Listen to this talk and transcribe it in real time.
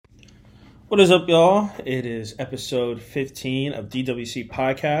What is up, y'all? It is episode 15 of DWC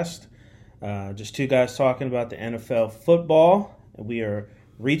Podcast. Just two guys talking about the NFL football. We are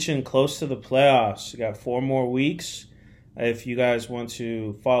reaching close to the playoffs. We got 4 more weeks. If you guys want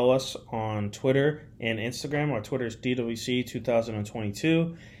to follow us on Twitter and Instagram, our Twitter is DWC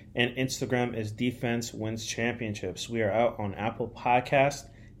 2022, and Instagram is Defense Wins Championships. We are out on Apple Podcast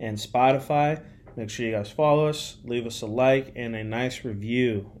and Spotify. Make sure you guys follow us, leave us a like, and a nice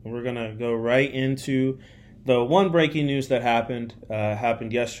review. We're going to go right into the one breaking news that happened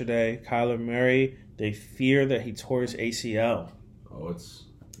yesterday. Kyler Murray, they fear that he tore his ACL. Oh, it's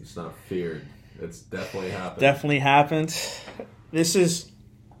not feared. It's definitely happened. Definitely happened. This is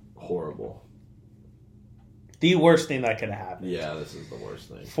horrible. The worst thing that could have happened. Yeah, this is the worst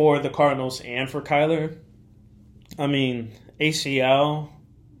thing. For the Cardinals and for Kyler. I mean, ACL...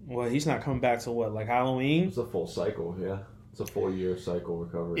 Well, he's not coming back to what, like Halloween? It's a full cycle, yeah. It's a 4-year cycle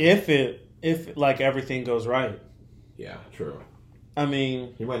recovery. If like everything goes right. Yeah, true. I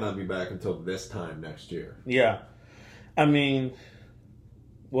mean, he might not be back until this time next year. Yeah. I mean,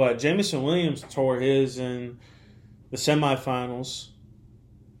 Jameson Williams tore his in the semifinals.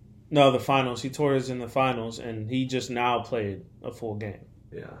 No, the finals. He tore his in the finals, and he just now played a full game.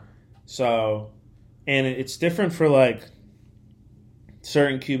 Yeah. So, and it's different for like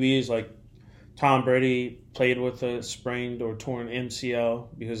certain QBs, like Tom Brady played with a sprained or torn MCL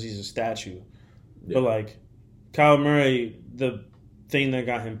because he's a statue. Yeah. But like Kyler Murray, the thing that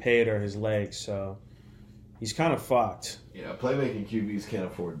got him paid are his legs, so he's kind of fucked. Yeah, playmaking QBs can't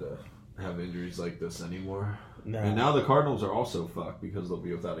afford to have injuries like this anymore. No. And now the Cardinals are also fucked because they'll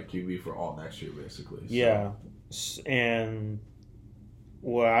be without a QB for all next year, basically. So. Yeah, and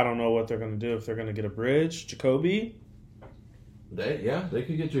I don't know what they're going to do. If they're going to get a bridge, Jacoby. They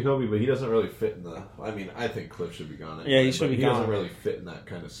could get Jacoby, but he doesn't really fit in the... I mean, I think Cliff should be gone anyway, yeah, he should be gone. He doesn't really fit in that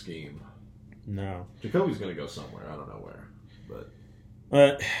kind of scheme. No. Jacoby's going to go somewhere. I don't know where.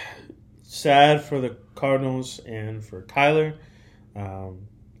 But sad for the Cardinals and for Kyler.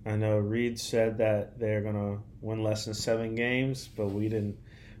 I know Reed said that they're going to win less than 7 games, but we didn't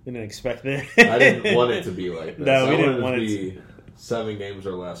expect that. I didn't want it to be like this. No, we didn't want want it to be 7 games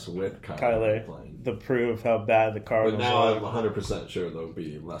or less with Kyler playing. To prove how bad the Cardinals are. But now are. I'm 100% sure they'll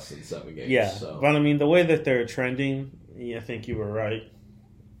be less than 7 games. Yeah, so. But I mean, the way that they're trending, I think you were right.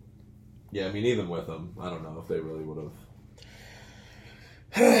 Yeah, I mean, even with them, I don't know if they really would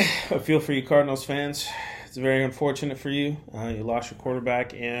have. I feel for you Cardinals fans. It's very unfortunate for you. You lost your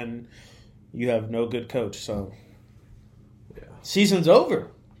quarterback and you have no good coach. So, yeah, season's over.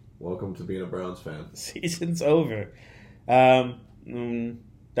 Welcome to being a Browns fan. Season's over.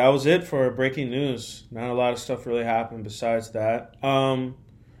 That was it for breaking news. Not a lot of stuff really happened besides that. I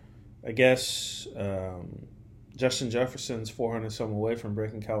guess Justin Jefferson's 400 some away from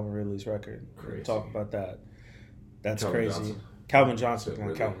breaking Calvin Ridley's record. Crazy. We'll talk about that. That's Calvin crazy. Johnson. Calvin Johnson,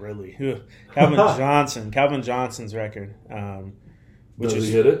 not Calvin Ridley. Calvin Johnson. Calvin Johnson's record. Does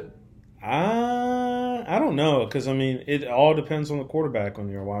he hit it? I don't know, because, I mean, it all depends on the quarterback when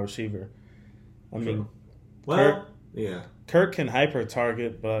you're a wide receiver. I mean, Kirk can hyper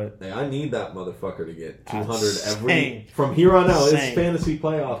target, but hey, I need that motherfucker to get 200 from here on out. It's fantasy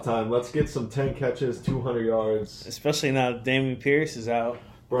playoff time. Let's get some 10 catches, 200 yards. Especially now that Dameon Pierce is out,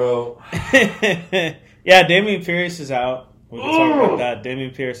 bro. Yeah, Dameon Pierce is out. We can talk about that.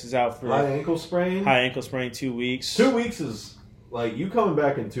 Dameon Pierce is out for high ankle sprain. 2 weeks. 2 weeks is like you coming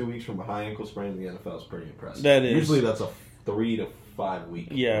back in 2 weeks from a high ankle sprain in the NFL is pretty impressive. That is. Usually that's a 3 to 5 week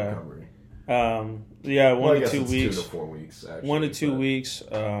recovery. 1 to 2 weeks. 2 to 4 weeks, actually. 1 to 2 weeks.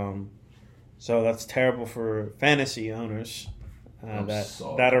 So that's terrible for fantasy owners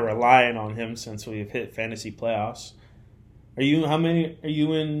that are relying on him since we've hit fantasy playoffs. Are you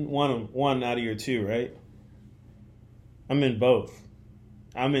in one out of your 2, right? I'm in both.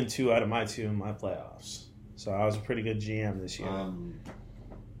 I'm in 2 out of my 2 in my playoffs. So I was a pretty good GM this year. 1-1.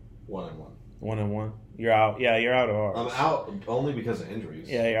 1-1. You're out. Yeah, you're out of ours. I'm out only because of injuries.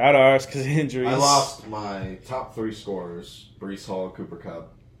 Yeah, you're out of ours because of injuries. I lost my top 3 scorers: Breece Hall, Cooper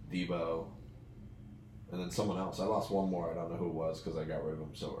Kupp, Debo, and then someone else. I lost one more. I don't know who it was because I got rid of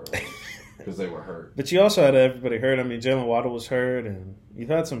them so early because they were hurt. But you also had everybody hurt. I mean, Jalen Waddle was hurt, and you've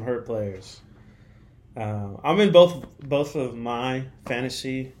had some hurt players. I'm in both of my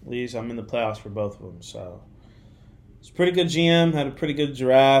fantasy leagues. I'm in the playoffs for both of them, so it's a pretty good GM. Had a pretty good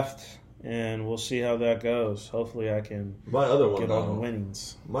draft, and we'll see how that goes. Hopefully, I can get all the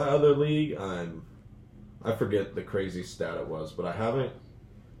winnings. My other league, I forget the crazy stat it was, but I haven't.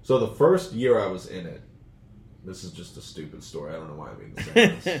 So the first year I was in it, this is just a stupid story. I don't know why I'm even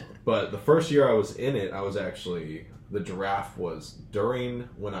saying this, but the first year I was in it, I was actually the draft was during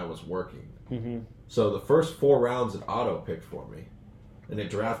when I was working. Mm-hmm. So the first 4 rounds it auto picked for me, and it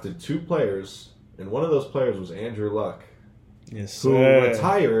drafted 2 players, and one of those players was Andrew Luck, yes, who sir.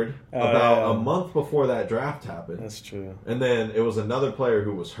 retired about a month before that draft happened. That's true. And then it was another player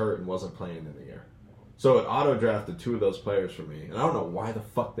who was hurt and wasn't playing in the year. So it auto drafted 2 of those players for me, and I don't know why the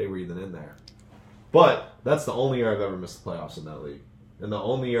fuck they were even in there. But that's the only year I've ever missed the playoffs in that league, and the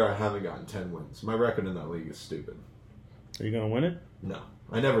only year I haven't gotten 10 wins. My record in that league is stupid. Are you gonna win it? No,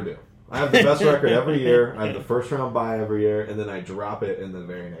 I never do. I have the best record every year. I have the first round bye every year, and then I drop it in the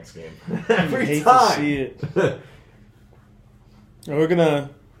very next game. Every hate time. to see it. We're gonna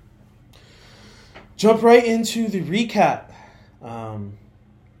jump right into the recap.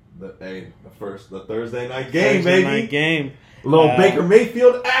 The Thursday night game, Thursday baby. night game. Little Baker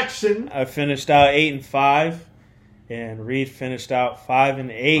Mayfield action. I finished out 8-5, and Reed finished out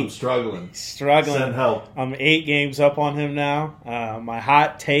 5-8. I'm struggling. Struggling. Send help. I'm 8 games up on him now. My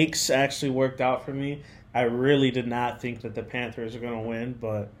hot takes actually worked out for me. I really did not think that the Panthers are going to win,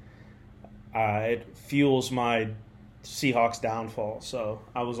 but it fuels my Seahawks downfall. So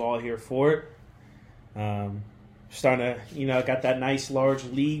I was all here for it. Starting to, I got that nice large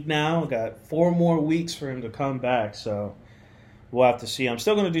lead now. Got 4 more weeks for him to come back. So we'll have to see. I'm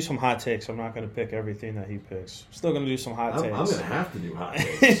still going to do some hot takes. I'm not going to pick everything that he picks. I'm still going to do some hot takes. I'm going to have to do hot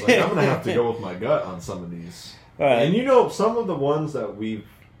takes. I'm going to have to go with my gut on some of these. Right. And some of the ones that we've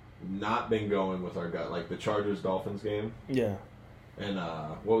not been going with our gut, like the Chargers-Dolphins game. Yeah. And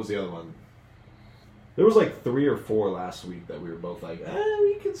what was the other one? There was like 3 or 4 last week that we were both like,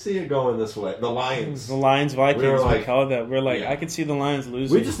 we can see it going this way. The Lions. The Lions-Vikings, we called that. We're like, yeah. I could see the Lions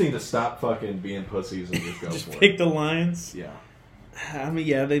losing. We just need to stop fucking being pussies and just go just for it. pick the Lions. Yeah.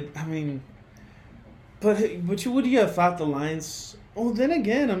 But would you have thought the Lions? Well, then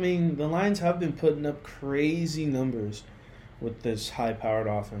again, the Lions have been putting up crazy numbers with this high-powered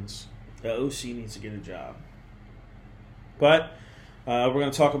offense. The OC needs to get a job. But we're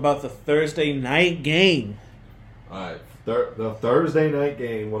going to talk about the Thursday night game. All right, the Thursday night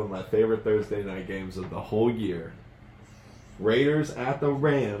game, one of my favorite Thursday night games of the whole year. Raiders at the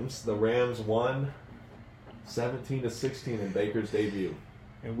Rams. The Rams won 17-16 in Baker's debut.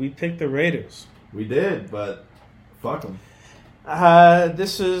 And we picked the Raiders. We did, but fuck them.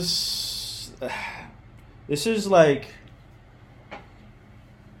 This is like,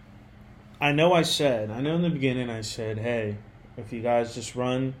 I know in the beginning I said, hey, if you guys just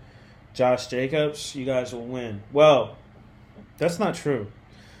run Josh Jacobs, you guys will win. Well, that's not true.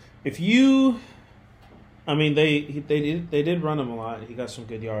 If you, they did run him a lot. He got some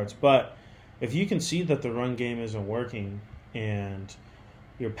good yards. But if you can see that the run game isn't working and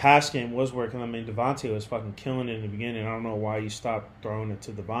your pass game was working, Devontae was fucking killing it in the beginning. I don't know why you stopped throwing it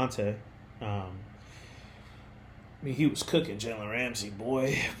to Devontae. He was cooking Jalen Ramsey,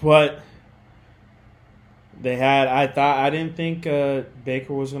 boy. But I didn't think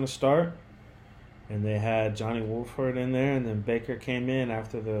Baker was going to start. And they had Johnny Wolford in there, and then Baker came in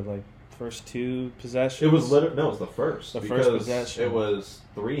after the first 2 possessions. It was it was the first. The first possession. It was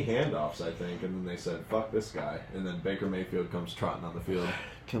 3 handoffs, I think, and then they said, fuck this guy. And then Baker Mayfield comes trotting on the field.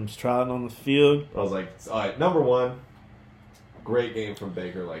 I was like, all right, number 1, great game from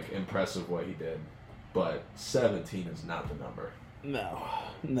Baker, impressive what he did. But 17 is not the number. No.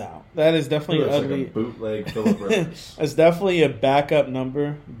 That is definitely ugly. Like a bootleg Phillip Rivers. It's definitely a backup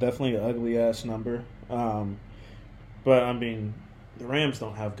number. Definitely an ugly-ass number. But, the Rams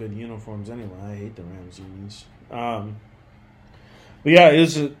don't have good uniforms anyway. I hate the Rams unis. But, yeah, it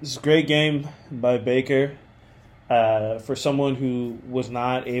was a great game by Baker. For someone who was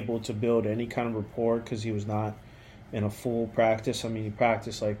not able to build any kind of rapport because he was not in a full practice. He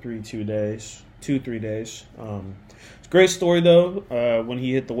practiced 2-3 days. It's a great story, though. When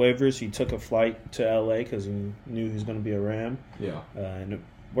he hit the waivers, he took a flight to L.A. because he knew he was going to be a Ram. Yeah. And it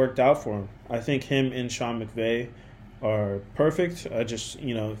worked out for him. I think him and Sean McVay are perfect.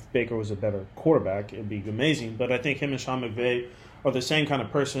 If Baker was a better quarterback, it'd be amazing. But I think him and Sean McVay are the same kind of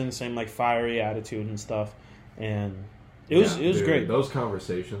person, same fiery attitude and stuff. And it was great. Those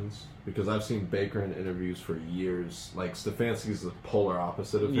conversations, because I've seen Baker in interviews for years. Stefanski's the polar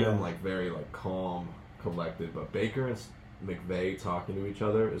opposite of him, very calm, collected. But Baker and McVay talking to each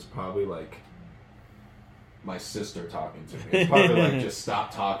other is probably my sister talking to me. It's probably just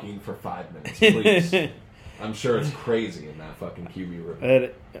stop talking for 5 minutes, please. I'm sure it's crazy in that fucking QB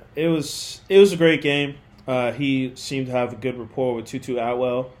room. It was a great game. He seemed to have a good rapport with Tutu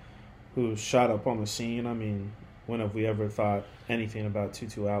Atwell, who shot up on the scene. When have we ever thought anything about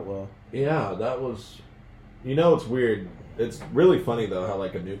Tutu Atwell? Yeah, that was... it's weird. It's really funny though how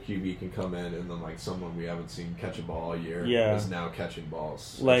like a new QB can come in and then like someone we haven't seen catch a ball all year is now catching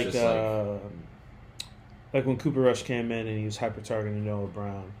balls. Like when Cooper Rush came in and he was hyper targeting Noah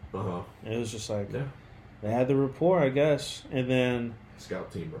Brown. And it was just like they had the rapport, I guess, and then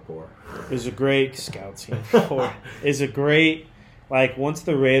scout team rapport. It was a great scout team rapport. It's a great once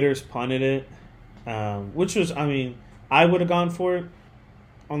the Raiders punted it, which was I would have gone for it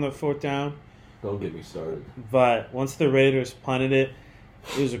on the 4th down. Don't get me started. But once the Raiders punted it,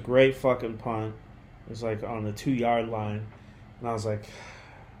 it was a great fucking punt. It was like on the 2-yard line. And I was like,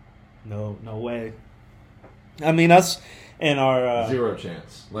 no way. I mean, us and our... Zero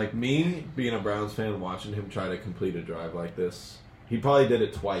chance. Like, me, being a Browns fan, watching him try to complete a drive like this, he probably did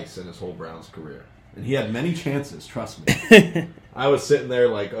it twice in his whole Browns career. And he had many chances, trust me. I was sitting there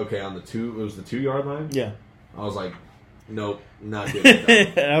like, okay, it was the 2-yard line? Yeah. I was like... Nope, not getting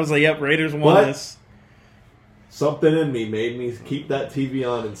it done. I was like, yep, Raiders won this. Something in me made me keep that TV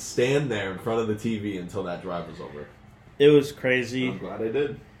on and stand there in front of the TV until that drive was over. It was crazy. I'm glad I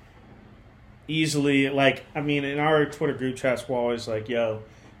did. Easily, in our Twitter group chats, we're always like, yo,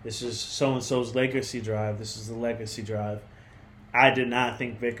 this is so-and-so's legacy drive. This is the legacy drive. I did not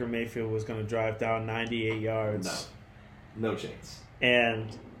think Baker Mayfield was going to drive down 98 yards. No chance. And...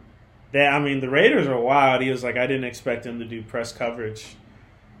 the Raiders are wild. He was like, I didn't expect him to do press coverage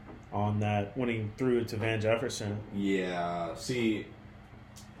on that when he threw it to Van Jefferson. Yeah. See,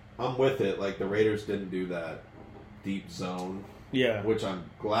 I'm with it. Like, the Raiders didn't do that deep zone. Yeah. Which I'm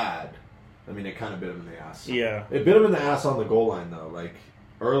glad. It kind of bit him in the ass. Yeah. It bit him in the ass on the goal line, though. Like,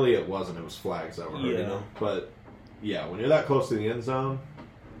 early it wasn't. It was flags that were hurting him. But, yeah, when you're that close to the end zone...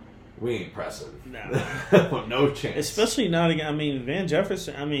 We ain't pressing. No. No chance. Especially not again. Van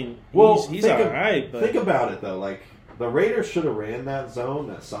Jefferson, he's all right. But... Think about it, though. Like, the Raiders should have ran that zone,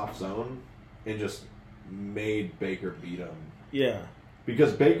 that soft zone, and just made Baker beat him. Yeah.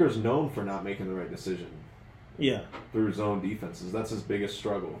 Because Baker's known for not making the right decision. Yeah. Through zone defenses. That's his biggest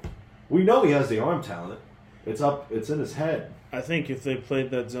struggle. We know he has the arm talent. It's in his head. I think if they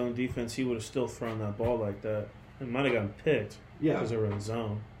played that zone defense, he would have still thrown that ball like that. It might have gotten picked. Yeah. Because they were in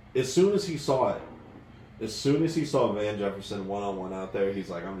zone. As soon as he saw Van Jefferson one-on-one out there, he's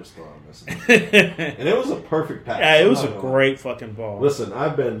like, I'm just throwing this. And it was a perfect pass. Yeah, it was a great fucking ball. Listen,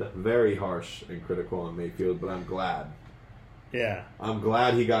 I've been very harsh and critical on Mayfield, but I'm glad. Yeah. I'm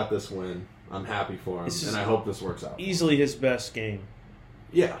glad he got this win. I'm happy for him, and I hope this works out. Easily his best game.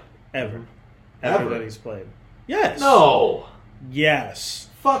 Yeah. Ever that he's played. Yes. No. Yes.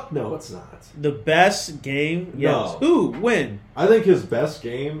 Fuck no, it's not. The best game? Yes. No. Who? When? I think his best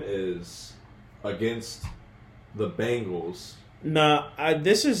game is against the Bengals. Nah,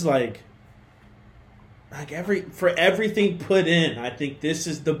 this is like for everything put in, I think this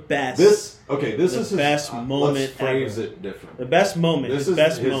is the best. This is the best moment let's phrase ever. It different. The best moment. This is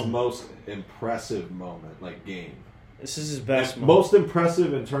his moment. most impressive moment, game. This is his best moment. Most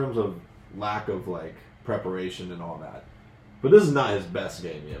impressive in terms of lack of preparation and all that. But this is not his best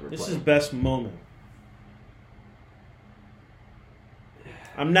game he ever played. This is his best moment.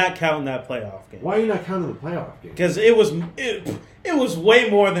 I'm not counting that playoff game. Why are you not counting the playoff game? Because it was way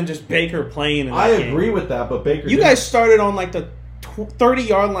more than just Baker playing in that I game. agree with that, but Baker... You guys started on the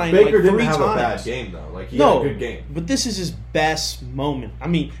 30-yard line Baker didn't 3 have times. a bad game, though. He had a good game. But this is his best moment.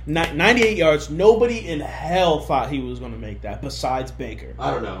 98 yards, nobody in hell thought he was going to make that besides Baker.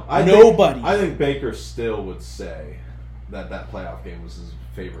 I don't know. I think Baker still would say that playoff game was his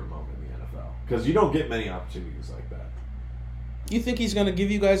favorite moment in the NFL. Because you don't get many opportunities like that. You think he's going to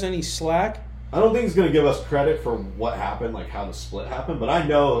give you guys any slack? I don't think he's going to give us credit for what happened, how the split happened, but I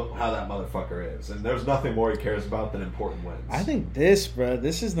know how that motherfucker is, and there's nothing more he cares about than important wins. I think this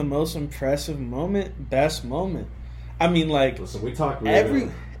is the most impressive moment, best moment. Listen, we talked...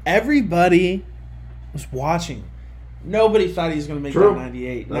 Everybody was watching. Nobody thought he was going to make True. that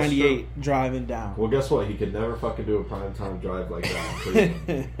 98 true. driving down. Well, guess what? He could never fucking do a primetime drive like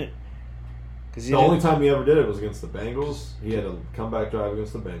that. The only time he ever did it was against the Bengals. He had a comeback drive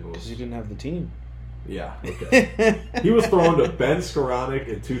against the Bengals. Because he didn't have the team. Yeah, okay. He was throwing to Ben Skoranek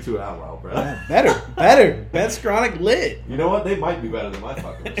and Tutu Atwell, bro. Yeah, better. Ben Skoranek lit. You know what? They might be better than my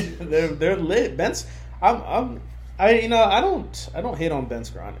fucking receivers. they're lit. I don't hate on Ben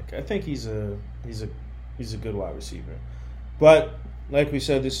Skoranek. I think he's a good wide receiver. But like we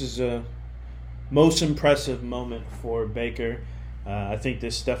said, this is a most impressive moment for Baker. I think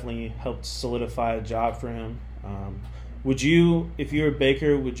this definitely helped solidify a job for him. Would you, if you were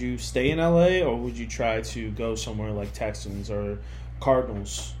Baker, would you stay in LA or would you try to go somewhere like Texans or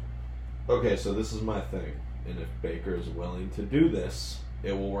Cardinals? Okay, so this is my thing. And if Baker is willing to do this,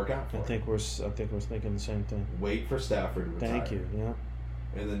 it will work out for him. I think we're thinking the same thing. Wait for Stafford to retire. Thank you. Yeah.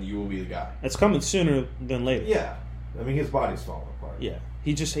 And then you will be the guy. It's coming sooner than later. Yeah. I mean, his body's falling apart. Yeah.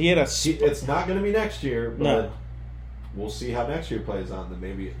 He had a... It's not going to be next year, but No. we'll see how next year plays out. Then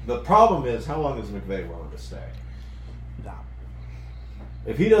maybe... The problem is, how long is McVay willing to stay? No.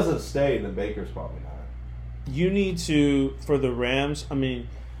 If he doesn't stay, then Baker's probably not. You need to, for the Rams, I mean,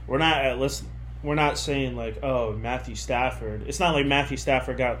 we're not saying like, oh, Matthew Stafford. It's not like Matthew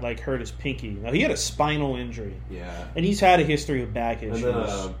Stafford got like hurt his pinky. No, he had a spinal injury. Yeah. And he's had a history of back issues. And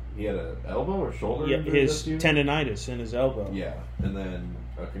then he had an elbow or shoulder injury his tendonitis in his elbow. Yeah. And then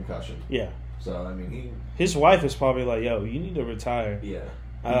a concussion. Yeah. So, I mean, his wife is probably like, yo, you need to retire. Yeah.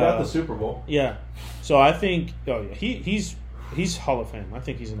 He got the Super Bowl. Yeah. So I think, he's Hall of Fame. I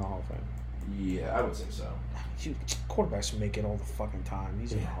think he's in the Hall of Fame. Yeah, I would say so. Quarterbacks make it all the fucking time.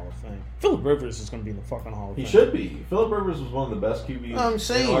 He's in the Hall of Fame. Phillip Rivers is going to be in the fucking Hall of Fame. He should be. Phillip Rivers was one of the best QBs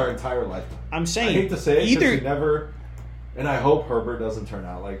in our entire lifetime. I'm saying. I hate to say it because he never... And I hope Herbert doesn't turn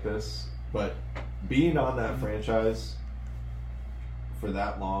out like this. But being on that franchise for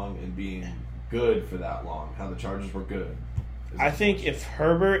that long and being good for that long, how the Chargers were good. I think if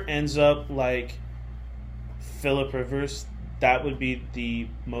Herbert ends up like Phillip Rivers, that would be the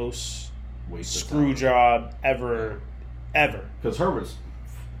most... screw job ever. Because Herbert's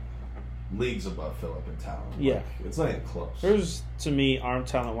leagues above Phillip in talent. Yeah. Like, it's not even close. Herbert's, to me, arm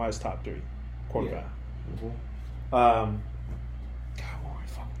talent-wise, top 3 quarterback. Yeah. God, what were we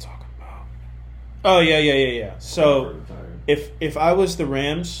fucking talking about? Oh, yeah. So, if I was the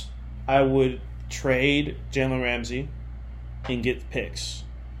Rams, I would trade Jalen Ramsey and get the picks.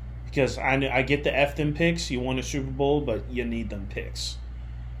 Because I get the F them picks. You won a Super Bowl, but you need them picks.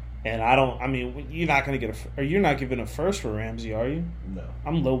 And you're not going to get you're not giving a first for Ramsey, are you? No.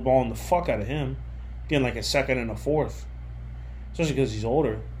 I'm lowballing the fuck out of him. Getting like a second and a fourth. Especially because he's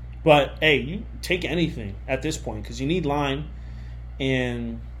older. But, hey, you take anything at this point because you need line.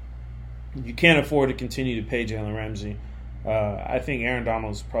 And you can't afford to continue to pay Jalen Ramsey. I think Aaron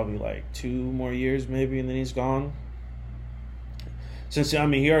Donald's probably like 2 more years maybe, and then he's gone.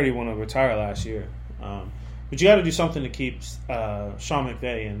 He already wanted to retire last year. But you got to do something to keep Sean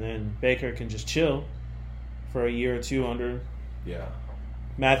McVay, and then Baker can just chill for a year or 2 under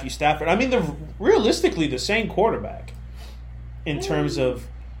Matthew Stafford. I mean, they're realistically the same quarterback in terms of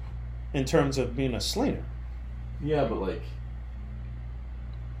being a slinger. Yeah, but like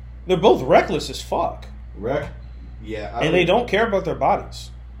they're both reckless as fuck. Yeah, and they don't care about their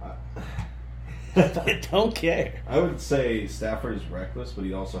bodies. They don't care. I would say Stafford is reckless, but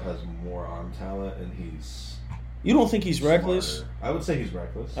he also has more arm talent, and he's. You don't think he's reckless? Smarter. I would say he's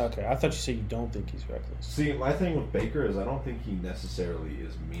reckless. Okay, I thought you said you don't think he's reckless. See, my thing with Baker is I don't think he necessarily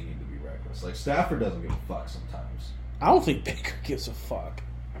is meaning to be reckless. Like, Stafford doesn't give a fuck sometimes. I don't think Baker gives a fuck.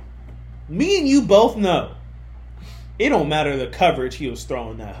 Me and you both know. It don't matter the coverage he was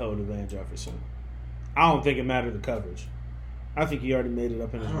throwing that hoe to Van Jefferson. I don't think it mattered the coverage. I think he already made it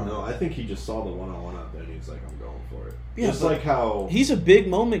up in his mind. No, I think he just saw the one-on-one out there and he's like, I'm going for it. Yeah, just like how... He's a big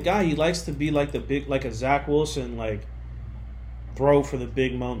moment guy. He likes to be like a Zach Wilson, like, throw for the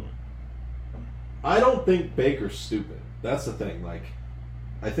big moment. I don't think Baker's stupid. That's the thing. Like,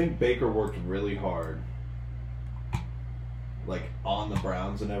 I think Baker worked really hard, like, on the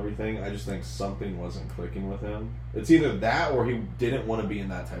Browns and everything. I just think something wasn't clicking with him. It's either that or he didn't want to be in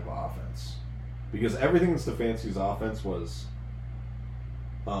that type of offense. Because everything in Stefanski's offense was...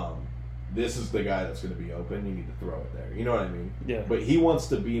 this is the guy that's going to be open. You need to throw it there. You know what I mean? Yeah. But he wants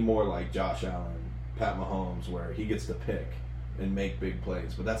to be more like Josh Allen, Pat Mahomes, where he gets to pick and make big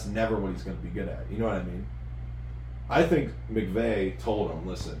plays. But that's never what he's going to be good at. You know what I mean? I think McVay told him,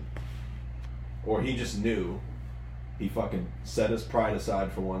 listen, or he just knew. He fucking set his pride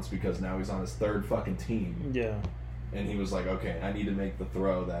aside for once because now he's on his 3rd fucking team. Yeah. And he was like, okay, I need to make the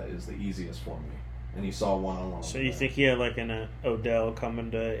throw that is the easiest for me. And he saw one-on-one. So you think he had like an Odell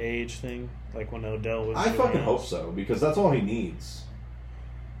coming to age thing? Like when Odell was... I fucking hope so, because that's all he needs.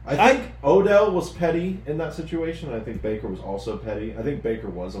 I think Odell was petty in that situation, and I think Baker was also petty. I think Baker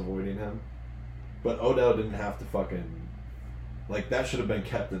was avoiding him. But Odell didn't have to fucking... Like, that should have been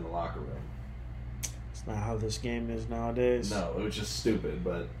kept in the locker room. It's not how this game is nowadays. No, it was just stupid,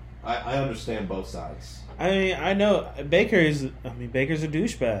 but I understand both sides. I mean, I know Baker's a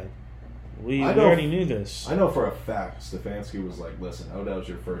douchebag. We already knew this. I know for a fact Stefanski was like, listen, Odell's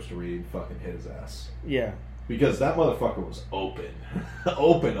your first read, fucking hit his ass. Yeah. Because that motherfucker was open.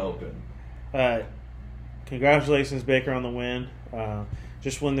 open. Congratulations, Baker, on the win.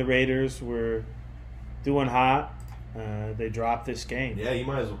 Just when the Raiders were doing hot, they dropped this game. Yeah, you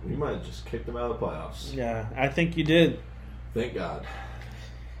might have just kicked them out of the playoffs. Yeah, I think you did. Thank God.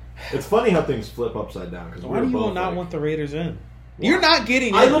 It's funny how things flip upside down. Why do you not want the Raiders in? You're not getting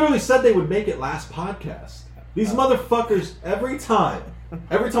in. I literally said they would make it last podcast. These motherfuckers, every time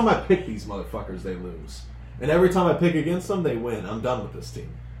I pick these motherfuckers, they lose. And every time I pick against them, they win. I'm done with this team.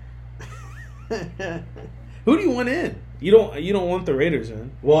 Who do you want in? You don't want the Raiders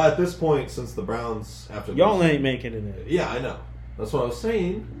in. Well, at this point, since the Browns y'all ain't making it in. Yeah, I know. That's what I was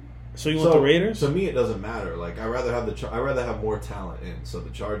saying. So you want the Raiders? To me, it doesn't matter. Like I rather have more talent in. So the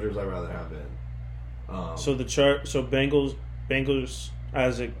Chargers, I rather have in. So Bengals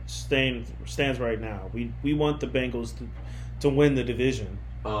as it stands right now. We want the Bengals to win the division.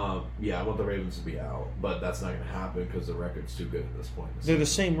 Yeah, I want the Ravens to be out, but that's not going to happen because the record's too good at this point. They're the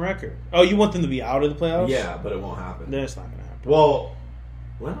same record. Oh, you want them to be out of the playoffs? Yeah, but it won't happen. That's not going to happen. Well,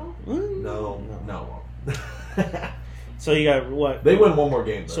 no. So you got what? They win one more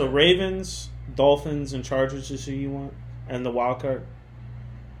game. So Ravens, Dolphins, and Chargers is who you want, and the wild card.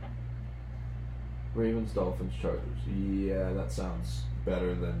 Ravens, Dolphins, Chargers. Yeah, that sounds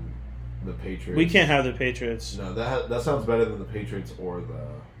better than the Patriots. We can't have the Patriots. No, that sounds better than the Patriots or the.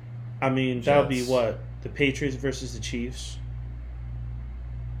 I mean, that would be what? The Patriots versus the Chiefs.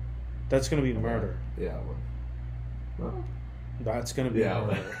 That's going to be murder. Yeah. Well, that's going to be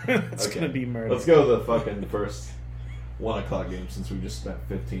murder. That's going to be murder. Let's go to the fucking first 1 o'clock game since we just spent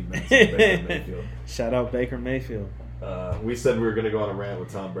 15 minutes with Baker Mayfield. Shout out Baker Mayfield. We said we were going to go on a rant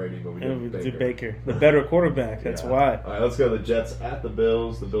with Tom Brady, but we did Baker. The better quarterback. That's why. All right, let's go to the Jets at the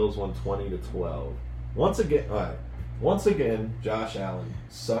Bills. The Bills won 20-12. Once again, Josh Allen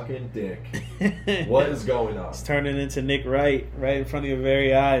sucking dick. What is going on? It's turning into Nick Wright right in front of your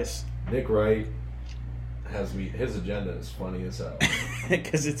very eyes. Nick Wright has me. His agenda is funny as hell.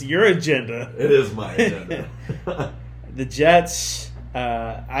 Because it's your agenda. It is my agenda. The Jets.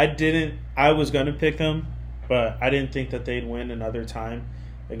 I was going to pick them. But I didn't think that they'd win another time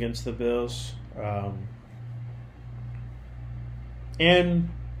against the Bills. And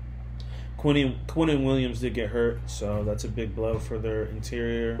Quinnen Williams did get hurt, so that's a big blow for their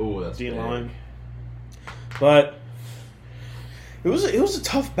interior D-line. But it was a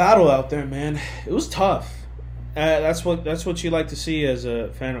tough battle out there, man. It was tough. That's what you like to see as a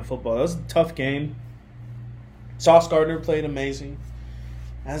fan of football. That was a tough game. Sauce Gardner played amazing,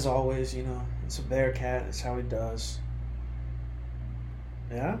 as always. You know. It's a Bearcat. That's how he does.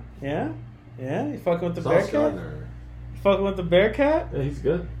 Yeah. You fucking with the Bearcat? You fucking with the Bearcat? Yeah, he's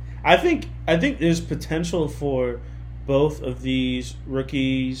good. I think there's potential for both of these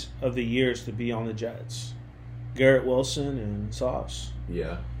rookies of the years to be on the Jets, Garrett Wilson and Sauce.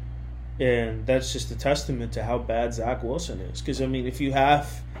 Yeah. And that's just a testament to how bad Zach Wilson is. Because I mean, if you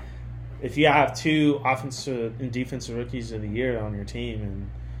have two offensive and defensive rookies of the year on your team and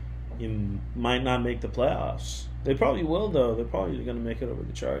you might not make the playoffs. They probably will, though. They're probably going to make it over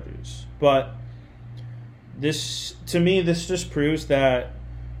the Chargers. But this just proves that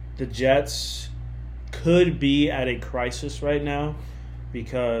the Jets could be at a crisis right now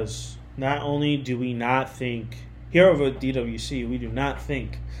because not only do we not think, here over at DWC, we do not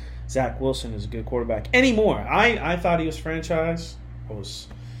think Zach Wilson is a good quarterback anymore. I thought he was franchise. I was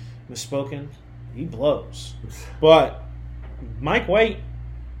misspoken. He blows. But Mike White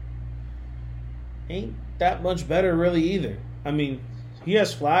ain't that much better really either. I mean, he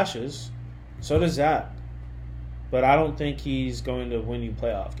has flashes. So does Zach. But I don't think he's going to win you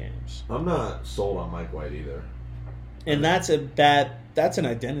playoff games. I'm not sold on Mike White either. And that's an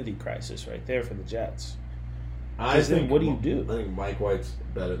identity crisis right there for the Jets. What do you do? I think Mike White's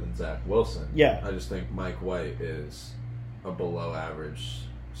better than Zach Wilson. Yeah. I just think Mike White is a below average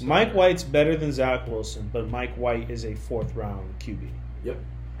starter. Mike White's better than Zach Wilson, but Mike White is a 4th round QB. Yep.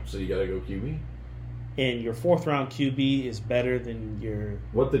 So you got to go QB? And your 4th round QB is better than your...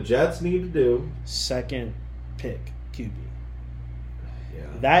 What the Jets need to do... 2nd pick QB. Yeah.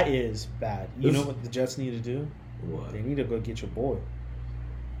 That is bad. You know what the Jets need to do? What? They need to go get your boy.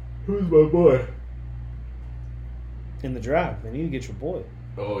 Who's my boy? In the draft. They need to get your boy.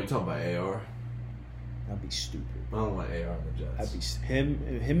 Oh, you're talking about AR? That'd be stupid. I don't want AR in the Jets. That'd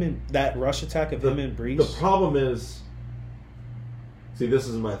be him and that rush attack of him and Brees. The problem is... See, this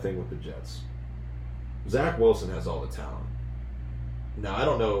is my thing with the Jets. Zach Wilson has all the talent. Now, I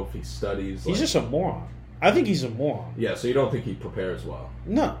don't know if he studies... He's just a moron. I think he's a moron. Yeah, so you don't think he prepares well?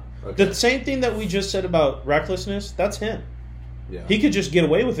 No. Okay. The same thing that we just said about recklessness, that's him. Yeah. He could just get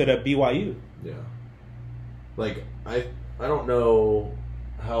away with it at BYU. Yeah. Like, I don't know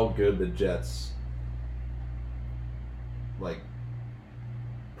how good the Jets, like,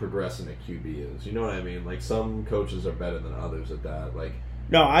 progressing at QB is. You know what I mean? Like, some coaches are better than others at that. Like...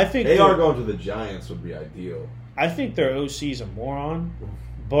 No, I think AR going to the Giants would be ideal. I think their OC's a moron,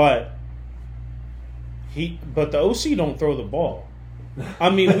 But the OC don't throw the ball.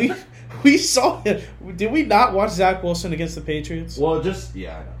 I mean, we saw it. Did we not watch Zach Wilson against the Patriots? Well, I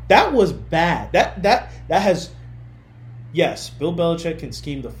know. That was bad. That has. Yes, Bill Belichick can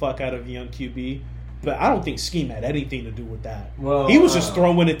scheme the fuck out of a young QB, but I don't think scheme had anything to do with that. Well, he was just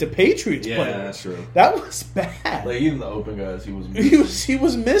throwing it to Patriots players. Yeah, that's true. That was bad. Like even the open guys, he was missing. He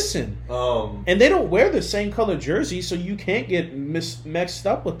was missing. And they don't wear the same color jersey, so you can't get mixed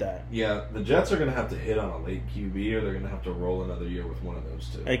up with that. Yeah, the Jets are gonna have to hit on a late QB, or they're gonna have to roll another year with one of those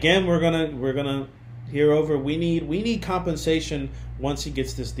two. Again, we're gonna hear over. We need compensation once he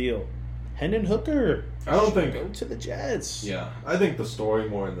gets this deal. Hendon Hooker. I don't think go to the Jets. Yeah, I think the story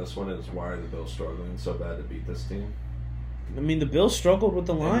more in this one is why are the Bills struggling so bad to beat this team? I mean, the Bills struggled with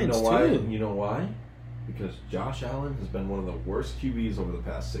the Lions too. You know why? Because Josh Allen has been one of the worst QBs over the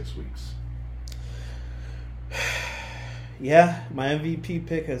past 6 weeks. Yeah, my MVP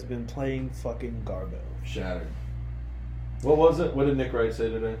pick has been playing fucking garbo. Shattered. What was it? What did Nick Wright say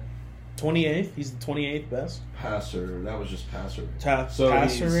today? 28th. He's the 28th best passer. That was just passer.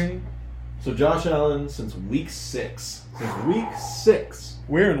 Passer rating. So Josh Allen, since week 6,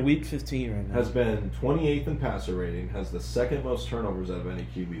 we're in week 15 right now, has been 28th in passer rating, has the second most turnovers out of any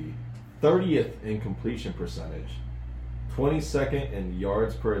QB, 30th in completion percentage, 22nd in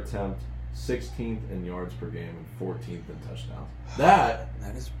yards per attempt, 16th in yards per game, and 14th in touchdowns. That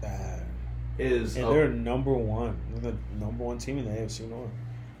is bad. And they're number one. They're the number one team in the AFC North.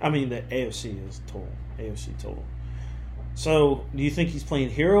 I mean, the AFC is total. AFC total. So, do you think he's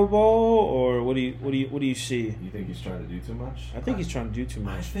playing hero ball, or what do you see? You think he's trying to do too much? I think he's trying to do too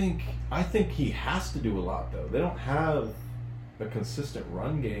much. I think he has to do a lot though. They don't have a consistent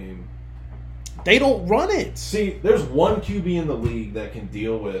run game. They don't run it. See, there's one QB in the league that can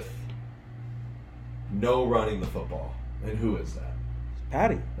deal with no running the football, and who is that?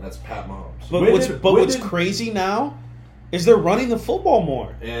 Patty. That's Pat Mahomes. But what's crazy now is they're running the football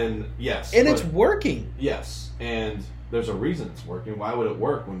more. And yes, and it's working. Yes, and there's a reason it's working. Why would it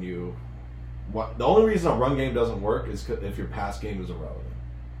work when you... the only reason a run game doesn't work is if your pass game is irrelevant.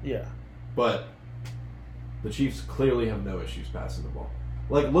 Yeah. But the Chiefs clearly have no issues passing the ball.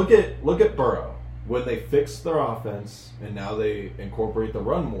 Like, look at Burrow. When they fixed their offense and now they incorporate the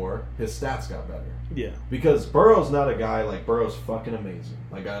run more, his stats got better. Yeah. Because Burrow's not a guy... Like, Burrow's fucking amazing.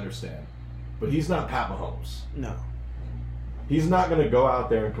 Like, I understand. But he's not Pat Mahomes. No. He's not going to go out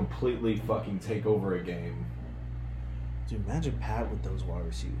there and completely fucking take over a game. Dude, imagine Pat with those wide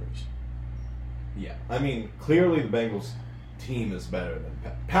receivers. Yeah. I mean, clearly the Bengals team is better than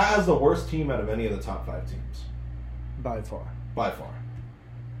Pat. Pat has the worst team out of any of the top 5 teams. By far. By far.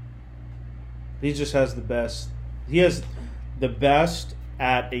 He just has the best. He has the best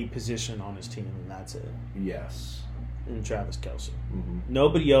at a position on his team, and that's it. Yes. And Travis Kelce. Mm-hmm.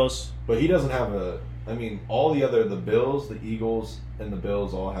 Nobody else. But he doesn't have I mean, all the Bills, the Eagles, and the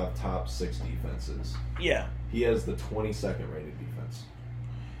Bills all have top 6 defenses. Yeah. He has the 22nd rated defense.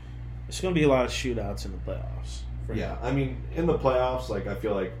 It's going to be a lot of shootouts in the playoffs. Yeah, I mean, in the playoffs, like, I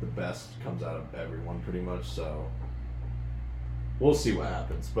feel like the best comes out of everyone pretty much, so we'll see what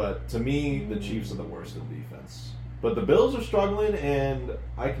happens. But to me, the Chiefs are the worst in defense. But the Bills are struggling, and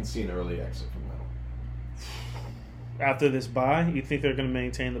I can see an early exit from them. After this bye, you think they're going to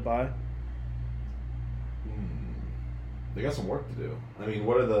maintain the bye? They got some work to do. I mean,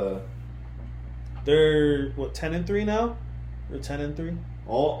 what are the... They're, 10-3 now? They're 10-3?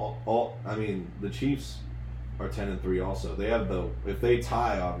 I mean, the Chiefs are 10-3 also. They have if they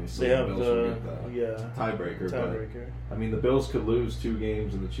tie, obviously, they have the Bills will get the tiebreaker. But, I mean, the Bills could lose 2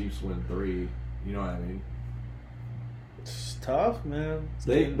 games and the Chiefs win 3. You know what I mean? It's tough, man.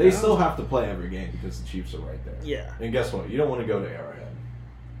 They still have to play every game because the Chiefs are right there. Yeah. And guess what? You don't want to go to Arrowhead.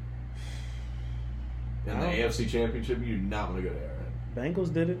 In the AFC Championship, you do not want to go to Arrowhead.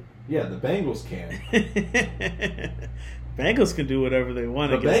 Bengals did it. Yeah, the Bengals can. Bengals can do whatever they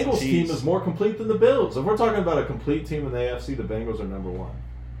want. The Bengals team is more complete than the Bills. If we're talking about a complete team in the AFC, the Bengals are number 1.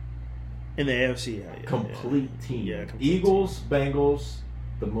 In the AFC, yeah. Complete team. Yeah, Eagles, Bengals,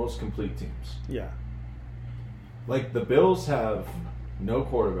 the most complete teams. Yeah. Like, the Bills have no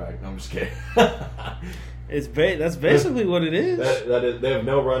quarterback. No, I'm just kidding. That's basically what it is. They have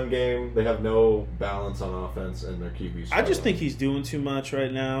no run game. They have no balance on offense, and their QB's I just think he's doing too much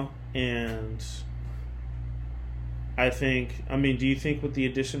right now, and do you think with the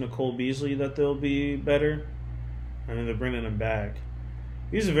addition of Cole Beasley that they'll be better? I mean, they're bringing him back.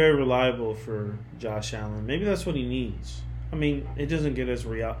 He's very reliable for Josh Allen. Maybe that's what he needs. I mean, it doesn't get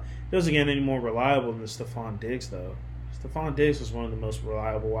any more reliable than Stephon Diggs, though. Stephon Diggs is one of the most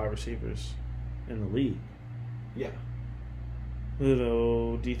reliable wide receivers in the league. Yeah.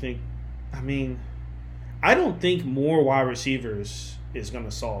 Do you think? I mean, I don't think more wide receivers is going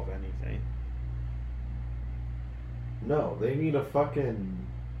to solve anything. No, they need a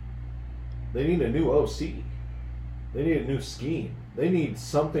new OC. They need a new scheme. They need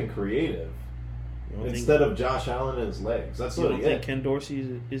something creative instead of Josh Allen and his legs. That's you what don't think Ken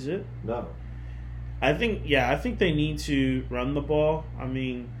Dorsey is it? No. I think they need to run the ball. I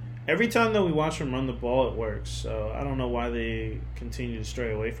mean, every time that we watch them run the ball, it works. So I don't know why they continue to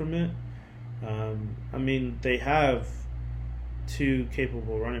stray away from it. I mean, they have 2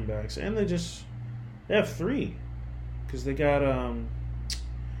 capable running backs, and they have 3 because they got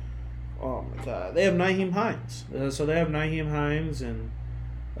oh my God, they have Nyheim Hines. So they have Nyheim Hines and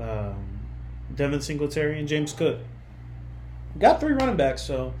Devin Singletary and James Cook. Got 3 running backs,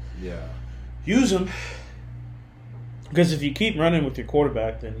 so yeah, use them. Because if you keep running with your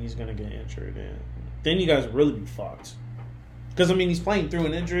quarterback, then he's going to get injured, and then you guys really be fucked. Because I mean, he's playing through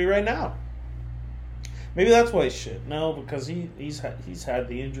an injury right now. Maybe that's why he's shit. No, because he's had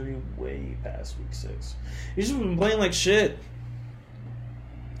the injury way past week 6. He's just been playing like shit.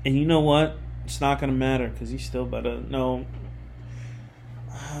 And you know what? It's not going to matter because he's still better. No.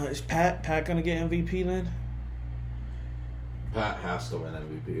 Is Pat going to get MVP then? Pat has to win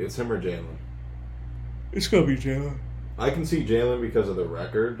MVP. It's him or Jalen. It's going to be Jalen. I can see Jalen because of the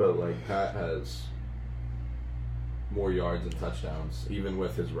record, but like Pat has more yards and touchdowns, even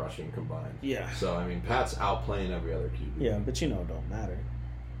with his rushing combined. Yeah. So, I mean, Pat's outplaying every other QB. Yeah, but it don't matter.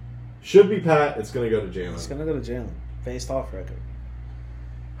 Should be Pat. It's going to go to Jalen. It's going to go to Jalen. Faced off record.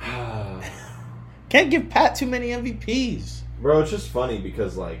 Can't give Pat too many MVPs. Bro, it's just funny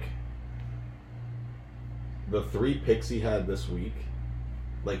because, like, the 3 picks he had this week,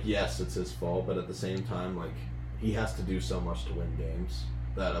 like, yes, it's his fault, but at the same time, like, he has to do so much to win games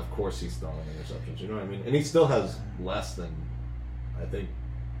that, of course, he's throwing interceptions. You know what I mean? And he still has less than, I think,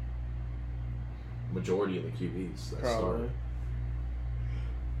 majority of the QBs that start.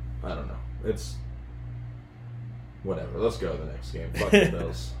 I don't know. It's whatever. Let's go to the next game. Fuck the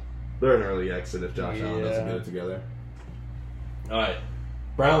Bills. They're an early exit if Josh Allen doesn't get it together. All right.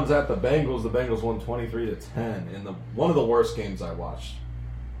 Browns at the Bengals. The Bengals won 23-10 in one of the worst games I watched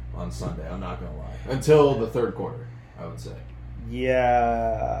on Sunday. I'm not going to lie. Until the third quarter, I would say.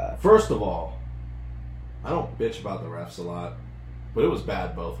 Yeah. First of all, I don't bitch about the refs a lot, but it was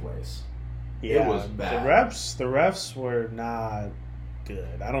bad both ways. Yeah, it was bad. The refs were not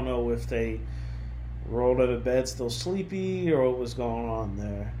good. I don't know if they rolled out of bed still sleepy or what was going on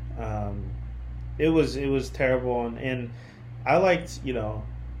there. It was terrible, and I liked,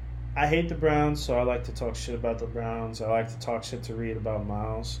 I hate the Browns, so I like to talk shit about the Browns. I like to talk shit to Reed about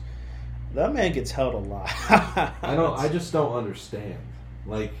Miles. That man gets held a lot. I just don't understand.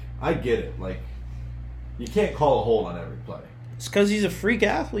 Like, I get it. Like, you can't call a hold on every play. It's because he's a freak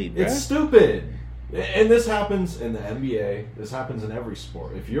athlete, bro. It's stupid. And this happens in the NBA. This happens in every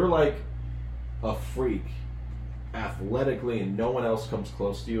sport. If you're like a freak athletically and no one else comes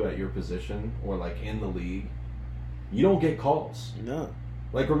close to you at your position or like in the league, you don't get calls. No.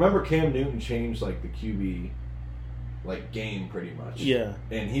 Like, remember Cam Newton changed like the QB like game pretty much. Yeah.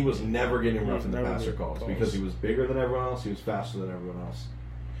 And he was never getting rough in the passer calls because he was bigger than everyone else, he was faster than everyone else.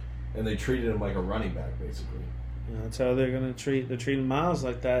 And they treated him like a running back basically. Yeah, that's how they're treating Miles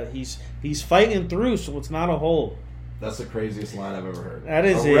like that. He's fighting through, so it's not a hold. That's the craziest line I've ever heard. That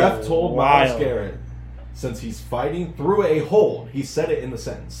is a ref told wild. Myles Garrett, since he's fighting through a hold, he said it in the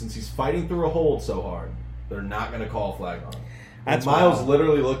sentence, since he's fighting through a hold so hard, they're not going to call a flag on him. And Myles wild.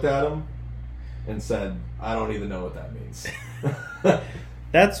 Literally looked at him and said, I don't even know what that means.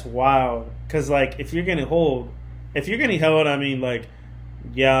 That's wild. Because, like, if you're getting held, I mean, like,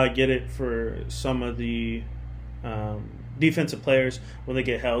 yeah, I get it for some of the defensive players. When they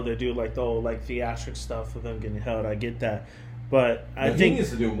get held, they do, like, the whole, like, theatric stuff of them getting held. I get that. But I think he needs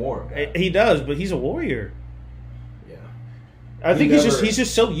to do more of that. He does, but he's a warrior. Yeah. I think he's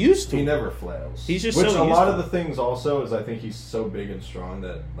just so used to it. He never flails. He's just Which so used to it. Which a lot of the things also is I think he's so big and strong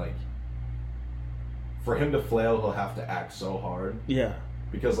that, like, for him to flail, he'll have to act so hard. Yeah.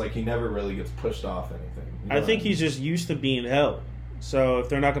 Because, like, he never really gets pushed off anything. You know I think he's just used to being held. So if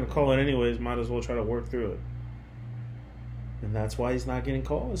they're not going to call it anyways, might as well try to work through it. And that's why he's not getting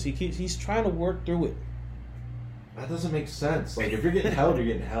calls. He's trying to work through it. That doesn't make sense. Like, if you're getting held, you're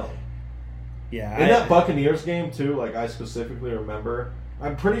getting held. Yeah. In that Buccaneers game, too, like, I specifically remember,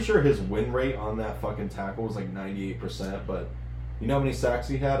 I'm pretty sure his win rate on that fucking tackle was like 98%, but you know how many sacks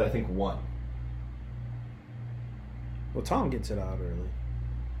he had? I think 1. Well, Tom gets it out early.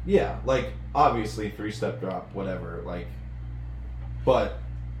 Yeah, like, obviously, 3-step drop, whatever, like, but...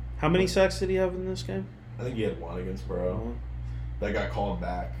 How many sacks did he have in this game? I think he had 1 against Burrow. that got called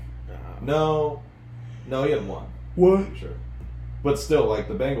back. No, he had one. What? I'm sure. But still, like,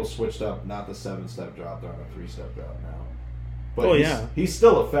 the Bengals switched up, not the 7-step drop, they're on a 3-step drop now. But he's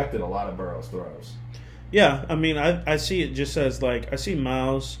still affected a lot of Burrow's throws. Yeah, I mean, I see it just as, like, I see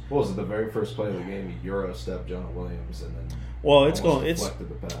Miles. What was it, the very first play of the game? He Euro-stepped Jonah Williams and then deflected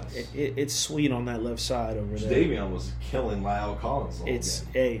the pass. It's sweet on that left side over there. Davion was killing Lyle Collins the whole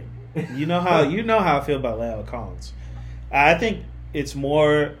game. You know how I feel about Lyle Collins. I think it's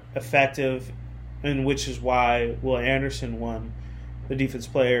more effective, and which is why Will Anderson won the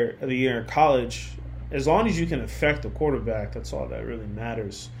Defensive Player of the Year in college. As long as you can affect the quarterback, that's all that really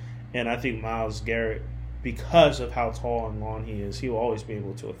matters. And I think Myles Garrett, because of how tall and long he is, he will always be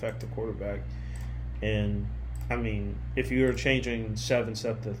able to affect the quarterback. And, I mean, if you're changing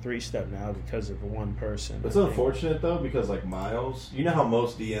 7-step to 3-step now because of one person. It's unfortunate, though, because, like, Myles, you know how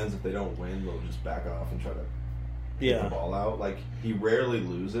most DNs, if they don't win, they'll just back off and try to get the ball out? Like, he rarely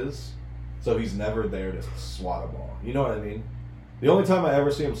loses, so he's never there to swat a ball. You know what I mean? The only time I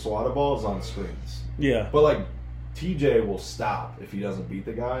ever see him swat a ball is on screens. Yeah. But, like, TJ will stop if he doesn't beat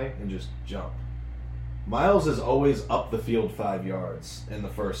the guy and just jump. Myles is always up the field 5 yards in the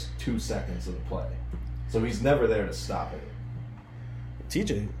first 2 seconds of the play. So he's never there to stop it.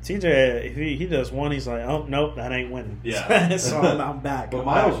 TJ, if he does one, he's like, oh, nope, that ain't winning. Yeah. So I'm back. But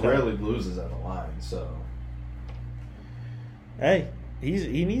Myles rarely loses at the line, so. Hey,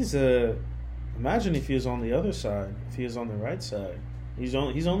 he needs to imagine if he was on the other side, if he was on the right side. He's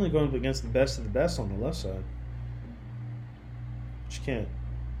only going up against the best of the best on the left side. But you can't.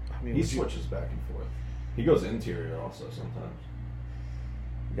 I mean, he switches back and forth. He goes interior also sometimes.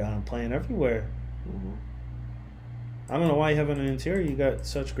 You got him playing everywhere. Mm-hmm. I don't know why you have an interior. You got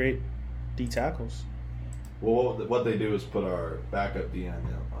such great D tackles. Well, what they do is put our backup DN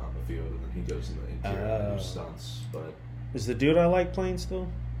on the field, and then he goes in the interior and do stunts. But is the dude I like playing still?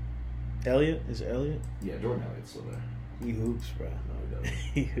 Elliott? Is it Elliott? Yeah, Jordan Elliott's still there. He hoops, bro. No, he doesn't.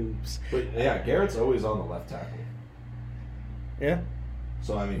 He hoops. But yeah, Garrett's always on the left tackle. Yeah.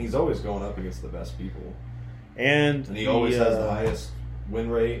 So I mean, he's always going up against the best people, and he always has the highest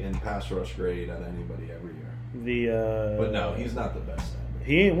win rate and pass rush grade at anybody every year. But no, he's not the best end.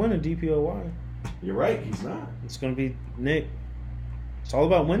 He ain't winning DPOY. You're right, he's not. It's gonna be Nick. It's all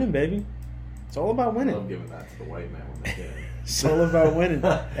about winning, baby. It's all about winning. I love giving that to the white man when they can. It's all about winning.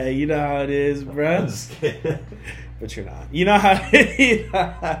 Hey, you know how it is, bro. I'm just kidding. But you're not. You know how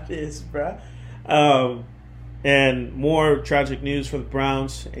it is, bro. And more tragic news for the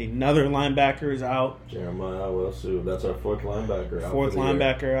Browns. Another linebacker is out. Jeremiah Wilsu. That's our fourth linebacker out. Fourth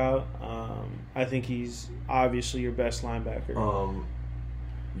linebacker out. I think he's obviously your best linebacker.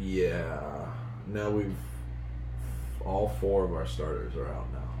 Yeah. Now all 4 of our starters are out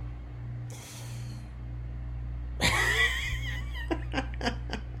now.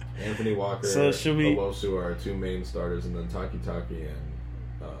 Anthony Walker, Owusu are our 2 main starters, and then Taki and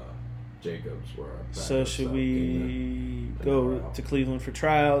Jacobs were our backup. So should we go to Cleveland for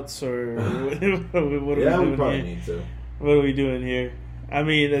tryouts, or what are we doing we probably here? need to. What are we doing here? I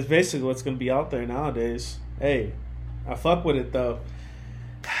mean, that's basically what's going to be out there nowadays. Hey, I fuck with it, though.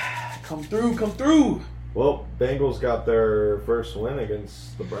 Come through. Well, Bengals got their first win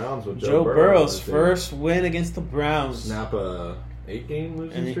against the Browns with Joe Burrow's first win against the Browns. Snap a 8-game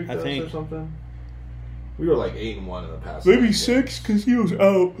losing streak or something. We were like 8-1 in the past. Maybe 6 because he was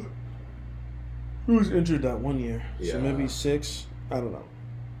out. He was injured that one year. Yeah. So maybe 6. I don't know.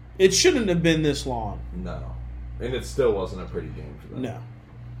 It shouldn't have been this long. No. And it still wasn't a pretty game for them. No.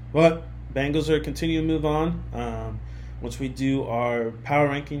 But Bengals are continuing to move on. Once we do our power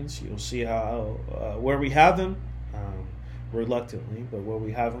rankings, you'll see how where we have them. Reluctantly, but where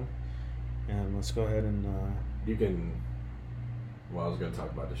we have them. And let's go ahead and... You can... Well, I was going to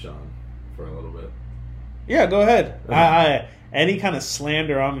talk about Deshaun for a little bit. Yeah, go ahead. Any kind of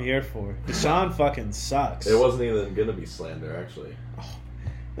slander I'm here for. Deshaun fucking sucks. It wasn't even going to be slander, actually. Oh,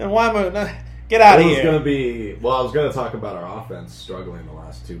 then why am I... Get out of here. It was going to be... Well, I was going to talk about our offense struggling the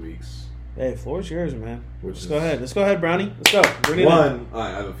last 2 weeks. Hey, floor's yours, man. Let's go ahead. Let's go ahead, Brownie. Let's go. I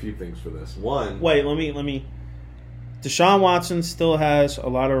have a few things for this. One... Wait, let me... Deshaun Watson still has a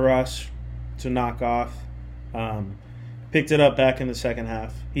lot of rust to knock off. Picked it up back in the second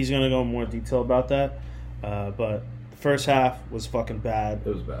half. He's going to go in more detail about that. But the first half was fucking bad.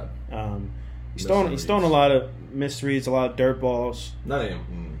 It was bad. He's throwing a lot of misreads, a lot of dirt balls. Not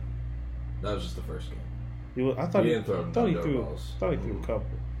even. That was just the first game. I thought he threw a couple.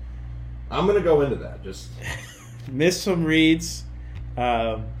 I'm going to go into that. Just missed some reads,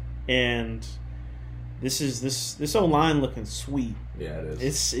 and this O-line looking sweet. Yeah, it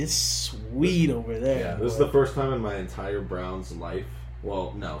is. It's sweet over there. Yeah, this is the first time in my entire Browns life.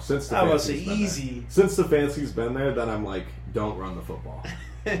 Well, no, since the I was easy. Since Stefanski's been there, that I'm like, don't run the football.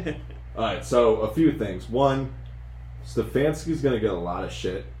 All right, so a few things. One, Stefanski's going to get a lot of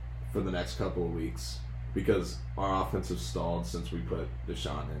shit for the next couple of weeks because our offense has stalled since we put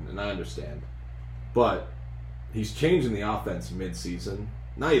Deshaun in, and I understand. But he's changing the offense mid-season.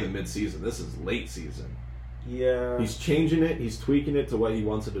 Not even mid-season. This is late season. Yeah. He's changing it. He's tweaking it to what he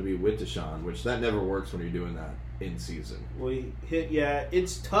wants it to be with Deshaun, which that never works when you're doing that in season. Well,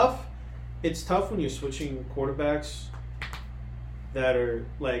 it's tough. It's tough when you're switching quarterbacks that are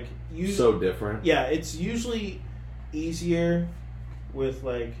like so different. Yeah, it's usually easier with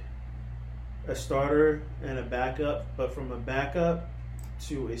like a starter and a backup, but from a backup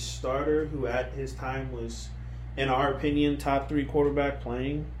to a starter who at his time was, in our opinion, top 3 quarterback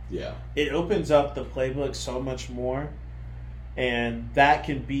playing. Yeah. It opens up the playbook so much more, and that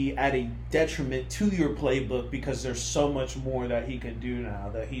can be at a detriment to your playbook because there's so much more that he can do now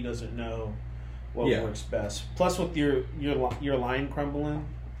that he doesn't know what works best. Plus, with your line crumbling.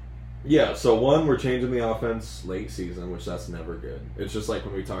 Yeah, so one, we're changing the offense late season, which that's never good. It's just like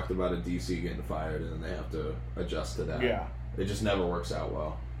when we talked about a DC getting fired and then they have to adjust to that. Yeah. It just never works out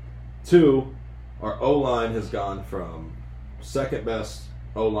well. 2, our O-line has gone from second best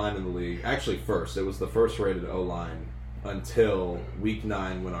O-line in the league. Actually, first. It was the first rated O-line until week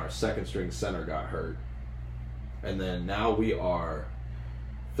 9 when our second string center got hurt. And then now we are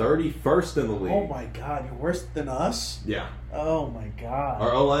 31st in the league. Oh my God, you're worse than us? Yeah. Oh my God.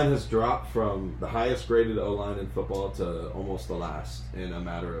 Our O-line has dropped from the highest graded O-line in football to almost the last in a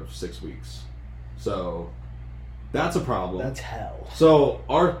matter of 6 weeks. So that's a problem. That's hell. So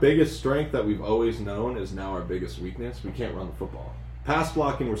our biggest strength that we've always known is now our biggest weakness. We can't run the football. Pass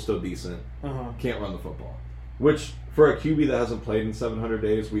blocking, we're still decent. Can't run the football. Which, for a QB that hasn't played in 700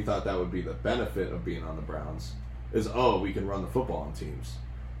 days, we thought that would be the benefit of being on the Browns. Is, we can run the football on teams.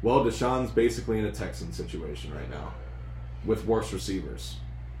 Well, Deshaun's basically in a Texan situation right now. With worse receivers.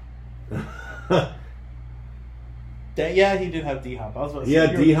 Yeah, he did have D-Hop. I was about to say, yeah,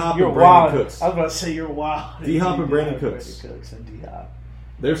 D-Hop and Brandon wild. Cooks. I was about to say, you're wild. D-Hop and Brandon Cooks. Brandon Cooks and D-Hop.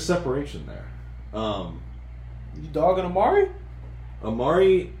 There's separation there. You dogging Amari?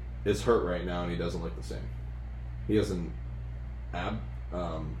 Amari is hurt right now, and he doesn't look the same. He has an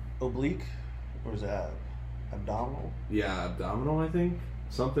oblique? Or is that abdominal? Yeah, abdominal, I think.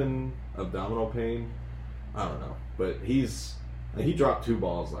 Something, abdominal pain. I don't know. But he dropped 2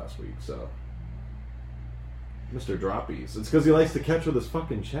 balls last week, so... Mr. Droppies. It's because he likes to catch with his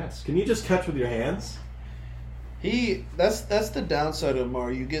fucking chest. Can you just catch with your hands? That's the downside of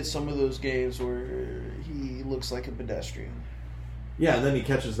Amari. You get some of those games where he looks like a pedestrian. Yeah, and then he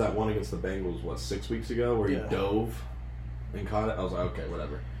catches that one against the Bengals, 6 weeks ago, where he dove and caught it. I was like, okay,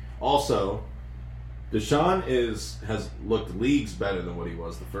 whatever. Also, Deshaun has looked leagues better than what he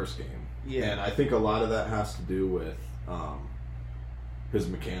was the first game. Yeah. And I think a lot of that has to do with his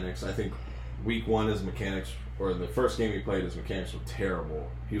mechanics. I think week 1 his mechanics, or the first game he played, his mechanics were terrible.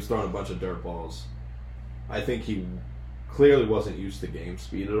 He was throwing a bunch of dirt balls. I think he clearly wasn't used to game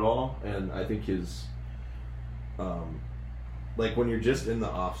speed at all, and I think his like when you're just in the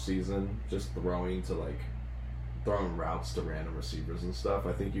off season, just throwing routes to random receivers and stuff,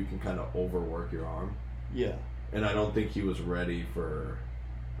 I think you can kind of overwork your arm. Yeah. And I don't think he was ready for...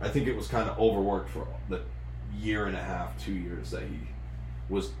 I think it was kind of overworked for the 1.5, 2 years that he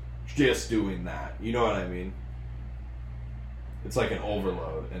was just doing that. You know what I mean? It's like an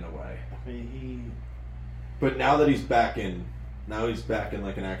overload in a way. I mean, But now that he's back in... Now he's back in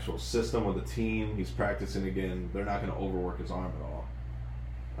like an actual system with a team. He's practicing again. They're not going to overwork his arm at all.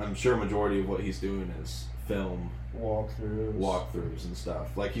 I'm sure majority of what he's doing is film walkthroughs and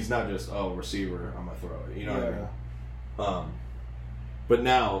stuff. Like he's not just receiver, I'm gonna throw it. You know what I mean? But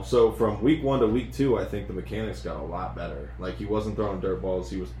now, so from week 1 to week 2, I think the mechanics got a lot better. Like he wasn't throwing dirt balls.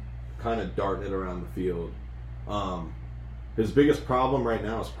 He was kind of darting it around the field. His biggest problem right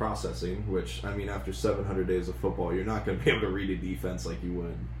now is processing, which, I mean, after 700 days of football, you're not going to be able to read a defense like you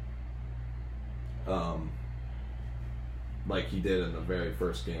would. Like he did in the very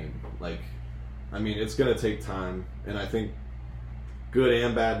first game. Like, I mean, it's going to take time, and I think good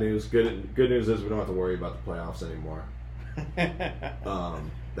and bad news. Good news is we don't have to worry about the playoffs anymore.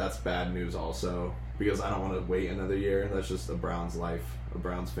 That's bad news also, because I don't want to wait another year. That's just a Browns life, a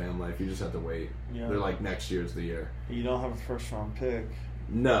Browns fan life. You just have to wait. Yeah. They're like, next year's the year. You don't have a first-round pick.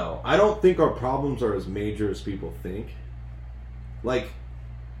 No. I don't think our problems are as major as people think. Like,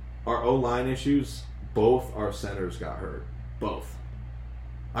 our O-line issues, both our centers got hurt. Both.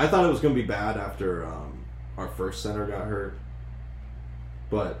 I thought it was going to be bad after our first center got hurt.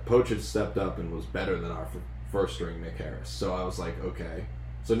 But Poach had stepped up and was better than our first string Nick Harris. So I was like, okay.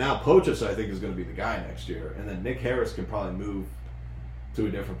 So now Poach, I think, is going to be the guy next year. And then Nick Harris can probably move to a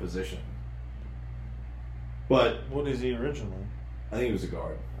different position. But what is he originally? I think he was a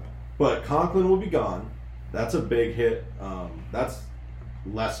guard. But Conklin will be gone. That's a big hit. That's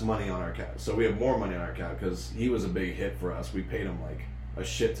less money on our cap. So we have more money on our cap because he was a big hit for us. We paid him like a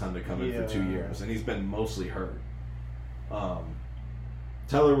shit ton to come in for 2 years. And he's been mostly hurt.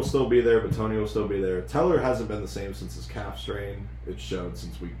 Teller will still be there, but Tony will still be there. Teller hasn't been the same since his calf strain. It showed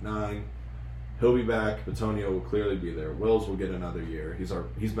since week 9. He'll be back. Batonio will clearly be there. Wills will get another year.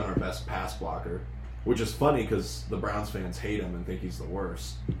 He's been our best pass blocker, which is funny because the Browns fans hate him and think he's the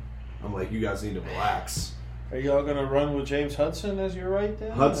worst. I'm like, you guys need to relax. Are y'all going to run with James Hudson as your right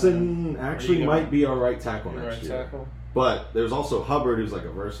then? Hudson actually might be our right tackle next year. Tackle? But there's also Hubbard, who's like a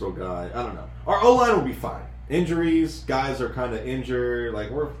versatile guy. I don't know. Our O-line will be fine. Injuries, guys are kind of injured. Like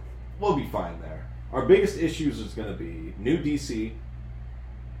we'll be fine there. Our biggest issues is going to be new DC.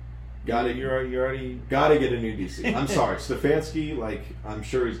 You already gotta get a new DC. I'm sorry, Stefanski. Like I'm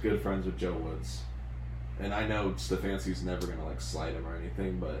sure he's good friends with Joe Woods, and I know Stefanski's never going to like slight him or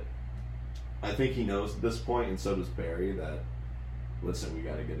anything, but I think he knows at this point, and so does Barry, that listen, we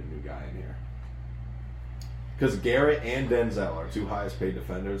got to get a new guy in here. Because Garrett and Denzel, our two highest paid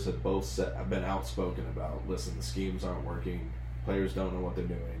defenders, have both been outspoken about, listen, the schemes aren't working. Players don't know what they're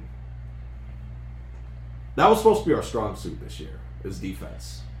doing. That was supposed to be our strong suit this year, is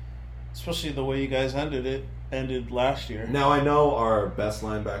defense. Especially the way you guys ended last year. Now, I know our best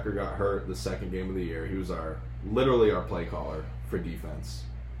linebacker got hurt the second game of the year. He was literally our play caller for defense.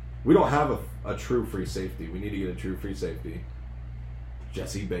 We don't have a true free safety. We need to get a true free safety.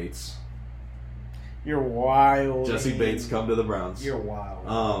 Jesse Bates. You're wild. Jesse Bates come to the Browns. You're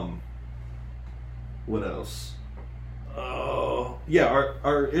wild. What else? Oh, yeah.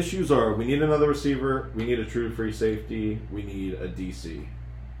 Our issues are: we need another receiver, we need a true free safety, we need a DC,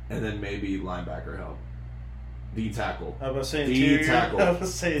 and then maybe linebacker help. D tackle. I was saying D tackle.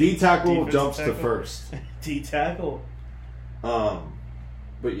 D tackle jumps to first. D tackle.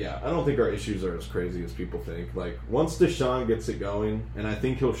 But yeah, I don't think our issues are as crazy as people think. Like, once Deshaun gets it going, and I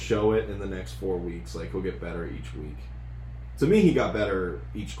think he'll show it in the next 4 weeks, like, he'll get better each week. To me, he got better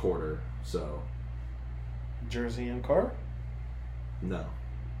each quarter, so. Jersey and car? No.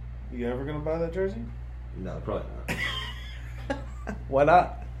 You ever going to buy that jersey? No, probably not. Why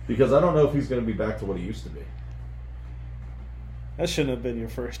not? Because I don't know if he's going to be back to what he used to be. That shouldn't have been your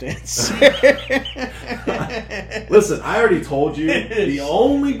first answer. Listen, I already told you the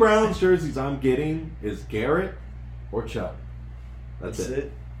only Browns jerseys I'm getting is Garrett or Chubb. That's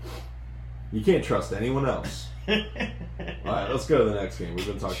it. You can't trust anyone else. All right, let's go to the next game. We've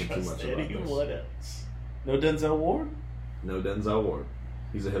been talking too much about this. What else? No Denzel Ward? No Denzel Ward.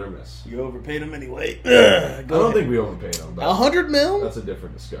 He's a hit or miss. You overpaid him anyway. I don't think we overpaid him. $100 million? That's a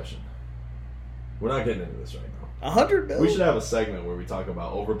different discussion. We're not getting into this right now. $100 million? We should have a segment where we talk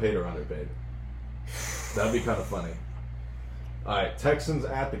about overpaid or underpaid. That'd be kind of funny. All right, Texans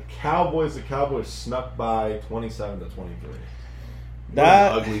at the Cowboys. The Cowboys snuck by 27-23.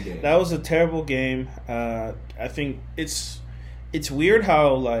 That ugly game. That was a terrible game. I think it's weird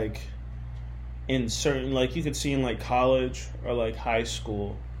how like in certain, like you could see in like college or like high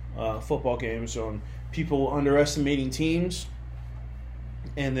school football games on people underestimating teams,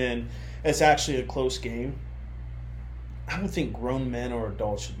 and then it's actually a close game. I don't think grown men or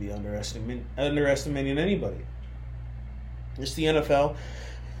adults should be underestimating anybody. It's the NFL.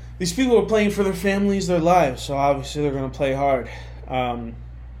 These people are playing for their families, their lives, so obviously they're going to play hard.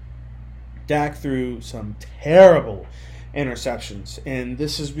 Dak threw some terrible interceptions, and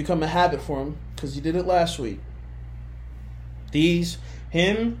this has become a habit for him because he did it last week.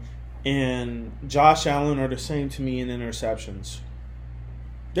 Him and Josh Allen are the same to me in interceptions.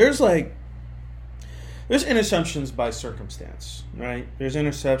 There's interceptions by circumstance, right? There's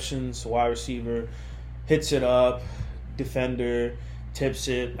interceptions, wide receiver hits it up, defender tips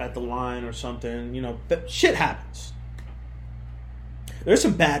it at the line or something. You know, shit happens. There's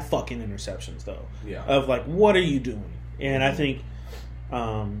some bad fucking interceptions, though. Yeah. Of, like, what are you doing? And I think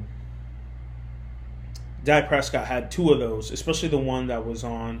Dak Prescott had 2 of those, especially the one that was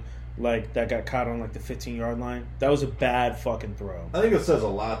on, like, that got caught on, like, the 15-yard line. That was a bad fucking throw. I think it says a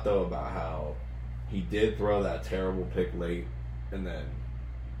lot, though, about how he did throw that terrible pick late and then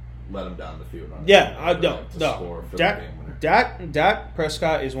let him down the field. Dak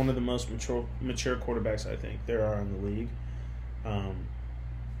Prescott is one of the most mature quarterbacks I think there are in the league.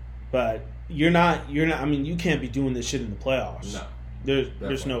 But you're not. I mean, you can't be doing this shit in the playoffs. No.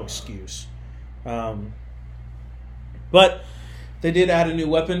 There's no excuse. But they did add a new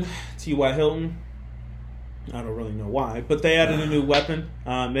weapon, T.Y. Hilton. I don't really know why, but they added a new weapon.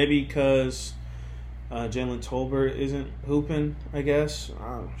 Maybe because Jalen Tolbert isn't hooping, I guess.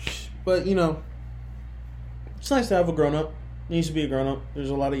 But, it's nice to have a grown-up. Needs to be a grown-up. There's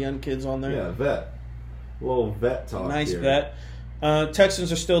a lot of young kids on there. Yeah, vet. A little vet talk Nice here. vet.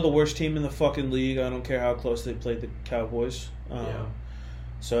 Texans are still the worst team in the fucking league. I don't care how close they played the Cowboys.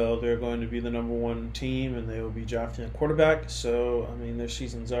 So they're going to be the number one team, and they will be drafting a quarterback. So, their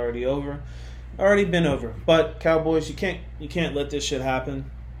season's already over. Already been over. But Cowboys, you can't let this shit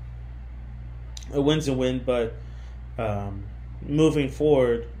happen. A win's a win, but moving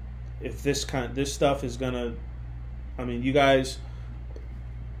forward, if this stuff is gonna, you guys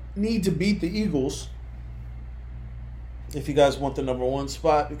need to beat the Eagles if you guys want the number one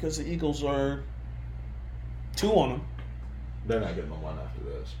spot, because the Eagles are 2 on them. They're not getting the one after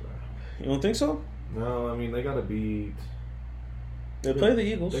this, bro. You don't think so? No, they gotta beat. They play the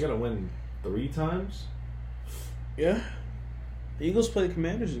Eagles. They gotta win 3 times. Yeah. The Eagles play the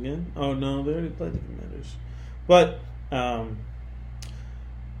Commanders again. Oh, no, they already played the Commanders. But,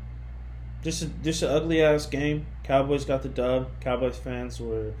 just an ugly-ass game. Cowboys got the dub. Cowboys fans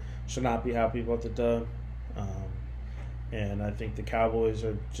should not be happy about the dub. And I think the Cowboys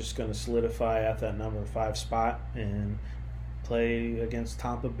are just going to solidify at that number 5 spot and play against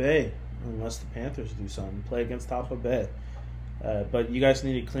Tampa Bay, unless the Panthers do something. Play against Tampa Bay. But you guys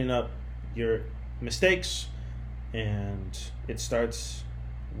need to clean up your mistakes, and it starts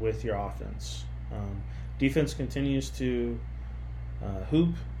with your offense. Defense continues to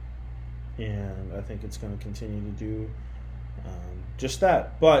hoop, and I think it's going to continue to do just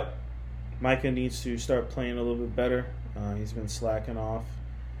that. But Micah needs to start playing a little bit better. He's been slacking off.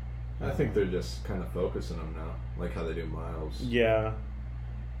 I think they're just kind of focusing him now, like how they do Miles. Yeah.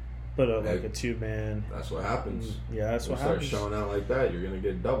 But like a 2-man. That's what happens. Yeah, that's what happens. Start showing out like that, you're going to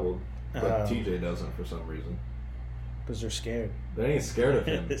get doubled. But TJ doesn't for some reason. Because they're scared. They ain't scared of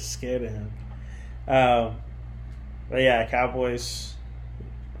him. They're scared of him. But yeah, Cowboys,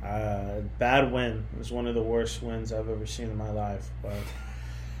 bad win. It was one of the worst wins I've ever seen in my life. But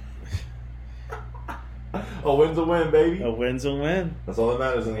a win's a win, baby. A win's a win. That's all that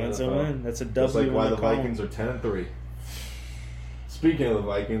matters in the win's NFL. A win. That's a W. That's like why the Vikings are 10-3. Speaking of the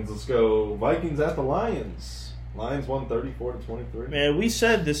Vikings, let's go Vikings at the Lions. Lions won 34-23. Man, we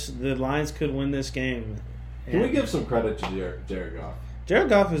said the Lions could win this game. Can we give some credit to Jared Goff? Jared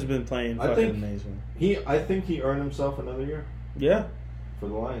Goff has been playing amazing. I think he earned himself another year. Yeah. For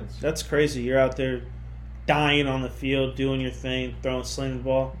the Lions. That's crazy. You're out there dying on the field, doing your thing, slinging the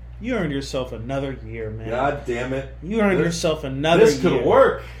ball. You earned yourself another year, man. God damn it. You earned yourself another year. This could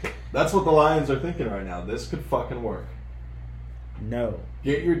work. That's what the Lions are thinking right now. This could fucking work. No.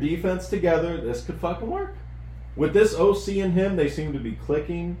 Get your defense together. This could fucking work. With this OC and him, they seem to be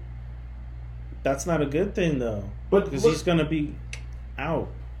clicking. That's not a good thing, though. Because he's going to be out.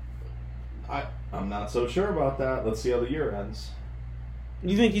 I'm not so sure about that. Let's see how the year ends.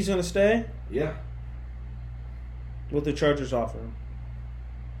 You think he's going to stay? Yeah. What the Chargers offer him?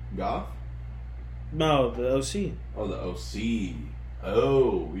 Goff? No, the OC. Oh, the OC.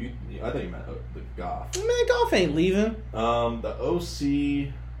 Oh, I thought you meant the Goff. Man, Goff ain't leaving. The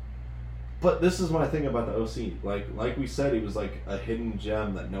OC. But this is what I think about the OC. Like we said, he was like a hidden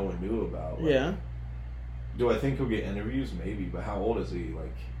gem that no one knew about. Yeah. Do I think he'll get interviews? Maybe, but how old is he?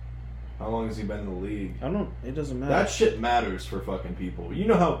 How long has he been in the league? It doesn't matter. That shit matters for fucking people. You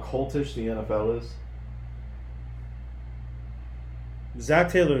know how cultish the NFL is?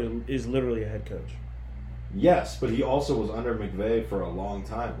 Zach Taylor is literally a head coach. Yes, but he also was under McVay for a long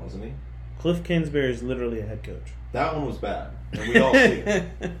time, wasn't he? Cliff Kingsbury is literally a head coach. That one was bad, and we all see it.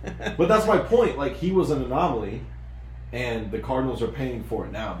 But that's my point. He was an anomaly, and the Cardinals are paying for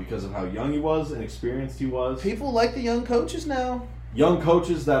it now because of how young he was and experienced he was. People like the young coaches now. Young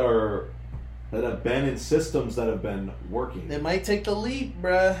coaches that have been in systems that have been working. They might take the leap,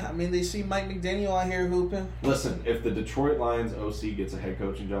 bruh. They see Mike McDaniel out here hooping. Listen, if the Detroit Lions OC gets a head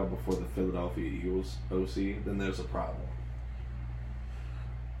coaching job before the Philadelphia Eagles OC, then there's a problem.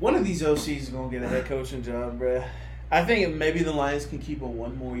 One of these OCs is going to get a head coaching job, bruh. I think maybe the Lions can keep him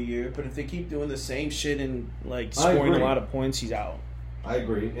one more year, but if they keep doing the same shit and scoring a lot of points, he's out. I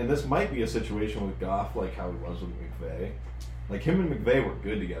agree, and this might be a situation with Goff like how he was with McVay. Him and McVay were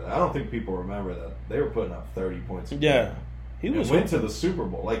good together. I don't think people remember that they were putting up 30 points a game. Yeah, he went to the Super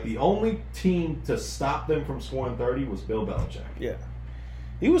Bowl. The only team to stop them from scoring 30 was Bill Belichick. Yeah,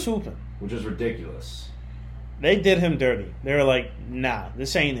 he was hooping, which is ridiculous. They did him dirty. They were like, "Nah,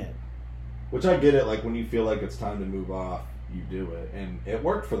 this ain't it." Which I get it. When you feel like it's time to move off, you do it. And it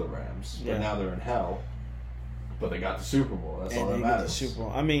worked for the Rams, but now they're in hell. But they got the Super Bowl. That's all that matters. The Super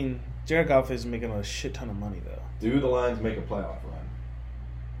Bowl. I mean, Jared Goff is making a shit ton of money, though. Do the Lions make a playoff run?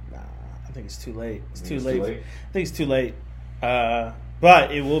 Nah, I think it's too late. It's too late. I think it's too late.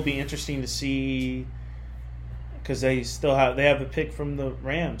 But it will be interesting to see because they have a pick from the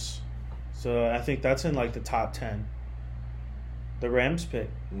Rams. So I think that's in like the top 10. The Rams pick.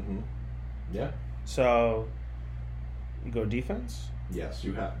 Mm-hmm. Yeah. So you go defense? Yes,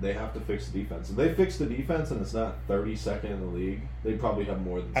 they have to fix the defense. If they fix the defense and it's not 32nd in the league, they probably have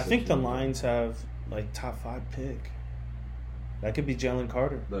more than 60. I think the Lions have like top 5 pick. That could be Jalen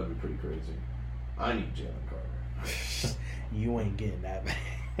Carter. That'd be pretty crazy. I need Jalen Carter. You ain't getting that, man.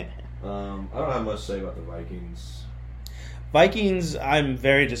 I don't have much to say about the Vikings. Vikings, I'm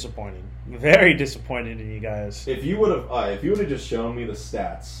very disappointed. Very disappointed in you guys. If you would have just shown me the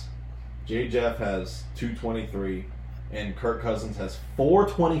stats, J. Jeff has 223. And Kirk Cousins has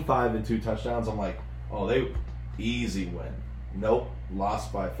 425 and 2 touchdowns. I'm like, oh, they easy win. Nope,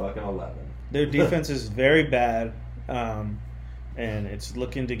 lost by fucking 11. Their defense is very bad, and it's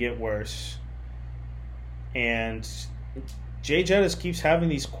looking to get worse. And Jay Jettis keeps having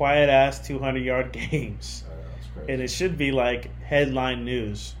these quiet-ass 200-yard games. That's crazy. And it should be like headline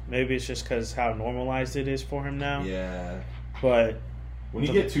news. Maybe it's just because how normalized it is for him now. Yeah. But when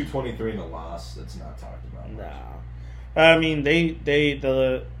you get 223 in a loss, it's not talked about much. Nah. I mean,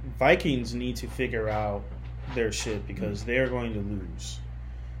 the Vikings need to figure out their shit because they are going to lose.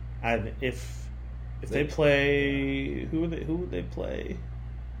 If they play, who would they play?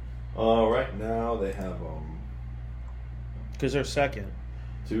 Right now they have because they're second.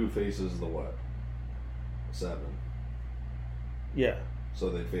 2 faces the what? 7. Yeah. So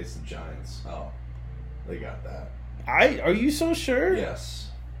they face the Giants. Oh, they got that. Are you so sure? Yes.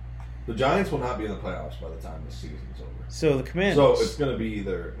 The Giants will not be in the playoffs by the time this season's over. So the Commanders. So it's going to be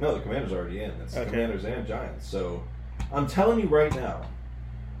either... No, the Commanders are already in. It's the Commanders and Giants. So I'm telling you right now,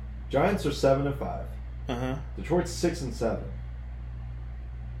 Giants are 7-5. Uh-huh. Detroit's 6-7.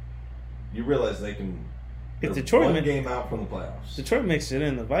 You realize they can... If Detroit one game out from the playoffs. Detroit makes it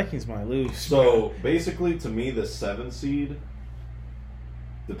in, the Vikings might lose. So basically, to me, the 7 seed,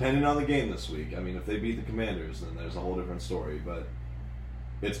 depending on the game this week, I mean, if they beat the Commanders, then there's a whole different story. But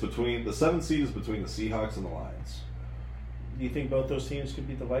it's between... The 7 seed is between the Seahawks and the Lions. Do you think both those teams could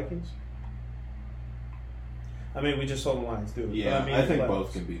beat the Vikings? I mean, we just saw the Lions do it. Yeah, I think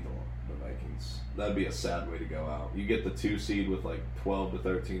both can beat the Vikings. That'd be a sad way to go out. You get the 2 seed with like 12 to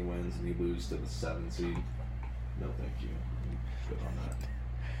 13 wins, and you lose to the 7 seed. No, thank you. Good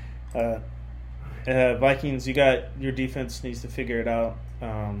on that. Vikings, you got your defense needs to figure it out.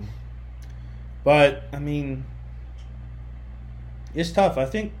 But I mean, it's tough. I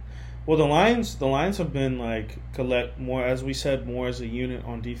think. Well, the Lions have been like collect more, as we said, more as a unit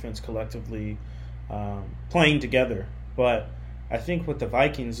on defense collectively, playing together. But I think with the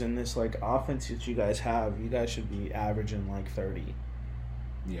Vikings in this like offense that you guys have, you guys should be averaging like 30.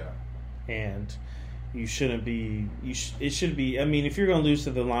 Yeah. And you shouldn't be. It should be. I mean, if you're going to lose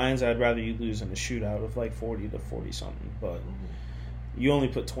to the Lions, I'd rather you lose in a shootout of like 40 to 40 something. But you only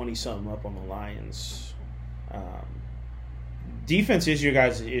put 20 something up on the Lions. Defense is your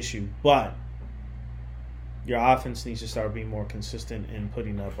guys' issue, but your offense needs to start being more consistent in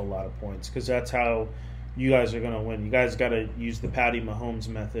putting up a lot of points because that's how you guys are going to win. You guys got to use the Patty Mahomes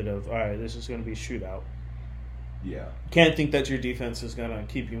method of, all right, this is going to be a shootout. Yeah. Can't think that your defense is going to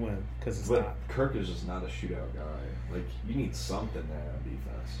keep you in because it's not. Kirk is just not a shootout guy. Like, you need something there on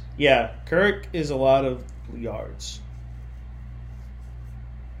defense. Yeah, Kirk is a lot of yards.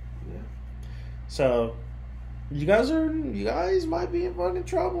 Yeah. So, you guys might be in fucking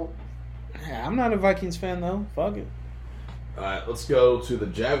trouble. I'm not a Vikings fan, though. Fuck it. All right, let's go to the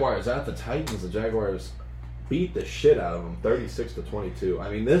Jaguars at the Titans. The Jaguars beat the shit out of them, 36-22.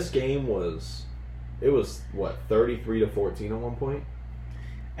 I mean, this game was... It was, 33-14 at one point?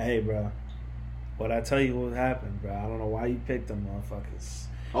 Hey, bro. What I tell you what happened, bro. I don't know why you picked them, motherfuckers.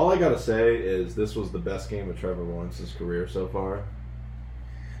 All I gotta say is this was the best game of Trevor Lawrence's career so far.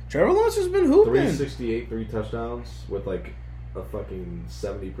 Trevor Lawrence has been hooping. 368, 3 touchdowns with, like, a fucking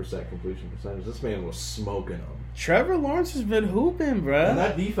 70% completion percentage. This man was smoking them. Trevor Lawrence has been hooping, bro. And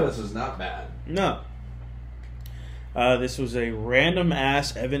that defense is not bad. No. This was a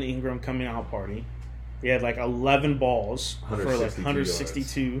random-ass Evan Ingram coming out party. He had like 11 balls for like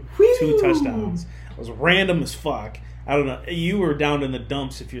 162, 2 touchdowns. It was random as fuck. I don't know. You were down in the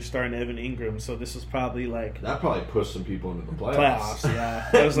dumps if you're starting Evan Ingram, so this was probably like... That probably pushed some people into the playoffs. Yeah.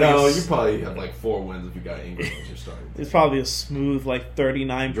 That was like no, you probably have like 4 wins if you got Ingram as your starting. It's probably a smooth like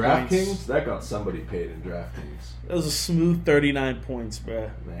 39 points. DraftKings? That got somebody paid in DraftKings. It was a smooth 39 points,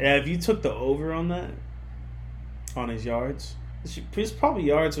 bro. Man. Yeah, if you took the over on that, on his yards, his probably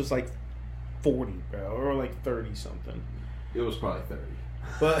yards was like 40, bro, or like 30 something. It was probably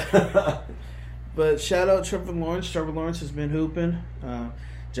 30. But shout out Trevor Lawrence. Trevor Lawrence has been hooping.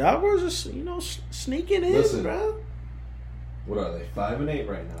 Jaguars are sneaking in, Listen, bro. What are they? 5-8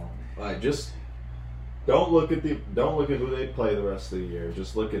 right now. Just don't look at who they play the rest of the year.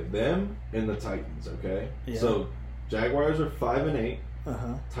 Just look at them and the Titans. Okay. Yeah. So Jaguars are 5-8.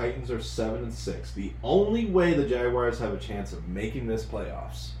 Titans are 7-6. The only way the Jaguars have a chance of making this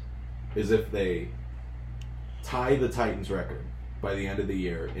playoffs is if they tie the Titans record by the end of the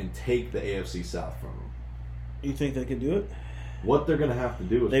year and take the AFC South from them. You think they can do it? What they're going to have to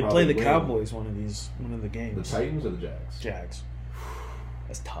do is they play the Cowboys one of the games. The Titans or the Jags? Jags.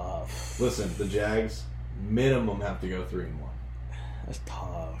 That's tough. Listen, the Jags minimum have to go 3-1. That's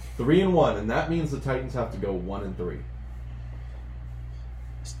tough. 3-1, and that means the Titans have to go 1-3.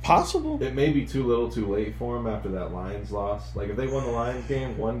 It's possible. It may be too little, too late for them after that Lions loss. Like if they won the Lions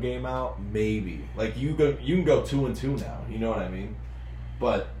game, 1 game out, maybe. Like you can go 2-2 now. You know what I mean?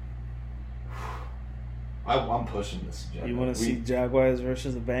 But I'm pushing this. You want to see Jaguars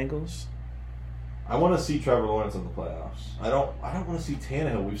versus the Bengals? I want to see Trevor Lawrence in the playoffs. I don't want to see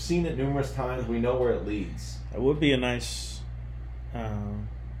Tannehill. We've seen it numerous times. We know where it leads. It would be a nice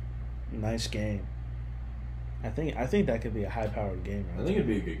game. I think that could be a high-powered game. Right? I think it'd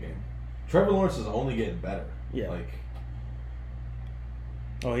be a good game. Trevor Lawrence is only getting better. Yeah.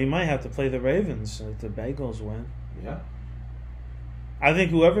 He might have to play the Ravens if the Bengals win. Yeah. I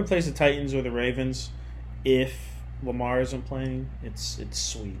think whoever plays the Titans or the Ravens, if Lamar isn't playing, it's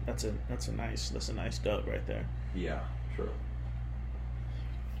sweet. That's a nice dub right there. Yeah, true.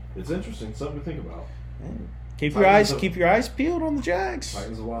 It's interesting, something to think about. Man. Keep your eyes peeled on the Jags.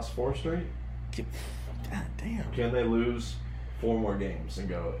 Titans have lost 4 straight. God damn. Can they lose 4 more games and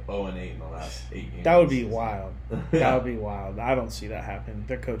go 0-8 in the last 8 games? That would be wild. That would be wild. I don't see that happening.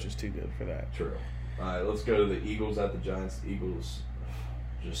 Their coach is too good for that. True. All right, let's go to the Eagles at the Giants. The Eagles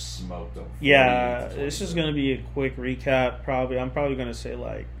just smoked them. Yeah, this is going to be a quick recap. I'm probably going to say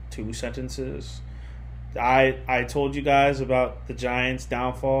like 2 sentences. I told you guys about the Giants'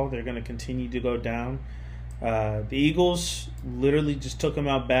 downfall. They're going to continue to go down. The Eagles literally just took them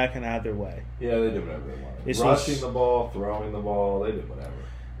out back and had their way. Yeah, they did whatever they wanted. Rushing the ball, throwing the ball, they did whatever.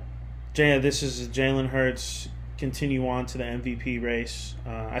 This is Jalen Hurts continue on to the MVP race.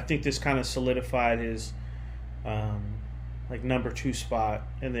 I think this kind of solidified his number 2 spot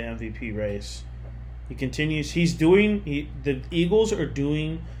in the MVP race. He continues. The Eagles are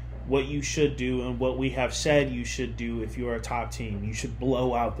doing what you should do and what we have said you should do if you're a top team. You should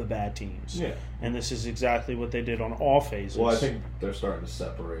blow out the bad teams. Yeah. And this is exactly what they did on all phases. Well, I think they're starting to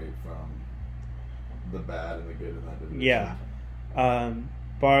separate from the bad and the good in that division. Yeah.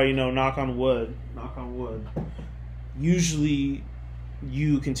 Knock on wood. Usually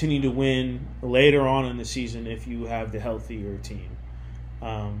you continue to win later on in the season if you have the healthier team.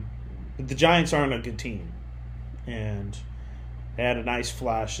 But the Giants aren't a good team. And they had a nice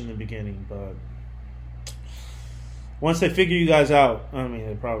flash in the beginning, but once they figure you guys out, I mean,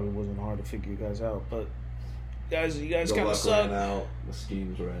 it probably wasn't hard to figure you guys out, but you guys kind of suck. The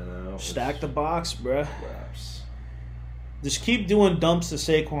schemes ran out. Stack the box, bruh. Raps. Just keep doing dumps to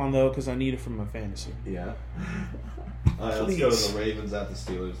Saquon, though, because I need it for my fantasy. Yeah. All right, let's go to the Ravens at the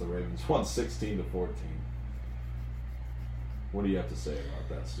Steelers. The Ravens won 16-14. What do you have to say about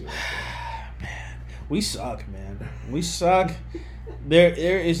that Steelers game? Man. We suck, man. We suck. There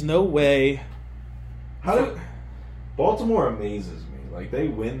is no way. Baltimore amazes me. Like, they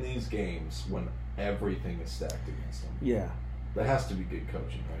win these games when everything is stacked against them. Yeah. That has to be good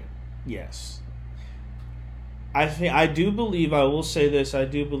coaching, right? Yes. I will say this, I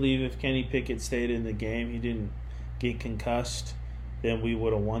do believe if Kenny Pickett stayed in the game, he didn't get concussed, then we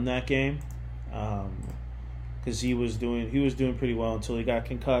would have won that game. Because he was doing pretty well until he got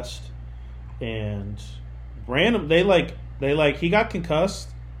concussed. And he got concussed,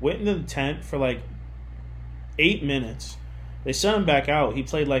 went into the tent for like 8 minutes. They sent him back out. He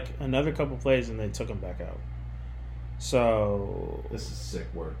played like another couple plays and they took him back out. So this is sick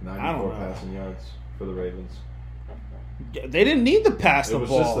work. 94 passing yards for the Ravens. They didn't need to pass the ball. It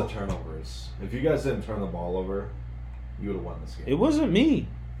was just the turnovers. If you guys didn't turn the ball over, you would have won this game. It wasn't me.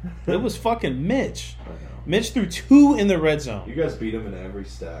 It was fucking Mitch. I know. Mitch threw 2 in the red zone. You guys beat him in every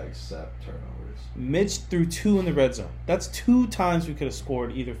stat except turnovers. Mitch threw 2 in the red zone. That's 2 times we could have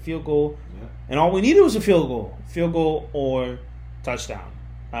scored either field goal, Yeah. and all we needed was a field goal or touchdown.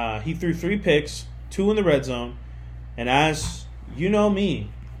 He threw 3 picks, 2 in the red zone, and as you know me,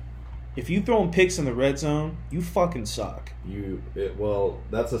 if you throwing picks in the red zone, you fucking suck.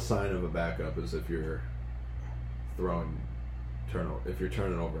 That's a sign of a backup is if you're if you're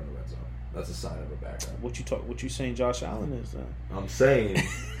turning over in the red zone. That's a sign of a backup. What you saying Josh Allen is then? I'm saying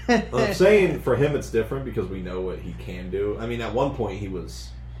for him it's different because we know what he can do. I mean, at one point he was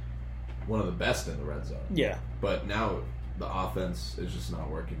one of the best in the red zone. Yeah. But now the offense is just not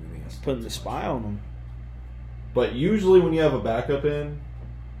working. Putting the spy on him. But usually when you have a backup in,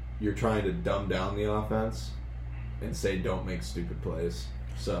 you're trying to dumb down the offense and say don't make stupid plays.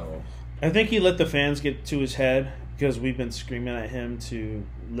 So I think he let the fans get to his head because we've been screaming at him to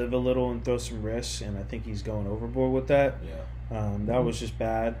live a little and throw some risks, and I think he's going overboard with that. Yeah. That was just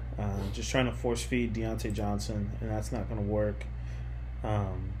bad. Just trying to force feed Deontay Johnson, and that's not going to work.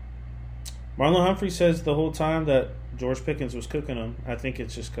 Marlon Humphrey says the whole time that George Pickens was cooking him. I think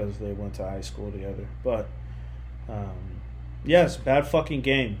it's just because they went to high school together. But yes, bad fucking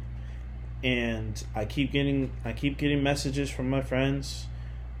game. And I keep getting messages from my friends.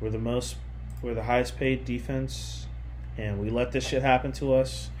 We're the highest paid defense, and we let this shit happen to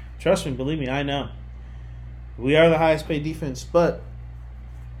us. Trust me, believe me, I know. We are the highest paid defense, but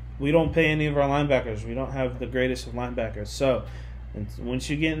we don't pay any of our linebackers. We don't have the greatest of linebackers. So, and once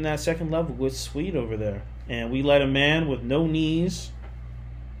you get in that second level, it's sweet over there. And we let a man with no knees,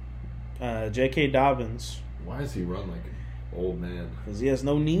 J.K. Dobbins. Why does he run like an old man? Because he has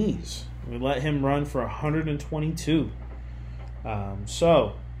no knees. We let him run for 122.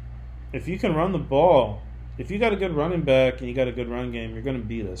 So, if you can run the ball, if you got a good running back and you got a good run game, you're going to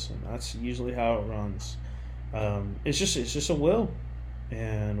beat us, and that's usually how it runs. It's just a will,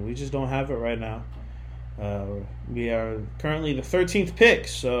 and we just don't have it right now. We are currently the 13th pick,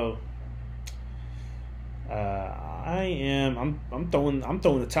 so I'm throwing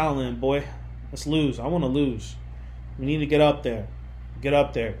the towel in, boy. Let's lose. I want to lose. We need to get up there.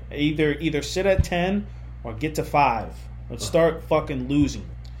 Either sit at 10 or get to 5. Let's start fucking losing.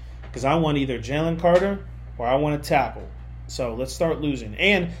 Because I want either Jalen Carter or I want a tackle. So let's start losing.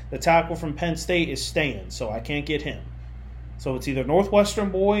 And the tackle from Penn State is staying, so I can't get him. So it's either Northwestern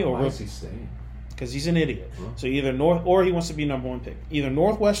boy or... Why is he staying? Because he's an idiot. Huh? So either or he wants to be number 1 pick. Either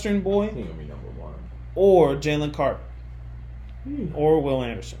Northwestern boy He's going to be number 1. or Jalen Carter. Or Will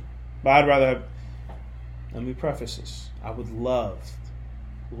Anderson. But I'd rather have... Let me preface this. I would love,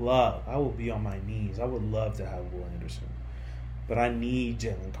 I will be on my knees. I would love to have Will Anderson. But I need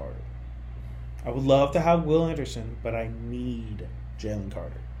Jalen Carter. I would love to have Will Anderson, but I need Jalen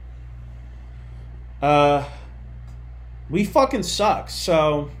Carter. We fucking suck,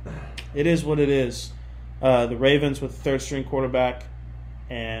 so it is what it is. The Ravens with the third-string quarterback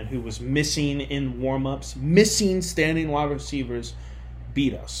and who was missing in warm-ups, missing standing wide receivers,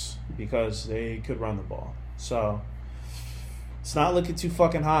 beat us because they could run the ball. So it's not looking too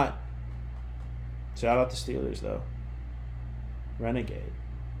fucking hot. Shout out to Steelers, though. Renegade.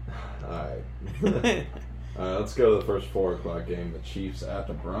 All right. Let's go to the first 4 o'clock game. The Chiefs at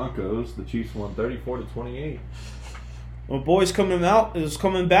the Broncos. The Chiefs won 34-28. Well, boys coming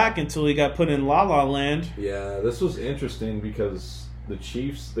back until he got put in La La Land. Yeah, this was interesting because the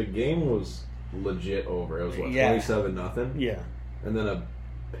Chiefs, the game was legit over. It was 27-0. Yeah. And then a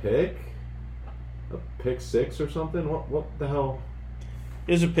pick 6 or something. What the hell?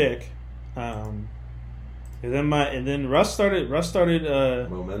 It was a pick. And then Russ started.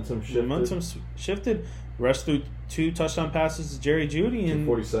 Momentum shifted. Russ threw 2 touchdown passes to Jerry Jeudy and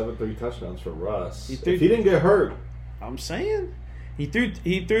 247, 3 touchdowns for Russ. He If he didn't get hurt, I'm saying he threw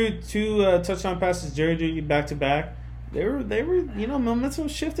 2 touchdown passes to Jerry Jeudy back to back. They were momentum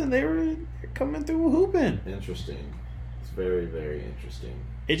shifting. They were coming through hooping. Interesting. It's very, very interesting.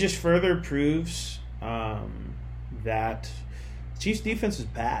 It just further proves that Chiefs defense is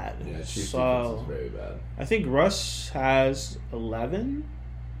bad. Yeah, Chiefs defense is very bad. I think Russ has 11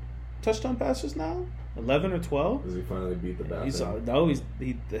 touchdown passes now. 11 or 12. Does he finally beat the bathroom?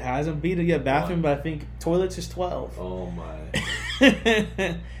 He hasn't beat it yet. Bathroom, but I think toilets is 12. Oh my!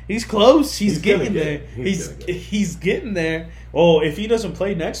 He's close. He's getting there. He's getting there. Oh, if he doesn't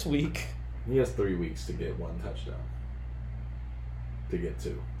play next week, he has 3 weeks to get 1 touchdown. To get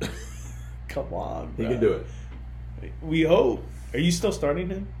 2. Come on, he bro. can do it. We hope. Are you still starting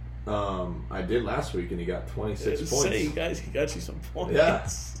him? I did last week, and he got 26 points. Say, guys, he got you some points. Yeah,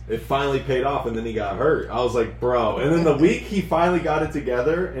 it finally paid off, and then he got hurt. I was like, bro. And then the week he finally got it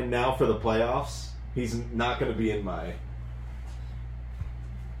together, and now for the playoffs, he's not going to be in my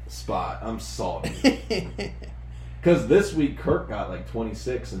spot. I'm salty. Because this week Kirk got like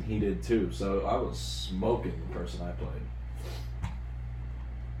 26, and he did too. So I was smoking the person I played.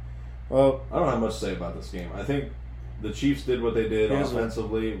 Well, I don't have much to say about this game. I think the Chiefs did what they did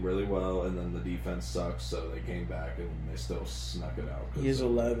offensively really well, and then the defense sucks, so they came back and they still snuck it out. He's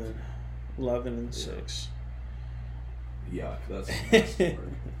 11 and 6. Yuck, that's the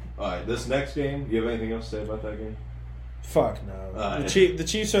word. All right, this next game, do you have anything else to say about that game? Fuck no. The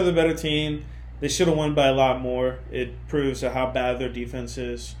Chiefs are the better team. They should have won by a lot more. It proves how bad their defense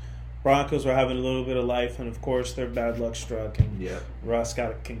is. Broncos were having a little bit of life, and of course their bad luck struck, and Russ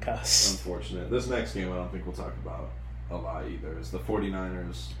got concussed. Unfortunate. This next game I don't think we'll talk about a lot either. It's the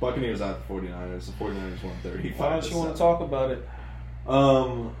 49ers. Buccaneers at the 49ers. The 49ers won 35. Why don't you want to talk about it?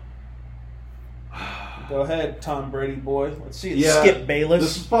 Go ahead, Tom Brady boy. Let's see it. Skip Bayless.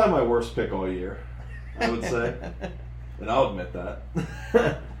 This is probably my worst pick all year, I would say. And I'll admit that.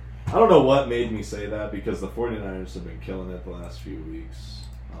 I don't know what made me say that, because the 49ers have been killing it the last few weeks.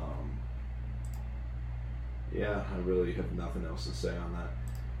 I really have nothing else to say on that.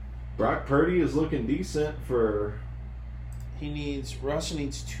 Brock Purdy is looking decent for... Russ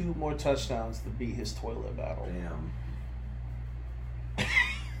needs 2 more touchdowns to beat his toilet battle.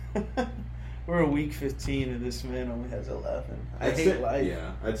 Damn. We're in week 15 and this man only has 11. I hate life.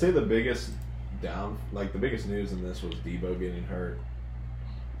 Yeah, I'd say the biggest news in this was Debo getting hurt.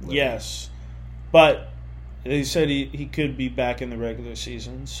 Yes, but they said he could be back in the regular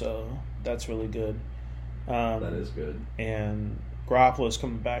season, so that's really good. That is good. And Garoppolo's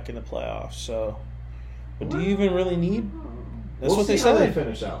coming back in the playoffs, so... But do you even really need... That's what they said.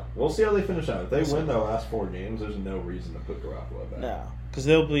 We'll see how they finish out. If they win their last 4 games, there's no reason to put Garoppolo back. No, because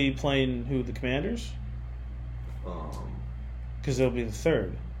they'll be playing the Commanders? Because they'll be the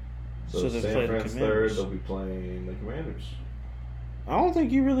 3rd. So they San play Fran's the Commanders. 3rd, they'll be playing the Commanders. I don't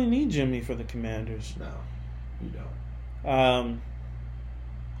think you really need Jimmy for the Commanders. No, you don't.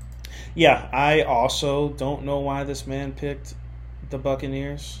 Yeah, I also don't know why this man picked the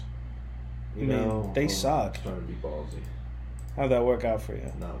Buccaneers. They suck. Trying to be ballsy. How'd that work out for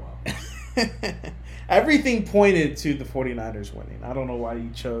you? Not well. Everything pointed to the 49ers winning. I don't know why you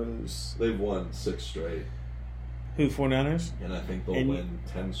chose... They've won 6 straight. Who, 49ers? And I think they'll win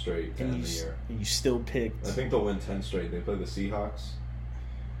 10 straight to end the year. And you still picked... I think they'll win 10 straight. They play the Seahawks,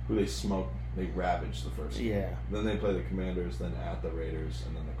 who they smoked. They ravaged the first game. Yeah. Then they play the Commanders, then at the Raiders,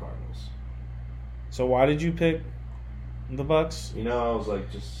 and then the Cardinals. So why did you pick the Bucs? I was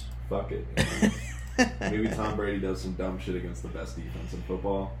like, just fuck it. Maybe Tom Brady does some dumb shit against the best defense in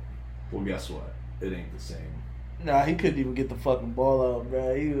football. Well, guess what? It ain't the same. Nah, he couldn't even get the fucking ball out,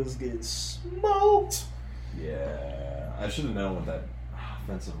 bro. He was getting smoked. Yeah. I should have known with that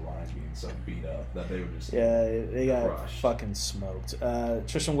offensive line being so beat up that they would just they got crushed. Fucking smoked.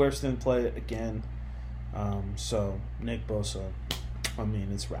 Tristan Wirfs didn't play again. So Nick Bosa,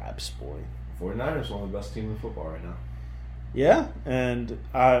 it's Raps, boy. 49ers one of the best teams in football right now. Yeah, and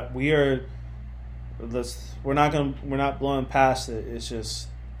we're not blowing past it. It's just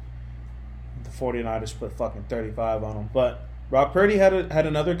the 49ers put fucking 35 on them. But Brock Purdy had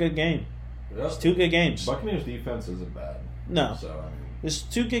another good game. Yep. It's 2 good games. Buccaneers defense isn't bad. No. So it's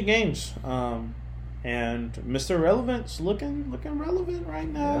 2 good games. And Mr. Relevant's looking relevant right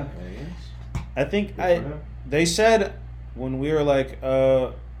now. Yeah, he is. I think they said when we were like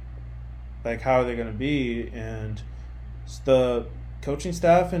how are they going to be, and the coaching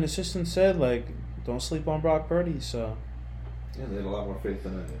staff and assistants said don't sleep on Brock Purdy. So yeah, they had a lot more faith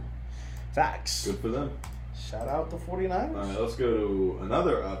than I did. Facts. Good for them. Shout out the 49ers. All right, let's go to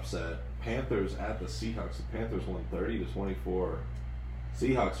another upset. Panthers at the Seahawks. The Panthers won 30-24.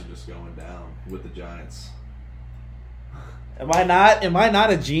 Seahawks are just going down with the Giants. Am I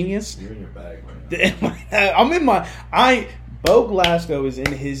not a genius? You're in your bag right now. I'm in my... Bo Glasgow is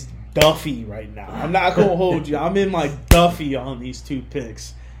in his Duffy right now. I'm not going to hold you. I'm in my Duffy on these 2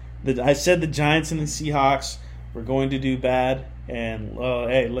 picks. I said the Giants and the Seahawks were going to do bad, and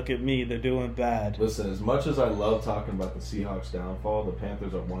hey, look at me. They're doing bad. Listen, as much as I love talking about the Seahawks' downfall, the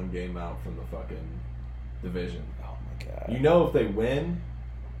Panthers are 1 game out from the fucking division. Oh, my God. If they win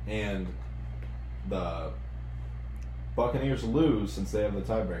and the Buccaneers lose, since they have the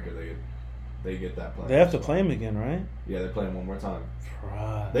tiebreaker, they get that play. They have to play him again, right? Yeah, they play him one more time.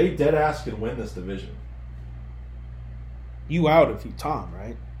 Right. They dead ass can win this division. You out if you Tom,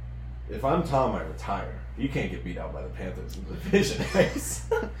 right? if I'm Tom, I retire. You can't get beat out by the Panthers in the division race.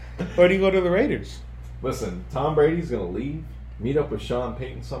 Or do you go to the Raiders? Listen, Tom Brady's going to leave, meet up with Sean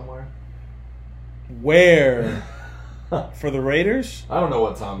Payton somewhere. Where? For the Raiders? I don't know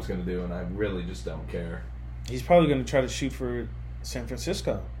what Tom's going to do, and I really just don't care. He's probably going to try to shoot for San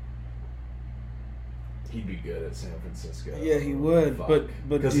Francisco. He'd be good at San Francisco. Yeah, he would, but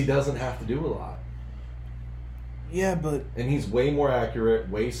because he doesn't have to do a lot. Yeah, but and he's way more accurate,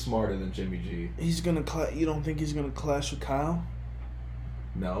 way smarter than Jimmy G. He's gonna. You don't think he's gonna clash with Kyle?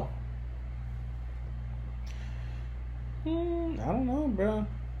 No. I don't know, bro.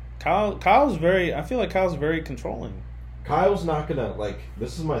 Kyle's very. I feel like Kyle's very controlling. Kyle's not gonna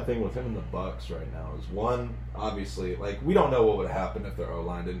This is my thing with him and the Bucks right now. Is one obviously we don't know what would happen if their O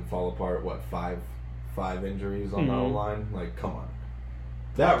line didn't fall apart. What five injuries on the O line? Come on,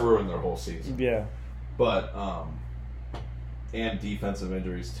 that ruined their whole season. Yeah, but and defensive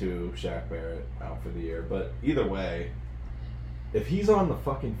injuries too. Shaq Barrett out for the year. But either way, if he's on the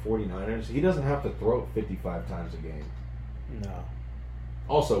fucking 49ers, he doesn't have to throw it 55 times a game. No.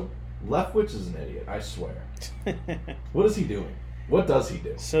 Also, Leftwich is an idiot. I swear. What is he doing? What does he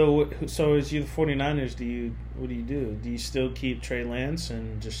do? So as you the 49ers, what do you do? Do you still keep Trey Lance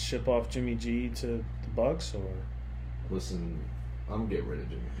and just ship off Jimmy G to the Bucks, or? Listen, I'm getting rid of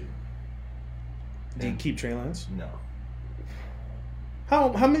Jimmy G. Do you keep Trey Lance? No.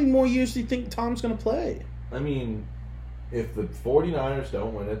 How many more years do you think Tom's going to play? I mean, if the 49ers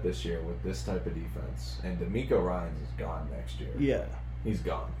don't win it this year with this type of defense, and D'Amico Ryans is gone next year. Yeah. He's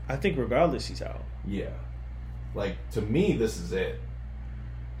gone. I think regardless he's out. Yeah. To me, this is it.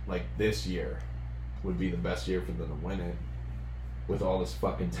 This year would be the best year for them to win it with all this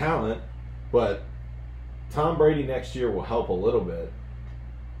fucking talent. But Tom Brady next year will help a little bit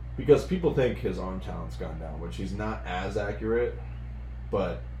because people think his arm talent's gone down, which he's not as accurate.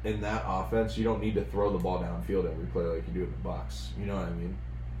 But in that offense, you don't need to throw the ball downfield every play like you do with the Bucs. You know what I mean?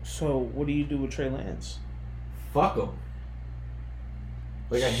 So what do you do with Trey Lance? Fuck him.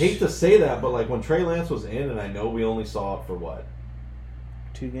 I hate to say that, but when Trey Lance was in, and I know we only saw it for what?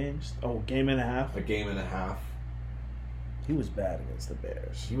 2 games? Oh, game and a half? A game and a half. He was bad against the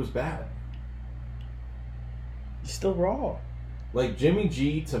Bears. He was bad. He's still raw. Jimmy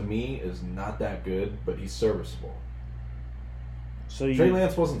G, to me, is not that good, but he's serviceable. So Trey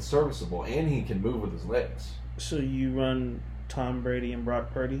Lance wasn't serviceable, and he can move with his legs. So you run Tom Brady and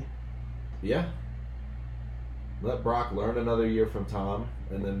Brock Purdy? Yeah. Let Brock learn another year from Tom,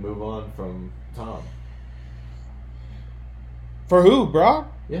 and then move on from Tom. For who,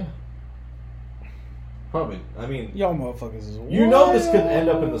 Brock? Yeah. Probably. I mean... Y'all motherfuckers is wild. You know this could end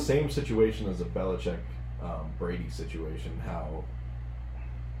up in the same situation as a Belichick Brady situation, how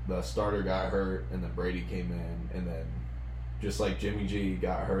the starter got hurt, and then Brady came in, and then just like Jimmy G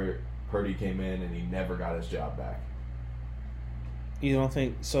got hurt, Purdy came in, and he never got his job back. You don't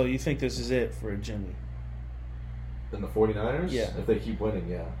think... So you think this is it for Jimmy? In the 49ers? Yeah. If they keep winning,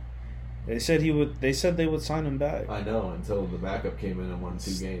 yeah. They said he would. They said they would sign him back. I know, until the backup came in and won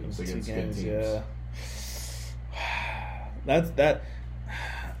 2 games against good teams. Yeah. That.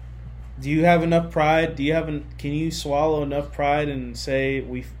 Do you have enough pride? Can you swallow enough pride and say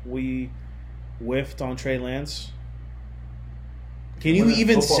we whiffed on Trey Lance? Can you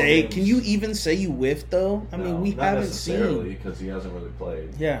even say? Games, can you even say you whiffed though? I mean, we haven't seen because he hasn't really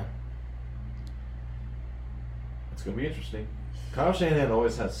played. Yeah. It's gonna be interesting. Kyle Shanahan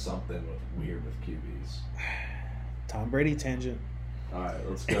always has something weird with QBs. Tom Brady tangent. All right,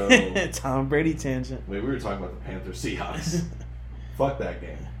 let's go. Tom Brady tangent. Wait, we were talking about the Panthers Seahawks. Fuck that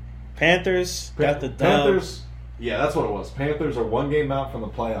game. Panthers got the dub. Panthers. Yeah, that's what it was. Panthers are 1 game out from the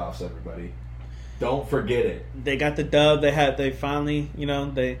playoffs. Everybody, don't forget it. They got the dub. They finally,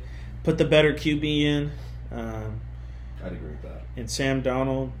 they put the better QB in. I'd agree with that. And Sam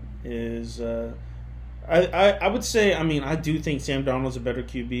Darnold is. I would say, I do think Sam Darnold's a better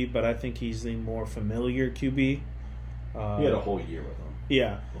QB, but I think he's the more familiar QB. He had a whole year with him.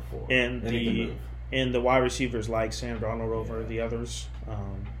 Yeah. Before. And the wide receivers like Sam Darnold over the others.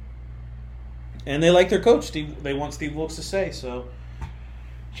 And they like their coach. They want Steve Wilkes to say. So,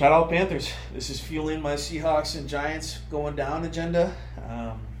 shout out Panthers. This is fueling my Seahawks and Giants going down agenda.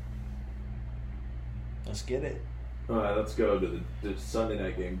 Let's get it. All right, let's go to the Sunday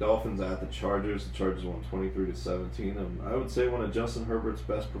night game. Dolphins at the Chargers. The Chargers won 23-17. I would say one of Justin Herbert's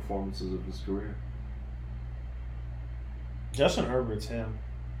best performances of his career. Justin Herbert's him.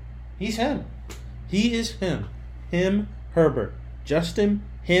 He's him. He is him. Him, Herbert. Justin,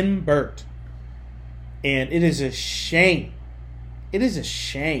 him, Bert. And it is a shame. It is a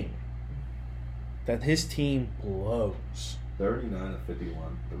shame that his team blows. 39 of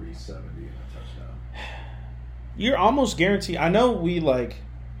 51, 370 and a touchdown. You're almost guaranteed. I know we like.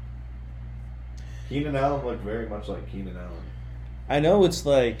 Keenan Allen looked very much like Keenan Allen. I know it's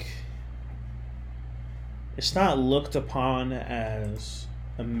like. It's not looked upon as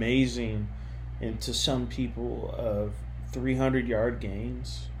amazing into some people of 300-yard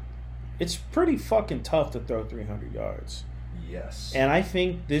gains. It's pretty fucking tough to throw 300 yards. Yes. And I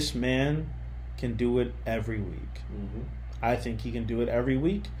think this man can do it every week. Mm-hmm. I think he can do it every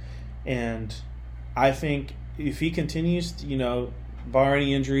week. And I think if he continues, bar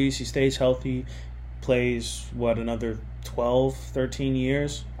any injuries, he stays healthy, plays, another 12, 13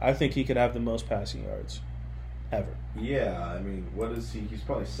 years, I think he could have the most passing yards ever. Yeah, I mean, what is he? He's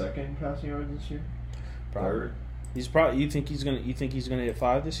probably second in passing yards this year. Third. He's probably. You think he's gonna hit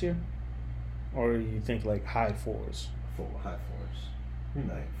 5 this year, or you think like high 4s? High 4s.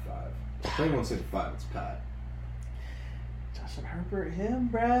 Not 5. If anyone said 5, it's Pat. Justin Herbert, him,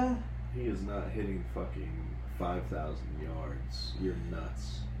 bruh. He is not hitting fucking 5,000 yards. You're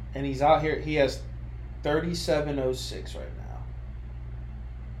nuts. And he's out here. He has 37.06 right now.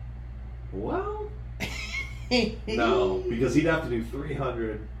 Well. No, because he'd have to do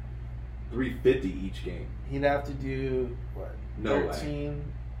 300, 350 each game. He'd have to do, what? No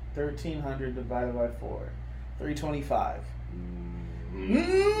 1,300 divided by 4. 325.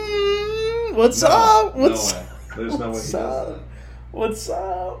 What's up? What's no way. There's no way he does that. What's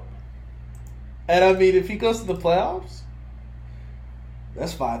up? And I mean, if he goes to the playoffs,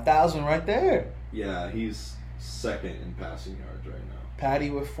 that's 5,000 right there. Yeah, he's second in passing yards right now. Patty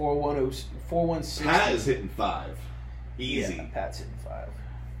with 4,160. Pat is hitting 5. Easy. Yeah, Pat's hitting 5.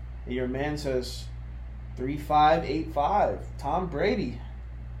 Your man says 3.585. Tom Brady.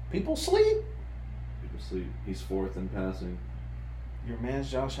 People sleep. People sleep. He's 4th in passing. Your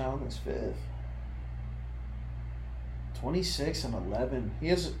man's Josh Allen is 5th. 26 and 11. He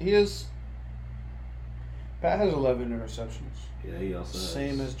has. Pat has 11 interceptions. Yeah, he also has.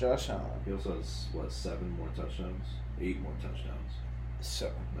 Same as Josh Allen. He also has, 7 more touchdowns? 8 more touchdowns.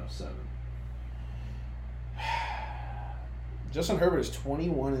 7. No, 7. Justin Herbert is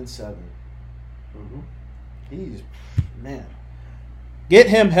 21 and 7. Mm-hmm. He's, man. Get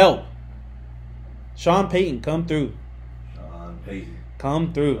him help. Sean Payton, come through. Sean Payton.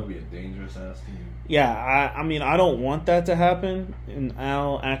 Come through. That'll be a dangerous ass team. Yeah, I mean, I don't want that to happen in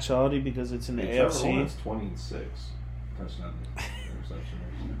all actuality because it's in the AFC. Trevor Lawrence 20 and 6 touchdown interception.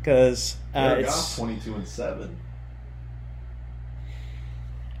 Because it's 22 and 7.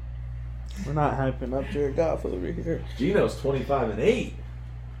 We're not hyping up Jared Goff over here. Gino's 25 and 8.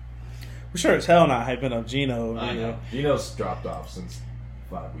 We're sure as hell not hyping up Gino. I know. Gino's dropped off since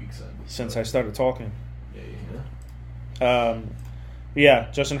 5 weeks in. Since I started talking. Yeah.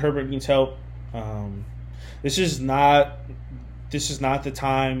 Yeah, Justin Herbert needs help. This is not the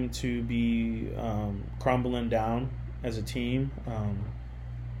time to be crumbling down as a team.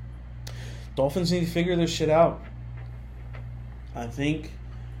 Dolphins need to figure this shit out. I think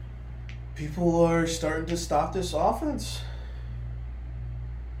people are starting to stop this offense.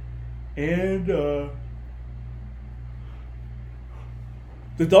 And the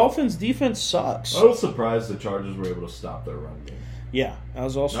Dolphins' defense sucks. I was surprised the Chargers were able to stop their run game. Yeah, I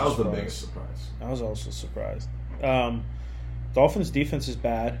was also surprised. the biggest surprise. I was also surprised. Dolphins' defense is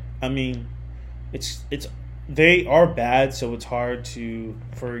bad. I mean, they are bad, so it's hard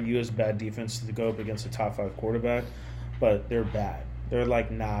for you as a bad defense to go up against a top 5 quarterback. But they're bad. They're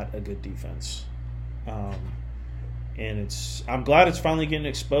like not a good defense. And I'm glad it's finally getting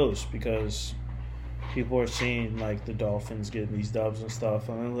exposed because people are seeing like the Dolphins getting these dubs and stuff,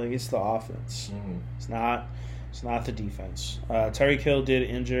 and I'm like, it's the offense. Mm-hmm. It's not the defense. Tyreek Hill did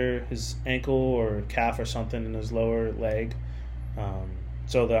injure his ankle or calf or something in his lower leg,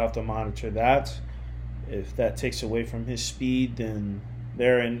 so they'll have to monitor that. If that takes away from his speed, then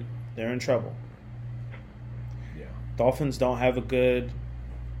they're in trouble. Yeah. Dolphins don't have a good,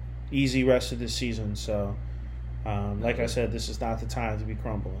 easy rest of the season, so like I said, this is not the time to be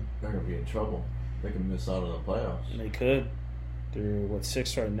crumbling. They're gonna be in trouble. They can miss out on the playoffs. And they could. They're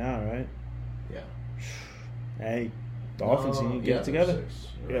 6th right now, right? Yeah. Hey, Dolphins need to get it together. 6.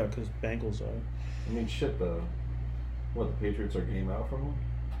 Yeah, because Bengals are. I mean, shit. The Patriots are game out from them.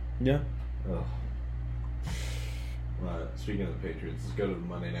 Yeah. Ugh. Speaking of the Patriots, let's go to the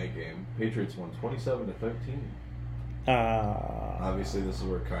Monday night game. Patriots won 27-13. Obviously, this is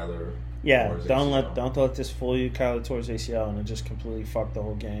where Kyler. Yeah, don't let this fool you. Kyler tore his ACL and it just completely fucked the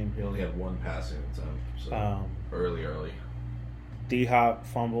whole game. He only had 1 passing attempt, so early. D-Hop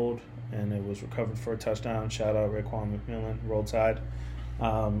fumbled and it was recovered for a touchdown. Shout out Raekwon McMillan, rolled tide.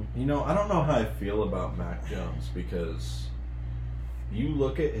 I don't know how I feel about Mac Jones because you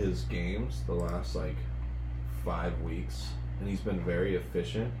look at his games the last, 5 weeks, and he's been very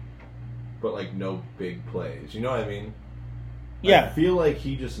efficient, but, no big plays. You know what I mean? Yeah. I feel like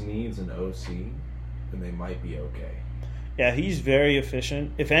he just needs an OC, and they might be okay. Yeah, he's very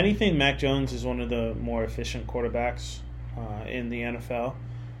efficient. If anything, Mac Jones is one of the more efficient quarterbacks in the NFL.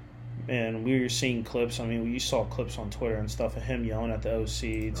 And we were seeing clips. I mean, you saw clips on Twitter and stuff of him yelling at the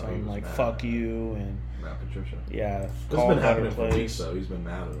OC, telling him, fuck you. And Matt Patricia. Yeah. This has been happening for weeks, though. He's been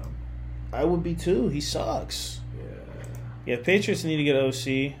mad at him. I would be, too. He sucks. Yeah, Patriots need to get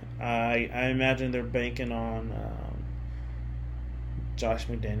OC. I imagine they're banking on Josh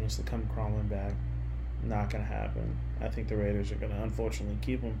McDaniels to come crawling back. Not going to happen. I think the Raiders are going to, unfortunately,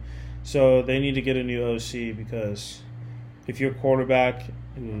 keep him. So they need to get a new OC because if your quarterback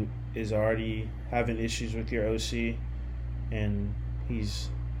who is already having issues with your OC and he's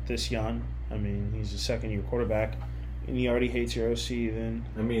this young, I mean, he's a second-year quarterback, and he already hates your OC, then...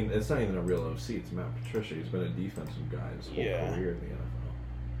 I mean, it's not even a real OC. It's Matt Patricia. He's been a defensive guy his whole career in the NFL.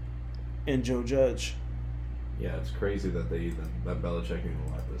 And Joe Judge. Yeah, it's crazy that that Belichick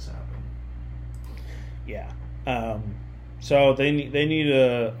even let this happen. Yeah. So they need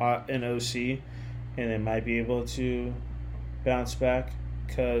an OC, and they might be able to bounce back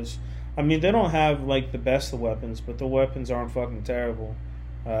because, I mean, they don't have, the best of weapons, but the weapons aren't fucking terrible.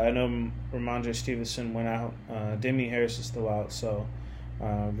 I know Ramondre Stevenson went out. Damian Harris is still out, so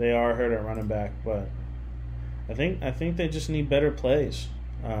they are hurt at running back, but I think they just need better plays.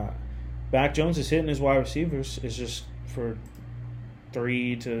 Mac Jones is hitting his wide receivers. It's just for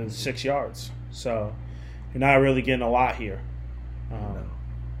 3 to 6 yards. So you're not really getting a lot here. No, not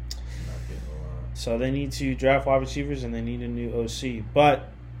getting a lot. So they need to draft wide receivers and they need a new OC.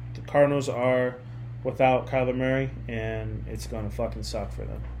 But the Cardinals are without Kyler Murray, and it's going to fucking suck for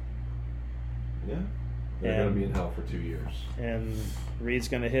them. Yeah. They're going to be in hell for 2 years. And Reed's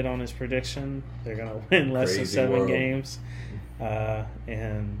going to hit on his prediction. They're going to win less than 7 games.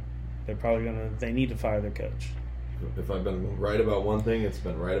 And they're probably they need to fire their coach. If I've been right about one thing, it's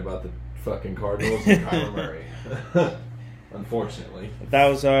been right about the fucking Cardinals and Kyler Murray. Unfortunately. That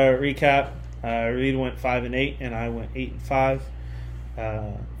was our recap. Reed went 5-8, and I went 8-5.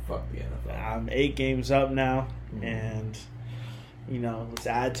 Fuck the NFL. I'm 8 games up now, and let's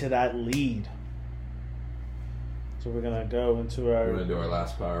add to that lead. So we're gonna go into we're gonna do our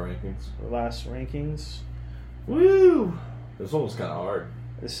last power rankings. Our last rankings. Woo! This one was kind of hard.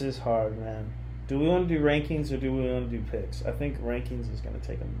 This is hard, man. Do we want to do rankings or do we want to do picks? I think rankings is going to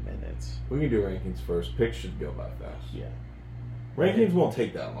take a minute. We can do rankings first. Picks should go by fast. Yeah. Rankings won't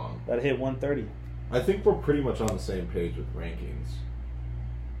take that long. That'll hit 130. I think we're pretty much on the same page with rankings.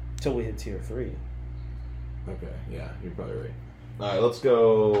 Till we hit tier 3. Okay, yeah, you're probably right. All right, let's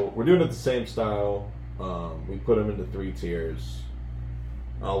go. We're doing it the same style. We put them into 3 tiers.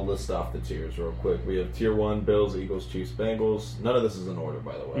 I'll list off the tiers real quick. We have tier 1, Bills, Eagles, Chiefs, Bengals. None of this is in order,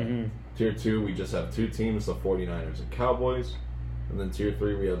 by the way. Mm-hmm. Tier 2, we just have 2 teams, the 49ers and Cowboys. And then tier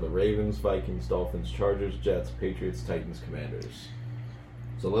 3, we have the Ravens, Vikings, Dolphins, Chargers, Jets, Patriots, Titans, Commanders.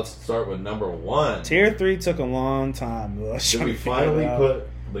 So let's start with number 1. Tier 3 took a long time. Did we finally put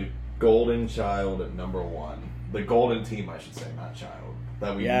the golden child at number 1? The golden team, I should say, not child.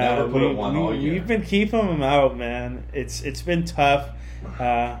 That we never put at 1 all year. We've been keeping them out, man. It's been tough.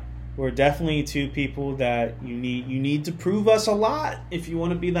 We're definitely 2 people that you need to prove us a lot if you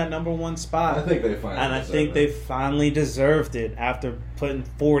want to be that number 1 spot. I think they finally deserved it after putting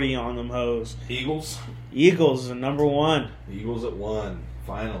 40 on them hoes. Eagles are number 1. Eagles at 1.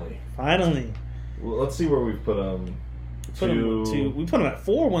 Finally. Well, let's see where we've put them. We put them at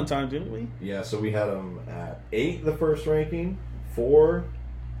 4 one time, didn't we? Yeah, so we had them at 8 the first ranking, 4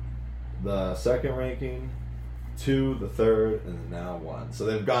 the second ranking, 2 the third, and now 1. So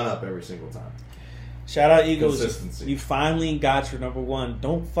they've gone up every single time. Shout out Eagles. Consistency. You finally got your number 1.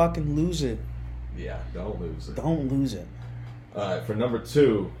 Don't fucking lose it. Yeah, don't lose it. Don't lose it. All right, for number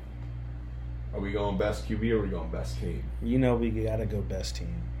 2, are we going best QB or are we going best team? We gotta go best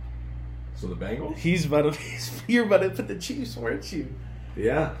team. So the Bengals? You're about to put the Chiefs, weren't you?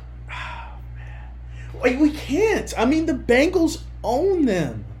 Yeah. Oh, man. We can't. I mean, the Bengals own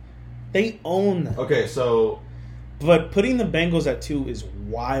them. They own them. Okay, so... But putting the Bengals at 2 is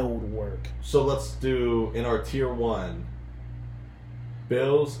wild work. So let's do, in our tier 1,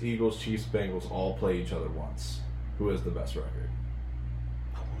 Bills, Eagles, Chiefs, Bengals all play each other once. Who has the best record?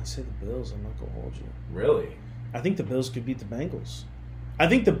 I want to say the Bills. I'm not going to hold you. Really? I think the Bills could beat the Bengals. I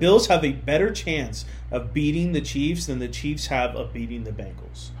think the Bills have a better chance of beating the Chiefs than the Chiefs have of beating the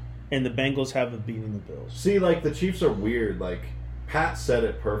Bengals. And the Bengals have of beating the Bills. See, the Chiefs are weird. Pat said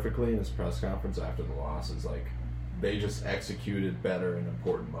it perfectly in his press conference after the loss. It's they just executed better in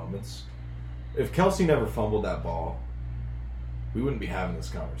important moments. If Kelsey never fumbled that ball, we wouldn't be having this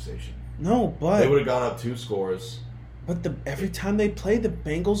conversation. No, but they would have gone up 2 scores. But every time they play, the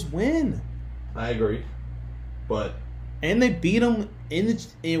Bengals win. I agree, and they beat them in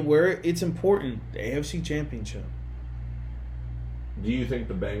where it's important, the AFC Championship. Do you think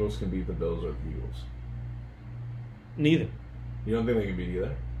the Bengals can beat the Bills or the Eagles? Neither. You don't think they can beat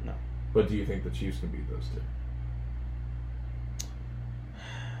either? No. But do you think the Chiefs can beat those two?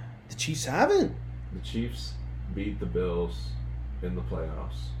 The Chiefs haven't. The Chiefs beat the Bills in the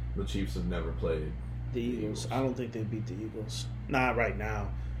playoffs. The Chiefs have never played the Eagles. I don't think they beat the Eagles. Not right now.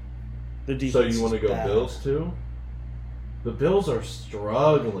 The defense. So you want to go bad. Bills too? The Bills are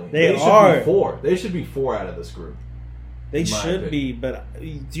struggling. They should are. Be 4. They should be 4 out of this group. They should be, but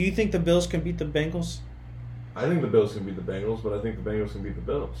do you think the Bills can beat the Bengals? I think the Bills can beat the Bengals, but I think the Bengals can beat the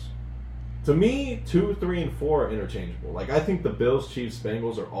Bills. To me, 2, 3, and 4 are interchangeable. Like, I think the Bills, Chiefs,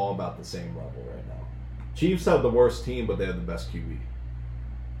 Bengals are all about the same level right now. Chiefs have the worst team, but they have the best QB.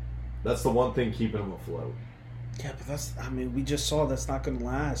 That's the one thing keeping them afloat. Yeah, but we just saw that's not going to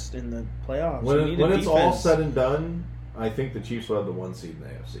last in the playoffs. When it's all said and done, I think the Chiefs will have the 1 seed in the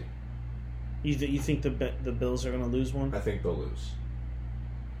AFC. You think the Bills are going to lose one? I think they'll lose.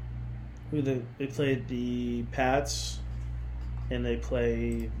 They played the Pats, and they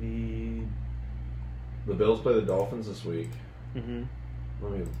play the... The Bills play the Dolphins this week. Mm-hmm.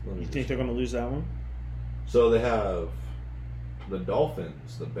 Let me you think they're going to lose that one? So they have the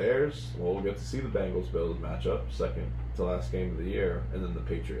Dolphins, the Bears. Well, we'll get to see the Bengals-Bills matchup, second to last game of the year, and then the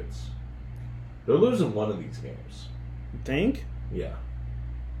Patriots. They're losing one of these games. You think? Yeah.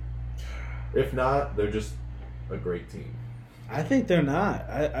 If not, they're just a great team. I think they're not.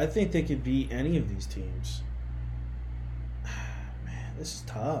 I think they could beat any of these teams. Man, this is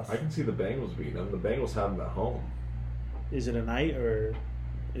tough. I can see the Bengals beating them. The Bengals have them at home. Is it a night, or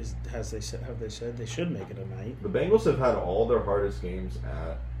have they said they should make it a night? The Bengals have had all their hardest games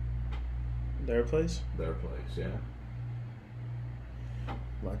at their place? Their place, yeah.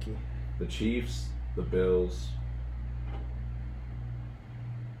 Lucky. The Chiefs, the Bills.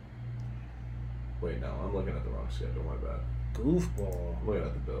 Wait, no, I'm looking at the wrong schedule. My bad. Goofball. I'm looking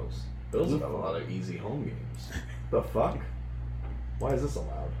at the Bills. Bills have a lot of easy home games. The fuck? Why is this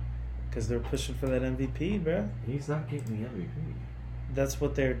allowed? Because they're pushing for that MVP, bro. He's not getting the MVP. That's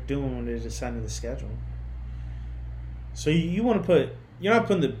what they're doing when they're deciding the schedule. So you want to put... You're not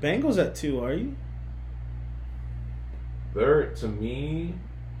putting the Bengals at 2, are you? They're, to me...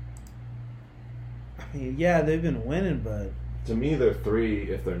 I mean, yeah, they've been winning, but... To me, they're 3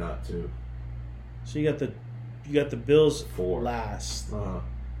 if they're not 2. So you got the Bills 4 last.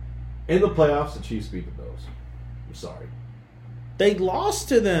 In the playoffs, the Chiefs beat the Bills. I'm sorry. They lost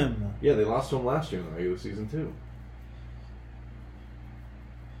to them. Yeah, they lost to them last year in the regular season too.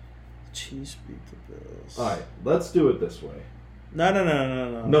 The Chiefs beat the Bills. All right, let's do it this way.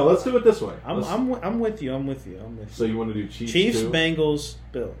 No. No, let's do it this way. I'm with you. So you want to do Chiefs, too? Bengals,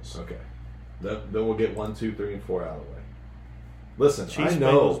 Bills. Okay. Then we'll get 1, 2, 3, and 4 out of the way. Listen, Chiefs, I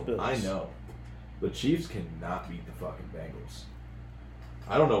know. Bengals, Bills. I know. The Chiefs cannot beat the fucking Bengals.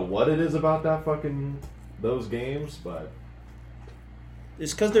 I don't know what it is about those games, but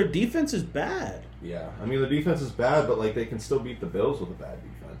it's because their defense is bad. Yeah, I mean the defense is bad, but they can still beat the Bills with a bad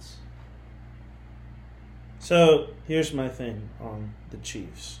defense. So here's my thing on the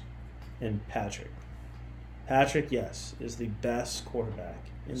Chiefs and Patrick. Patrick, yes, is the best quarterback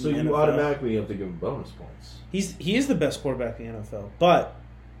in the NFL. So you automatically have to give him bonus points. He is the best quarterback in the NFL, but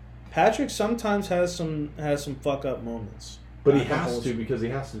Patrick sometimes has some fuck up moments. But he has to because he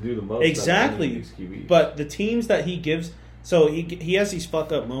has to do the most. Exactly. But the teams that he gives, so he has these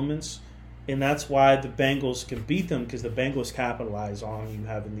fuck up moments, and that's why the Bengals can beat them because the Bengals capitalize on you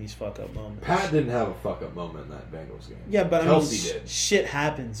having these fuck up moments. Pat didn't have a fuck up moment in that Bengals game. Yeah, but Kelsey did. Shit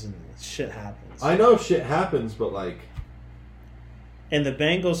happens in this. Shit happens. I know shit happens, but and the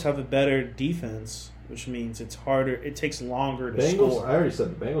Bengals have a better defense, which means it's harder. It takes longer to score. I already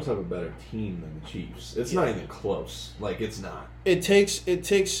said the Bengals have a better team than the Chiefs. It's not even close. It's not. It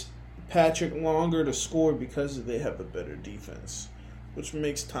takes Patrick longer to score because they have a better defense, which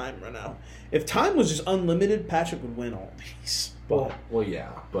makes time run out. If time was just unlimited, Patrick would win all these. Well,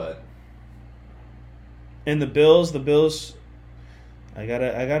 yeah, but and the Bills. I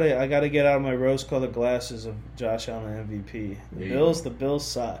gotta get out of my rose-colored glasses of Josh Allen MVP. The Bills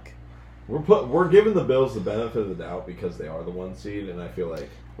suck. We're giving the Bills the benefit of the doubt because they are the 1 seed, and I feel like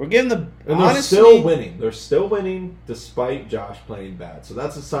we're giving they're still winning. They're still winning despite Josh playing bad. So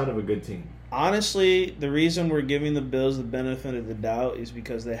that's a sign of a good team. Honestly, the reason we're giving the Bills the benefit of the doubt is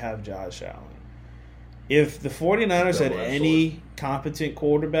because they have Josh Allen. If the 49ers had Double-edged any competent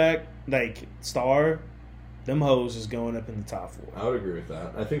quarterback, like star, them hoes is going up in the top 4. I would agree with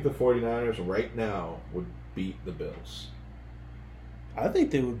that. I think the 49ers right now would beat the Bills. I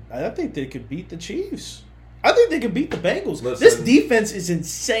think they would. I think they could beat the Chiefs. I think they could beat the Bengals. Listen, this defense is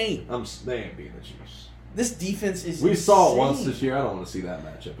insane. They ain't beating the Chiefs. This defense is We insane. saw it once this year. I don't want to see that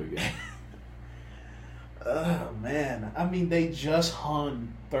matchup again. Oh, man. I mean, they just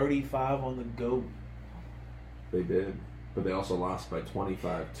hung 35 on the GOAT. They did. But they also lost by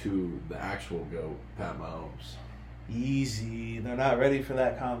 25 to the actual GOAT, Pat Mahomes. Easy. They're not ready for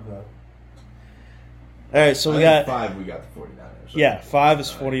that combo. All right, so I we think got 5. We got the 49ers. Right? Yeah, 5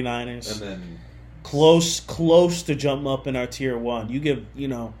 is All right. 49ers. And then Close to jump up in our tier 1. You give,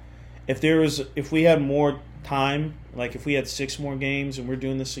 if we had more time, like if we had 6 more games and we're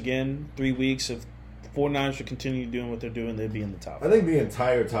doing this again, 3 weeks, if the 49ers would continue doing what they're doing, they'd be in the top. I think the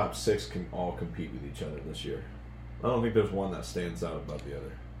entire top 6 can all compete with each other this year. I don't think there's one that stands out above the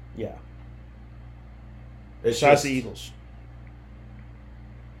other. Yeah. It's Besides just the Eagles.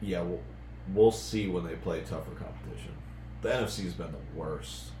 Yeah, we'll see when they play tougher competition. The NFC has been the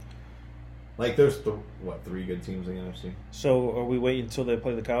worst. Like, there's 3 good teams in the NFC? So are we waiting until they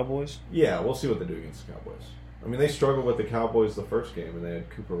play the Cowboys? Yeah, we'll see what they do against the Cowboys. I mean, they struggled with the Cowboys the first game, and they had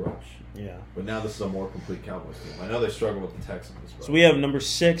Cooper Rush. Yeah. But now this is a more complete Cowboys team. I know they struggled with the Texans. But... So we have number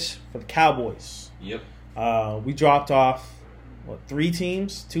 6 for the Cowboys. Yep. We dropped off, 3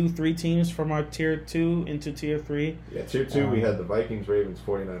 teams? 3 teams from our tier 2 into tier 3. Yeah, tier 2, we had the Vikings, Ravens,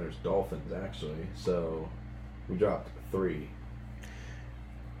 49ers, Dolphins, actually. So we dropped 3.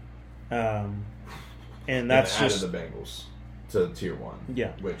 And that's added just the Bengals to tier 1.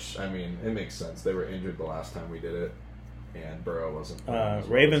 Yeah. Which, I mean, it makes sense. They were injured the last time we did it, and Burrow wasn't playing as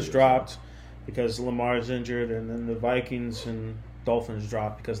well Ravens as he dropped because Lamar's injured, and then the Vikings and Dolphins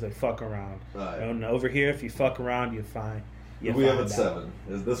dropped because they fuck around. And over here, if you fuck around, you're fine. We have it 7.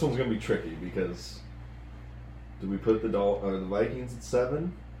 This one's going to be tricky because do we put the Vikings at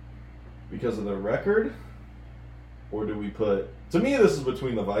 7 because of their record? Or do we put... To me, this is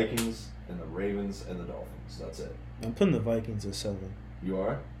between the Vikings and the Ravens and the Dolphins. That's it. I'm putting the Vikings at 7. You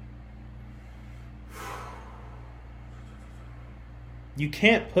are? You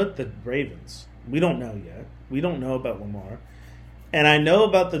can't put the Ravens. We don't know yet. We don't know about Lamar. And I know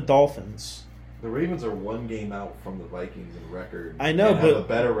about the Dolphins. The Ravens are 1 game out from the Vikings in record. I know, and but... have a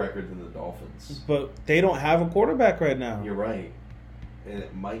better record than the Dolphins. But they don't have a quarterback right now. You're right. And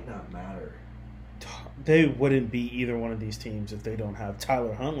it might not matter. They wouldn't be either one of these teams if they don't have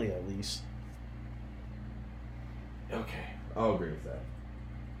Tyler Huntley, at least. Okay. I'll agree with that.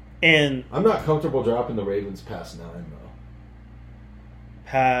 And I'm not comfortable dropping the Ravens past 9, though.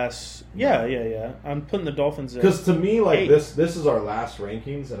 pass. Yeah. I'm putting the Dolphins at Because to me, like 8. this is our last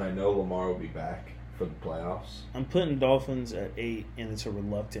rankings, and I know Lamar will be back for the playoffs. I'm putting Dolphins at 8, and it's a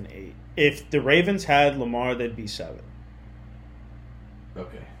reluctant 8. If the Ravens had Lamar, they'd be 7.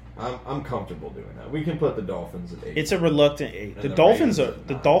 Okay. I'm comfortable doing that. We can put the Dolphins at 8. It's a reluctant 8. And The the Dolphins Ravens are at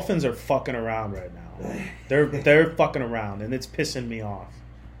the 9. Dolphins are fucking around right now. They're fucking around, and it's pissing me off.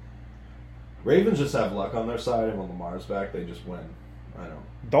 Ravens just have luck on their side, and when Lamar's back, they just win. I know.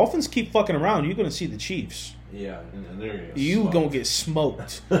 Dolphins keep fucking around. You're gonna see the Chiefs. Yeah, and they're gonna get You smoked. gonna get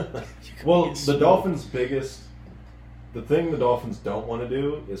smoked. Well, get the smoked. Dolphins' the thing the Dolphins don't want to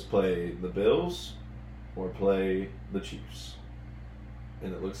do is play the Bills or play the Chiefs.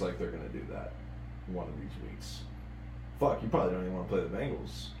 And it looks like they're going to do that one of these weeks. Fuck, you probably don't even want to play the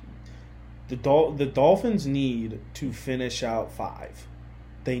Bengals. The Dolphins need to finish out 5.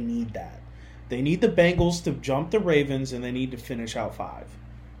 They need that. They need the Bengals to jump the Ravens, and they need to finish out 5.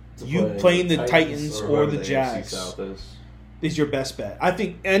 You playing the Titans or whoever the AFC Jags South is your best bet. I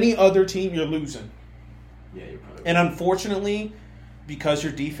think any other team you're losing. Yeah, you're probably And unfortunately, because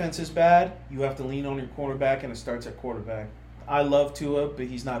your defense is bad, you have to lean on your quarterback, and it starts at quarterback. I love Tua, but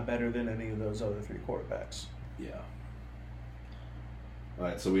he's not better than any of those other 3 quarterbacks. Yeah. All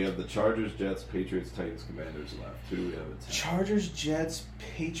right, so we have the Chargers, Jets, Patriots, Titans, Commanders left. Who do we have at 10? Chargers, Jets,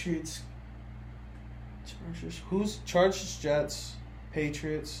 Patriots. Chargers, Jets,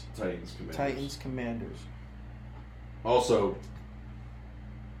 Patriots, Titans, Commanders. Titans, Commanders. Also,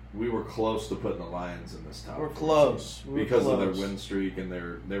 we were close to putting the Lions in this top. We're 4 close. team We're because close. of their win streak, and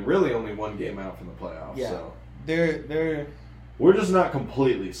they're really only 1 game out from the playoffs. Yeah. So We're just not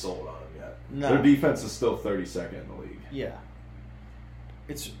completely sold on them yet. No. Their defense is still 32nd in the league. Yeah.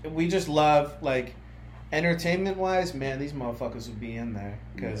 We just love, like, entertainment wise, man, these motherfuckers would be in there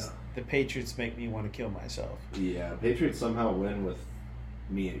because the Patriots make me want to kill myself. Yeah, Patriots somehow win with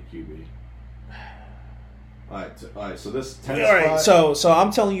me at QB. All right. So this 10 All right, spot. so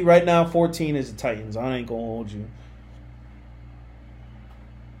I'm telling you right now, 14 is the Titans. I ain't gonna hold you.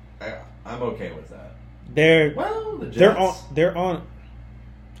 I'm okay with that. The Jets. They're on.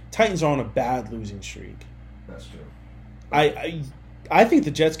 Titans are on a bad losing streak. That's true. I think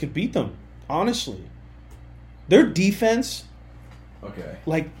the Jets could beat them. Honestly, their defense. Okay.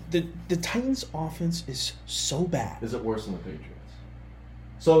 Like the Titans' offense is so bad. Is it worse than the Patriots?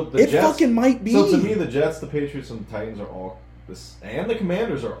 So It fucking might be. So to me, the Jets, the Patriots, and the Titans are all this, and the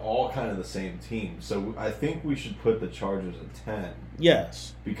Commanders are all kind of the same team. So I think we should put the Chargers at 10.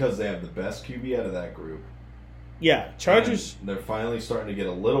 Yes. Because they have the best QB out of that group. Yeah, Chargers. And they're finally starting to get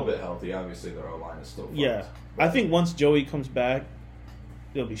a little bit healthy. Obviously, their O-line is still fucked. Yeah, I think once Joey comes back,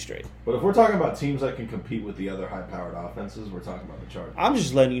 they'll be straight. But if we're talking about teams that can compete with the other high-powered offenses, we're talking about the Chargers. I'm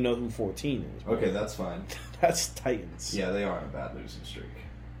just letting you know who 14 is. Okay, that's fine. That's Titans. Yeah, they are on a bad losing streak.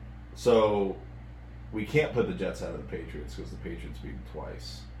 So we can't put the Jets out of the Patriots because the Patriots beat them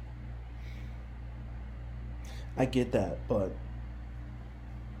twice. I get that, but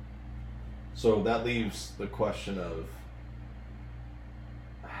so that leaves the question of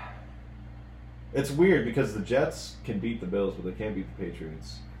it's weird because the Jets can beat the Bills, but they can't beat the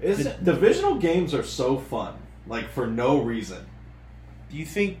Patriots. Divisional games are so fun, like for no reason. Do you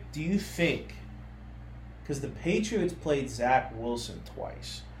think? Because the Patriots played Zach Wilson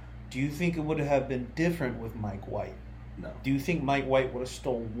twice. Do you think it would have been different with Mike White? No. Do you think Mike White would have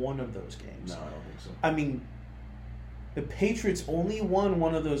stolen one of those games? No, I don't think so. I mean, the Patriots only won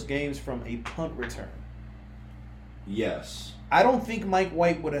one of those games from a punt return. Yes. I don't think Mike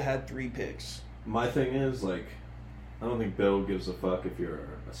White would have had 3 picks. My thing is, like, I don't think Bill gives a fuck if you're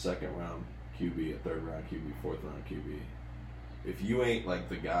a second-round QB, a third-round QB, fourth-round QB. If you ain't, like,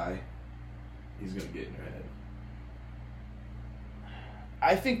 the guy, he's going to get in your head.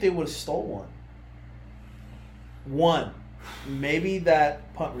 I think they would have stole one. One. Maybe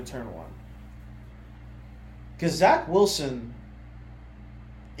that punt return one. Because Zach Wilson,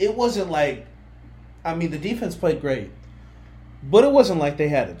 it wasn't like, I mean, the defense played great, but it wasn't like they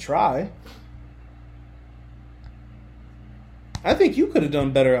had to try. I think you could have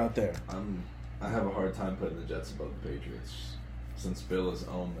done better out there. I have a hard time putting the Jets above the Patriots since Bill has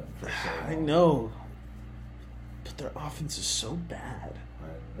owned them for so long. I know, but their offense is so bad.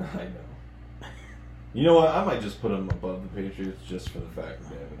 I know. You know what? I might just put them above the Patriots just for the fact that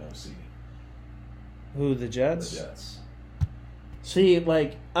they have an OC. Who, the Jets? The Jets. See,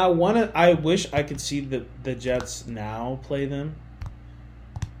 like, I wish I could see the Jets now play them.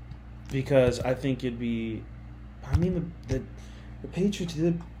 Because I think it'd be, I mean, the Patriots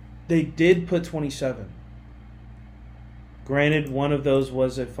did put 27. Granted, one of those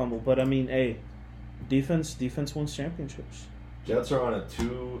was a fumble, but I mean, hey, defense wins championships. Jets are on a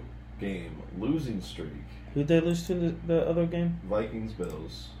 2-game losing streak. Who'd they lose to the other game? Vikings,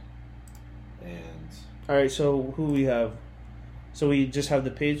 Bills, and... All right, so who we have? So we just have the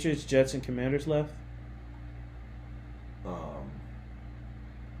Patriots, Jets, and Commanders left?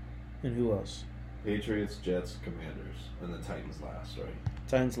 And who else? Patriots, Jets, Commanders, and the Titans last, right?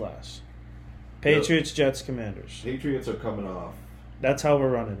 Titans last. Patriots, Jets, Commanders. Patriots are coming off. That's how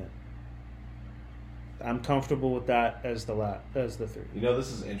we're running it. I'm comfortable with that as the 3. You know,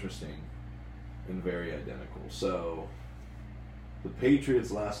 this is interesting and very identical. So, the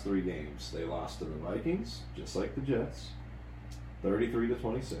Patriots' last 3 games, they lost to the Vikings, just like the Jets,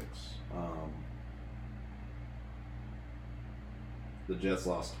 33-26. The Jets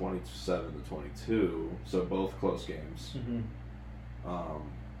lost 27-22, so both close games. Mm-hmm.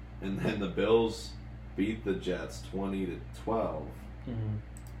 And then the Bills beat the Jets 20-12, mm-hmm.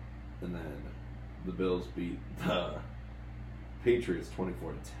 and then the Bills beat the Patriots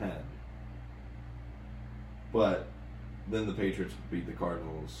 24-10. But then the Patriots beat the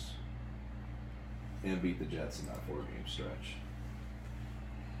Cardinals and beat the Jets in that 4-game stretch.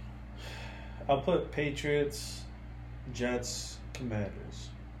 I'll put Patriots, Jets, Commanders.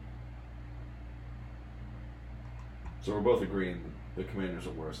 So we're both agreeing the Commanders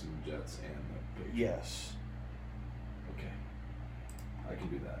are worse than the Jets and the Patriots. Yes. Okay. I can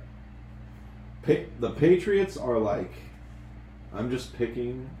do that. The Patriots are like, I'm just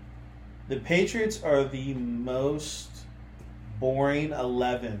picking. The Patriots are the most boring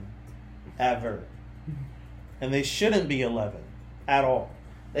 11 ever. And they shouldn't be 11 at all.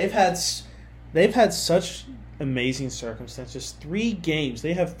 They've had such amazing circumstances. 3 games.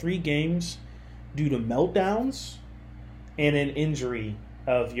 They have 3 games due to meltdowns and an injury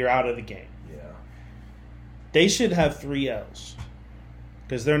of you're out of the game. Yeah. They should have 3 L's.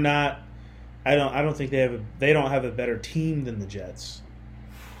 Because they're not, I don't think they don't have a better team than the Jets.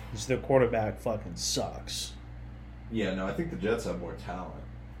 Because their quarterback fucking sucks. Yeah, no, I think the Jets have more talent,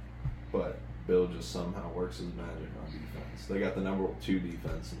 but Bill just somehow works his magic on defense. They got the number 2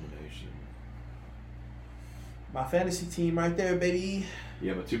 defense in the nation. My fantasy team right there, baby.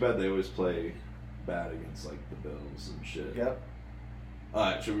 Yeah, but too bad they always play bad against like the Bills and shit. Yep. All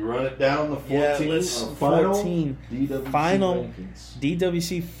right, should we run it down the 14? Yeah, let's 14. DWC Final rankings.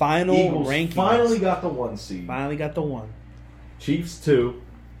 DWC final Eagles rankings. finally got the 1 seed. Finally got the 1. Chiefs 2.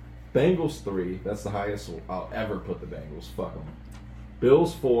 Bengals 3. That's the highest I'll ever put the Bengals. Fuck them.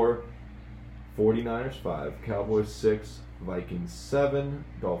 Bills 4. 49ers 5. Cowboys 6. Vikings 7.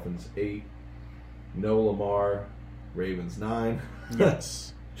 Dolphins 8. No Lamar. Ravens 9.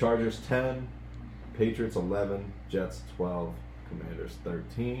 Yes. Chargers 10. Patriots 11. Jets 12. Commanders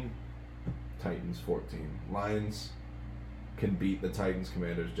 13. Titans 14. Lions can beat the Titans,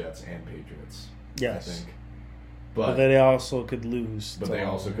 Commanders, Jets, and Patriots. Yes. I think. But they also could lose. But they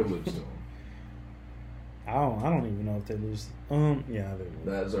also could lose to them. I don't even know if they lose. Yeah, they will.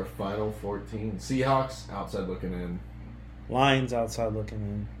 That is our final 14. Seahawks outside looking in. Lions outside looking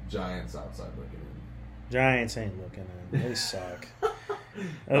in. Giants outside looking in. Giants ain't looking in. They suck. That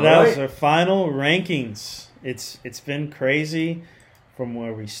All was right. our final rankings. It's been crazy from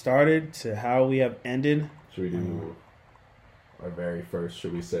where we started to how we have ended. Should we do our very first?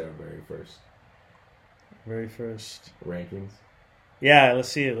 Should we say our very first Very first. rankings? Yeah, let's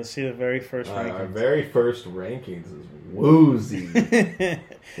see it. Let's see the very first Our rankings. very first rankings is woozy.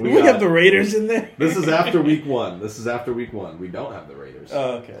 we have the Raiders in there. This is after week 1. We don't have the Raiders.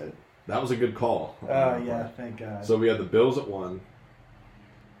 Oh, okay. That was a good call. Yeah, thank God. So we had the Bills at 1,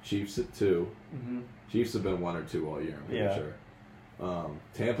 Chiefs at 2. Mm-hmm. Chiefs have been 1 or 2 all year, I'm pretty Yeah. sure.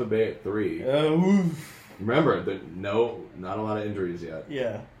 Tampa Bay at 3. Oof. Remember, not a lot of injuries yet.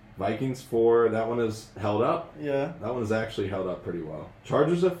 Yeah. Vikings 4. That one is held up. Yeah. That one is actually held up pretty well.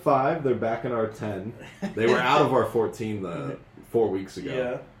 Chargers at 5. They're back in our 10. They were out of our 14 4 weeks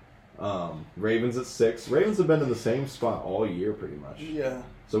ago. Yeah. Ravens at 6. Ravens have been in the same spot all year pretty much. Yeah.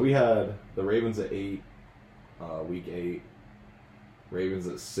 So we had the Ravens at 8, week 8. Ravens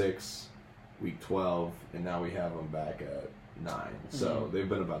at 6, week 12. And now we have them back at 9. So they've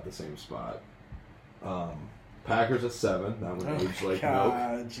been about the same spot. Packers at 7. That one aged like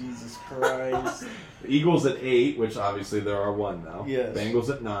milk. Jesus Christ. Eagles at 8, which obviously there are 1 now. Yes. Bengals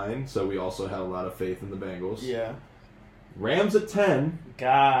at 9, so we also had a lot of faith in the Bengals. Yeah. Rams at 10.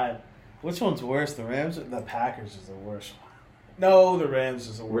 God. Which one's worse? The Rams or the Packers is the worst one? No, the Rams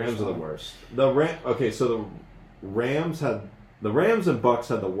is the worst. Rams are the worst. Okay, so the Rams and Bucks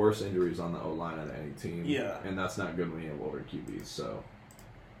had the worst injuries on the O-line of any team. Yeah. And that's not good when you have older QBs, so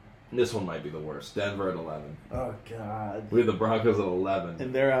this one might be the worst. Denver at 11. Oh, God. We have the Broncos at 11.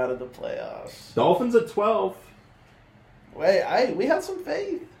 And they're out of the playoffs. Dolphins at 12. Wait, we had some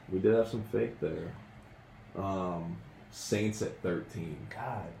faith. We did have some faith there. Saints at 13.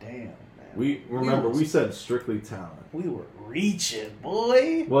 God damn, man. We said strictly talent. We were reaching,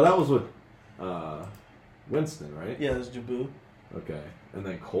 boy. Well, that was with Winston, right? Yeah, it was Jabu. Okay. And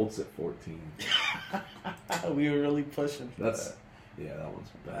then Colts at 14. We were really pushing for that. Yeah, that one's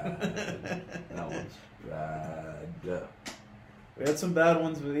bad. That one's bad. We had some bad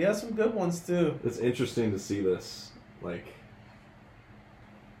ones, but we had some good ones, too. It's interesting to see this, like,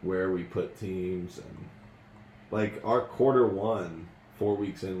 where we put teams. And like, our quarter 1, 4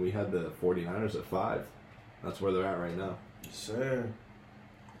 weeks in, we had the 49ers at 5. That's where they're at right now. Yes, sir.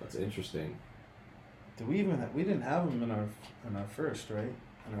 That's interesting. Did we didn't have them in our first, right?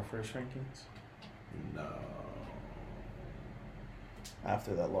 In our first rankings? No.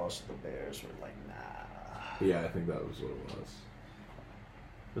 After that loss to the Bears, we're like, nah. Yeah, I think that was what it was.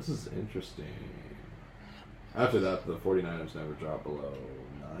 This is interesting. After that, the 49ers never dropped below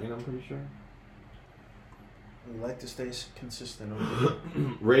 9, I'm pretty sure. We like to stay consistent over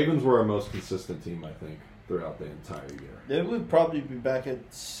here. Ravens were our most consistent team, I think, throughout the entire year. They would probably be back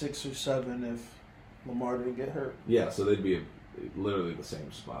at 6 or 7 if Lamar didn't get hurt. Yeah, so they'd be literally the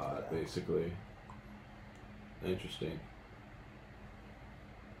same spot, basically. Interesting.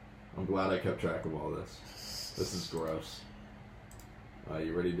 I'm glad I kept track of all this. This is gross.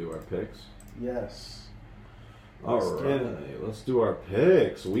 You ready to do our picks? Yes. Alright, let's do our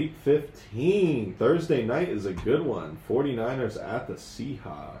picks. Week 15. Thursday night is a good one. 49ers at the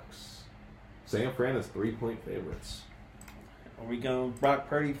Seahawks. San Fran is 3-point favorites. Are we going Brock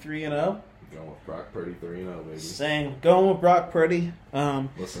Purdy 3-0? Going with Brock Purdy 3-0, baby. Same. Going with Brock Purdy.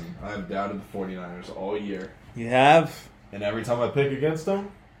 Listen, I've doubted the 49ers all year. You have? And every time I pick against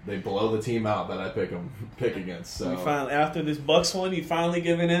them, they blow the team out that I pick against. So We finally, after this Bucks one, you finally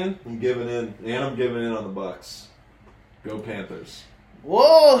giving in? I'm giving in, and I'm giving in on the Bucks. Go Panthers.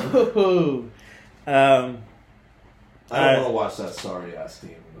 Whoa! I don't want to watch that sorry-ass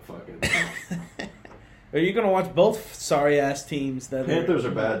team in the fucking... Are you going to watch both sorry-ass teams? That Panthers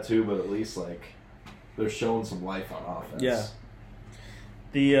are bad, too, but at least, like, they're showing some life on offense. Yeah.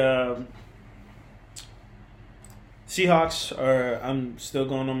 The Seahawks are... I'm still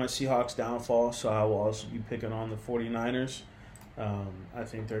going on my Seahawks downfall, so I will also be picking on the 49ers. I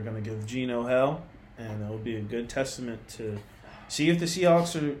think they're going to give Geno hell, and it will be a good testament to see if the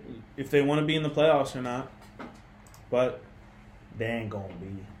Seahawks are... if they want to be in the playoffs or not. But they ain't going to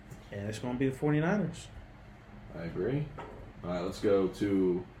be. And it's going to be the 49ers. I agree. All right, let's go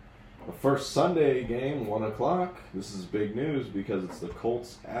to the first Sunday game, 1 o'clock. This is big news because it's the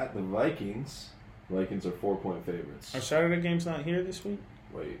Colts at the Vikings. Vikings are 4-point favorites. Are Saturday games not here this week?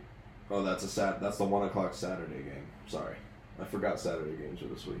 Wait. Oh, that's the 1 o'clock Saturday game. Sorry. I forgot Saturday games are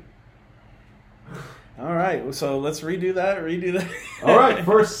this week. All right, so let's redo that. All right,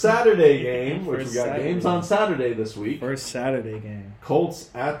 first Saturday game, which we got games on Saturday this week. First Saturday game. Colts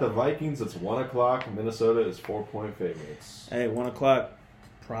at the Vikings. It's 1 o'clock. Minnesota is 4-point favorites. Hey, 1 o'clock.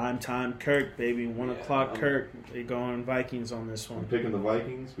 Prime time Kirk, baby. 1 o'clock Kirk. They going Vikings on this one. I'm picking the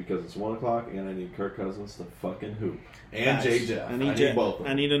Vikings because it's 1 o'clock and I need Kirk Cousins to fucking hoop. And Jay Jeff. I need both of them.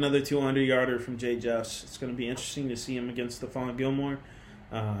 I need another 200-yarder from Jay Jeffs. It's going to be interesting to see him against Stephon Gilmore.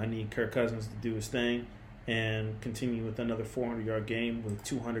 I need Kirk Cousins to do his thing and continue with another 400-yard game with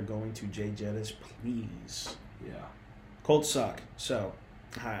 200 going to Jay Jettis, please. Yeah. Colts suck, so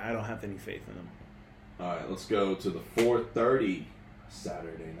I don't have any faith in them. All right, let's go to the 4:30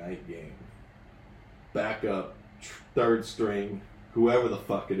 Saturday night game. Backup, third string, whoever the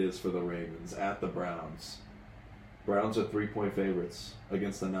fuck it is for the Ravens at the Browns. Browns are 3-point favorites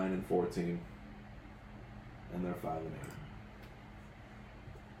against the 9-4 team, and they're 5-8.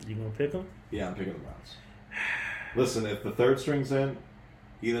 You gonna pick them? Yeah, I'm picking the Browns. Listen, if the third string's in,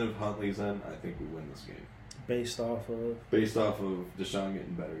 even if Huntley's in, I think we win this game. Based off of Deshaun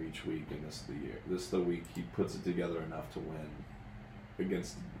getting better each week, and this is the year. This is the week he puts it together enough to win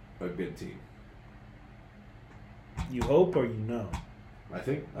against a good team. You hope or you know? I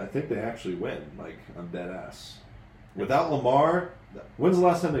think they actually win. Like, I'm dead ass. Without Lamar, when's the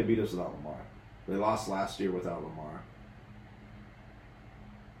last time they beat us without Lamar? They lost last year without Lamar.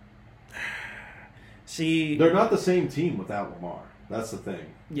 See, they're not the same team without Lamar. That's the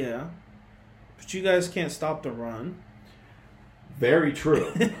thing. Yeah. But you guys can't stop the run. Very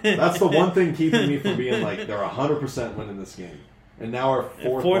true. That's the one thing keeping me from being like, they're 100% winning this game. And now our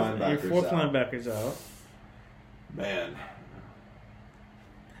fourth linebacker's out. Man.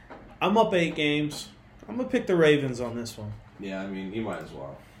 I'm up 8 games. I'm going to pick the Ravens on this one. Yeah, I mean, you might as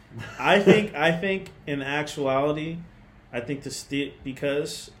well. I think in actuality,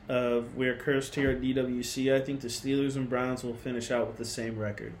 because of we're cursed here at DWC, I think the Steelers and Browns will finish out with the same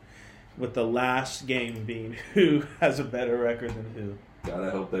record, with the last game being who has a better record than who. God, I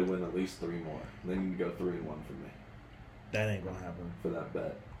hope they win at least 3 more. They need to go 3-1 for me. That ain't gonna happen. For that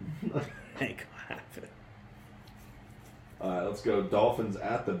bet. Ain't gonna happen. All right, let's go. Dolphins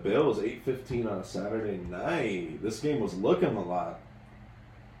at the Bills, 8:15 on a Saturday night. This game was looking a lot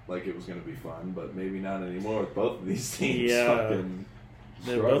like it was going to be fun, but maybe not anymore with both of these teams. Yeah,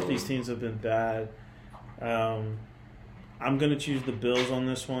 both these teams have been bad. I'm going to choose the Bills on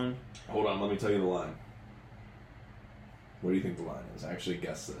this one. Hold on, let me tell you the line. What do you think the line is? Actually,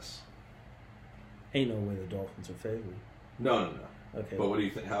 guess this. Ain't no way the Dolphins are favored. No. Okay. But what do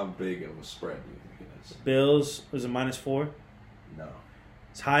you think? How big of a spread do you think it is? Bills, was it -4? No.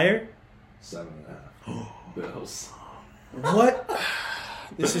 It's higher? 7.5. Bills. What?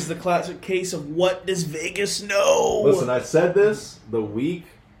 This is the classic case of what does Vegas know? Listen, I said this the week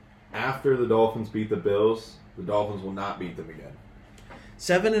after the Dolphins beat the Bills. The Dolphins will not beat them again.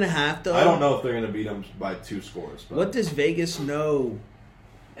 7.5, though? I don't know if they're going to beat them by 2 scores. But what does Vegas know?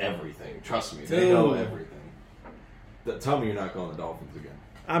 Everything. Trust me. They know everything. Tell me you're not going the Dolphins again.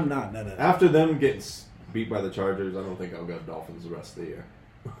 I'm not. No. After them getting beat by the Chargers, I don't think I'll go Dolphins the rest of the year.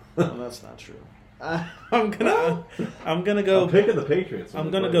 Well, that's not true. I'm gonna go. I'm picking the Patriots. I'm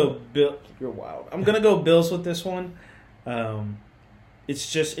gonna go Bill. You're wild. I'm gonna go Bills with this one.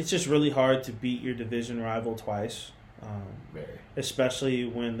 It's just really hard to beat your division rival twice. Especially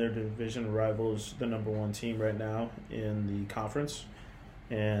when their division rival is the number 1 team right now in the conference.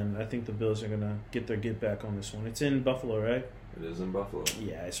 And I think the Bills are gonna get their get back on this one. It's in Buffalo, right? It is in Buffalo.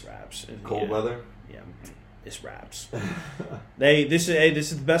 Yeah, it's wraps. Cold weather. Yeah, it's wraps. This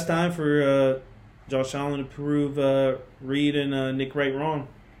is the best time for Josh Allen to prove Reed and Nick Wright wrong.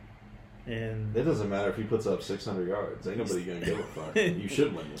 And it doesn't matter if he puts up 600 yards. Ain't nobody going to give a fuck. You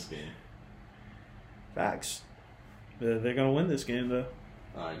should win this game. Facts. They're going to win this game, though.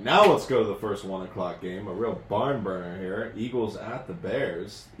 All right, now let's go to the first 1 o'clock game. A real barn burner here. Eagles at the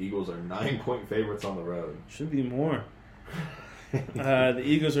Bears. Eagles are 9-point favorites on the road. Should be more. The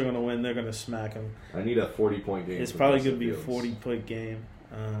Eagles are going to win. They're going to smack them. I need a 40-point game. It's probably going to be a 40-point game.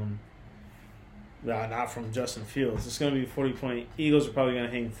 Not from Justin Fields. It's going to be 40-point. Eagles are probably going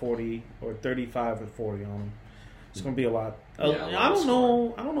to hang 40 or 35 or 40 on them. It's going to be a lot. I don't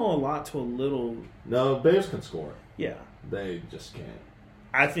know a lot to a little. No, Bears can score. Yeah. They just can't.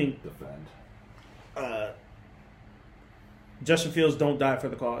 I think defend. Justin Fields, don't die for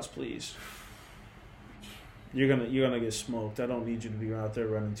the cause, please. You're gonna get smoked. I don't need you to be out there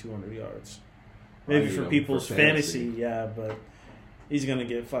running 200 yards. Maybe for people's fantasy, yeah, but he's gonna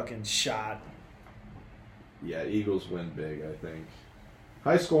get fucking shot. Yeah, Eagles win big, I think.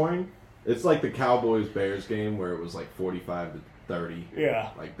 High scoring. It's like the Cowboys-Bears game where it was like 45-30.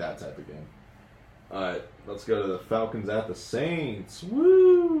 Yeah. Like that type of game. All right, let's go to the Falcons at the Saints.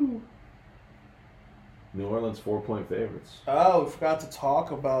 Woo! New Orleans 4-point favorites. Oh, we forgot to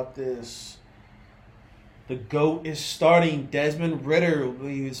talk about this. The GOAT is starting. Desmond Ridder will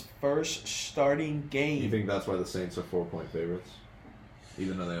be his first starting game. You think that's why the Saints are 4-point favorites?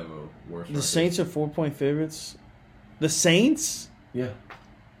 Even though they have a worse record? The Saints are 4-point favorites? The Saints? Yeah.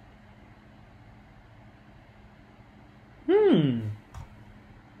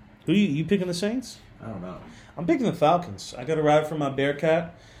 Who you picking the Saints? I don't know. I'm picking the Falcons. I got a ride from my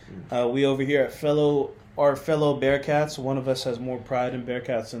Bearcat. We over here at our fellow Bearcats. One of us has more pride in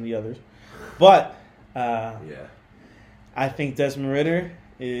Bearcats than the others. But I think Desmond Ridder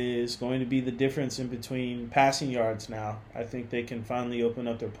is going to be the difference in between passing yards now. I think they can finally open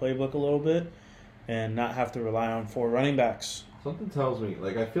up their playbook a little bit and not have to rely on 4 running backs. Something tells me,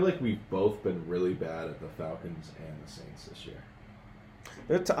 I feel like we've both been really bad at the Falcons and the Saints this year.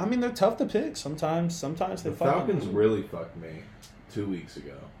 They're tough to pick. Sometimes they the Falcons really fucked me 2 weeks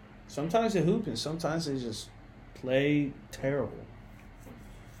ago. Sometimes they hoop and sometimes they just play terrible.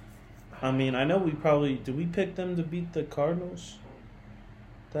 I know did we pick them to beat the Cardinals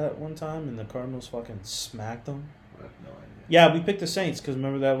that one time and the Cardinals fucking smacked them? I have no idea. Yeah, we picked the Saints because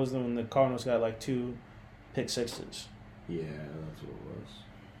remember that was when the Cardinals got 2 pick sixes. Yeah, that's what it was.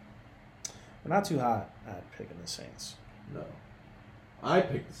 We're not too hot at picking the Saints. No. I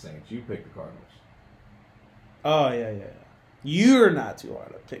picked the Saints. You picked the Cardinals. Oh, yeah. You're not too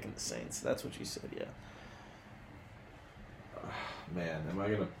hard at picking the Saints. That's what you said, yeah. Man, am I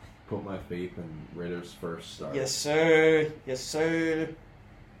going to put my faith in Ridder's first start? Yes, sir. Yes, sir.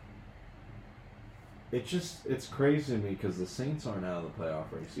 It's crazy to me because the Saints aren't out of the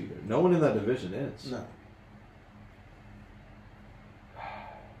playoff race either. No one in that division is. No.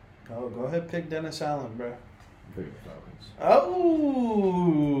 Go ahead, pick Dennis Allen, bro. I'm picking the Falcons.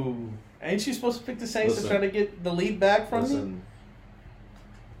 Oh, ain't you supposed to pick the Saints to try to get the lead back from me?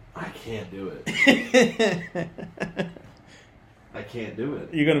 I can't do it. I can't do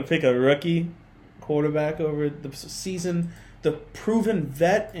it. You're gonna pick a rookie quarterback over the proven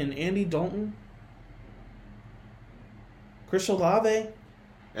vet in Andy Dalton, Chris Olave.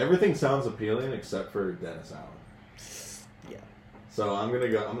 Everything sounds appealing except for Dennis Allen. Yeah. So I'm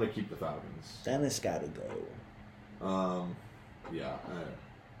gonna keep the Falcons. Dennis gotta go. Yeah.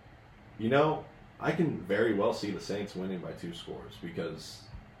 I can very well see the Saints winning by 2 scores because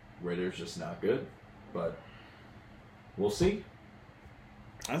Ridder's just not good. But we'll see.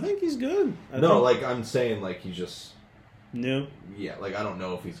 I think he's good. I'm saying he's just new. Yeah, I don't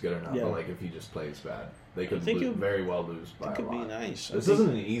know if he's good or not, but if he just plays bad, they could very well lose by a lot. It could be nice. This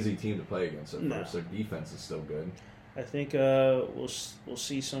isn't an easy team to play against at first. Their defense is still good. I think we'll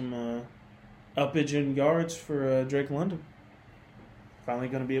see some uppage in yards for Drake London. Finally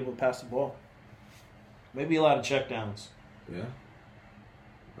going to be able to pass the ball. Maybe a lot of checkdowns. Yeah.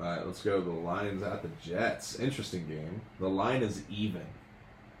 All right, let's go to the Lions at the Jets. Interesting game. The line is even.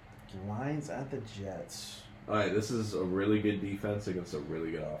 Lions at the Jets. All right, this is a really good defense against a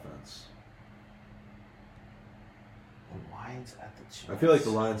really good offense. The Lions at the Jets. I feel like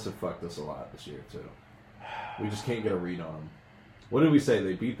the Lions have fucked us a lot this year, too. We just can't get a read on them. What did we say?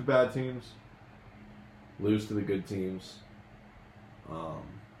 They beat the bad teams, lose to the good teams.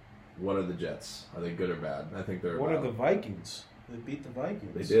 What are the Jets? Are they good or bad? I think they're What are the Vikings? They beat the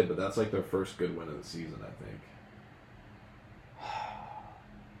Vikings. They did, but that's their first good win of the season, I think.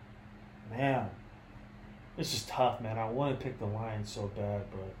 Man, this is tough, man. I want to pick the Lions so bad,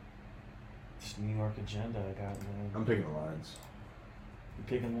 but this New York agenda I got, man. I'm picking the Lions. You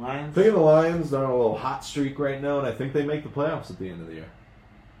picking the Lions? Picking the Lions. They're on a little hot streak right now, and I think they make the playoffs at the end of the year.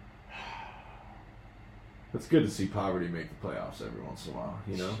 It's good to see poverty make the playoffs every once in a while,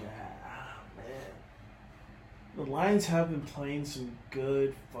 Yeah, man. The Lions have been playing some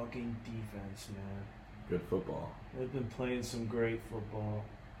good fucking defense, man. Good football. They've been playing some great football.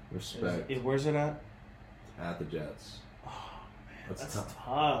 Respect. Where's it at? At the Jets. Oh, man, that's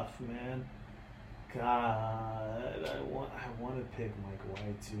tough, man. God, I want to pick Mike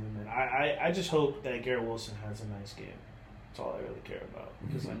White too, man. I just hope that Garrett Wilson has a nice game. That's all I really care about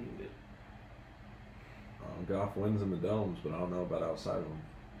because I need it. Goff wins in the domes, but I don't know about outside of them.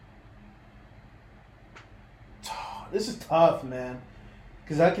 This is tough, man.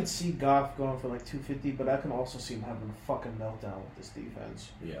 Because I could see Goff going for like 250, but I can also see him having a fucking meltdown with this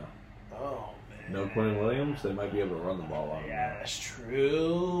defense. Yeah. Oh, man. No Quinn Williams, they might be able to run the ball on him. Yeah, that's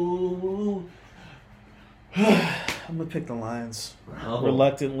true. I'm going to pick the Lions.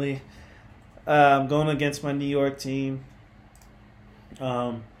 Reluctantly. I'm going against my New York team.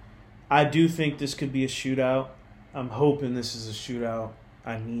 I do think this could be a shootout. I'm hoping this is a shootout.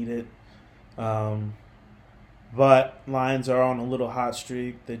 I need it. But Lions are on a little hot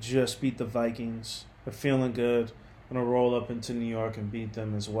streak. They just beat the Vikings. They're feeling good. I'm going to roll up into New York and beat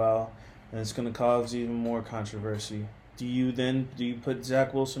them as well. And it's going to cause even more controversy. Do you put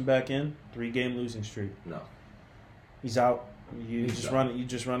Zach Wilson back in? 3-game losing streak. No. He's out. You just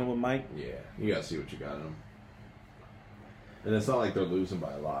running with Mike? Yeah. You got to see what you got in him. And it's not like they're losing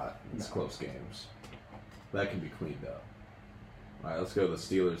by a lot. It's close games. That can be cleaned up. All right, let's go to the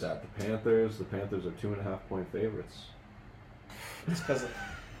Steelers at the Panthers. The Panthers are 2.5-point favorites. It's because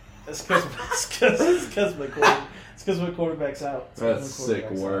my quarterback's out. That's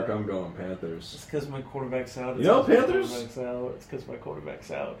sick work. I'm going Panthers. It's because my quarterback's out. You know Panthers? It's because my quarterback's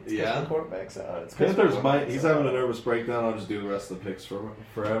out. Yeah. My quarterback's out. Panthers might. He's having a nervous breakdown. I'll just do the rest of the picks for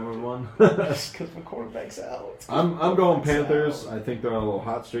everyone. It's because my quarterback's out. I'm going Panthers. I think they're on a little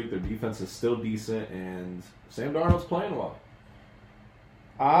hot streak. Their defense is still decent, and Sam Darnold's playing well.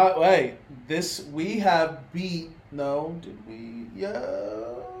 Wait. We have beat. No, did we?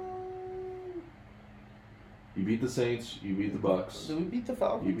 Yeah. You beat the Saints. You beat the Bucks. Did we beat the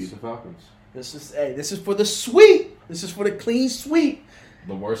Falcons? You beat the Falcons. This is for the sweep. This is for the clean sweep.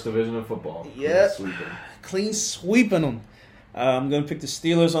 The worst division of football. Yeah. Clean sweeping them. I'm going to pick the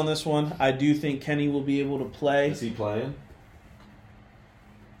Steelers on this one. I do think Kenny will be able to play. Is he playing?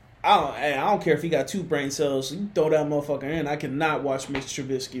 I don't care if he got 2 brain cells. You can throw that motherfucker in. I cannot watch Mitch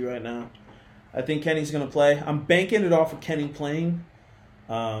Trubisky right now. I think Kenny's going to play. I'm banking it off of Kenny playing.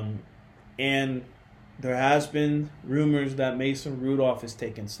 And there has been rumors that Mason Rudolph is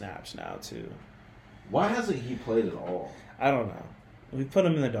taking snaps now, too. Why hasn't he played at all? I don't know. We put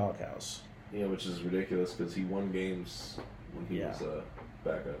him in the doghouse. Yeah, which is ridiculous because he won games when he was a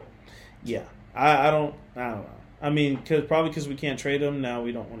backup. Yeah. I don't know. I mean, probably because we can't trade him. Now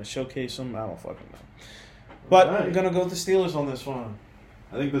we don't want to showcase him. I don't fucking know. But I'm going to go with the Steelers on this one.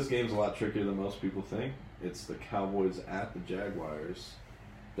 I think this game's a lot trickier than most people think. It's the Cowboys at the Jaguars.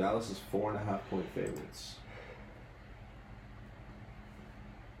 Dallas is 4.5-point favorites.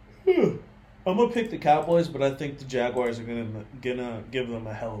 I'm going to pick the Cowboys, but I think the Jaguars are gonna give them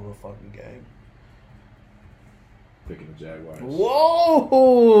a hell of a fucking game. Picking the Jaguars.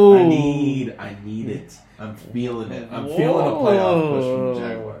 Whoa! I need it. I'm feeling it. I'm feeling a playoff push from the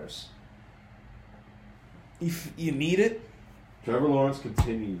Jaguars. You need it? Trevor Lawrence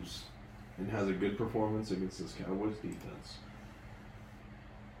continues and has a good performance against this Cowboys defense.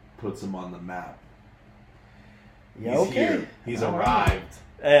 Puts him on the map. Yeah, He's here. He's arrived.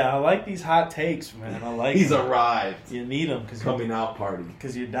 Hey, I like these hot takes, man. I like. He's arrived. You need them coming out party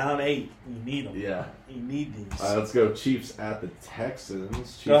because you're down 8. You need them. Yeah, you need these. All right, let's go. Chiefs at the Texans.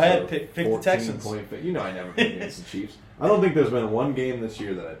 Chiefs go ahead, pick the Texans. You know I never pick against the Chiefs. I don't think there's been one game this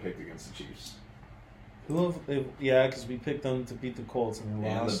year that I picked against the Chiefs. Yeah, because we picked them to beat the Colts and they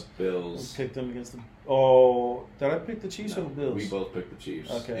lost. And the Bills. We picked them against the... Oh, did I pick the Chiefs or the Bills? We both picked the Chiefs.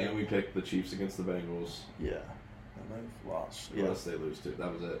 Okay. And we picked the Chiefs against the Bengals. Yeah. And they've lost. Unless they lose too.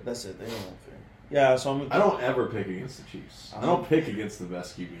 That was it. That's it. They don't fair. Yeah, so I don't ever pick against the Chiefs. I don't pick against the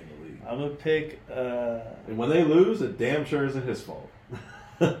best QB in the league. I'm going to pick... And when they lose, it damn sure isn't his fault.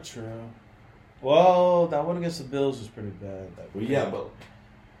 True. Well, that one against the Bills was pretty bad. Well, yeah, but...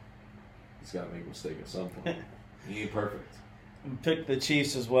 He's got to make a mistake at some point. He ain't perfect. Pick the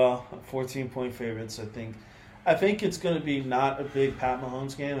Chiefs as well. 14-point favorites, I think it's going to be not a big Pat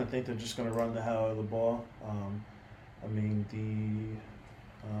Mahomes game. I think they're just going to run the hell out of the ball.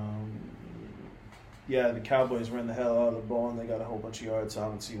 The Cowboys ran the hell out of the ball, and they got a whole bunch of yards, so I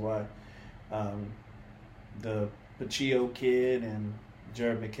don't see why. The Pacheco kid and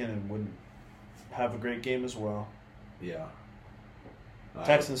Jared McKinnon wouldn't have a great game as well. Yeah.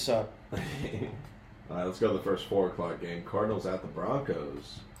 Texans suck. All right, let's go to the first 4 o'clock game. Cardinals at the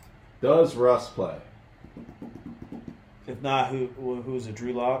Broncos. Does Russ play? If not, who's it?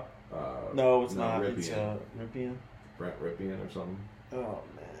 Drew Lock? No, it's not. Ripien. It's Ripien. Brent Ripien or something. Oh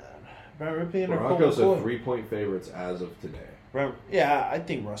man, Brent Ripien. Broncos are 3-point favorites as of today. Yeah, I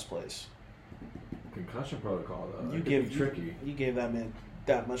think Russ plays. Concussion protocol though. Tricky. You gave that man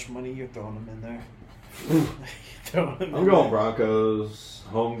that much money. You're throwing him in there. I'm going Broncos.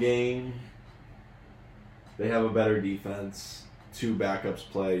 Home game. They have a better defense. 2 backups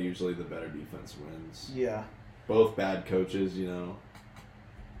play. Usually the better defense wins. Yeah. Both bad coaches, you know.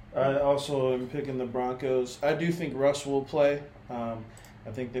 I also am picking the Broncos. I do think Russ will play. I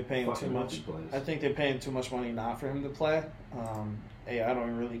think they're paying too much. I think they're paying too much money not for him to play. Hey, I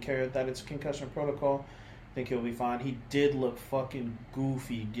don't really care that it's concussion protocol. I think he'll be fine. He did look fucking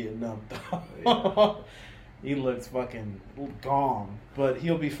goofy getting up, though. Yeah. He looked fucking gone. But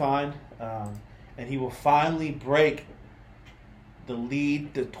he'll be fine. And he will finally break the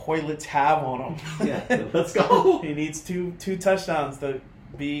lead the toilets have on him. Yeah, let's go. He needs two touchdowns to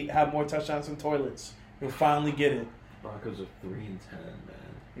have more touchdowns than toilets. He'll finally get it. Broncos are 3-10, man.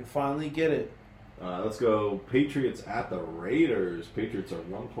 He'll finally get it. Let's go. Patriots at the Raiders. Patriots are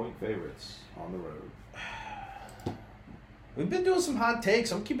 1-point favorites on the road. We've been doing some hot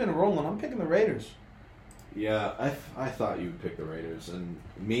takes. I'm keeping it rolling. I'm picking the Raiders. Yeah, I thought you would pick the Raiders. And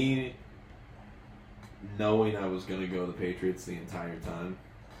me knowing I was going to go the Patriots the entire time,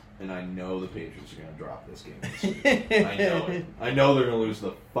 and I know the Patriots are going to drop this game this week. I know it. I know they're going to lose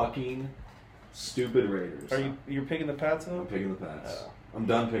the fucking stupid Raiders. You're picking the Pats, though? I'm picking the Pats. I'm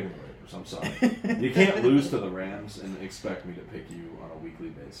done picking the Raiders. I'm sorry. You can't lose to the Rams and expect me to pick you on a weekly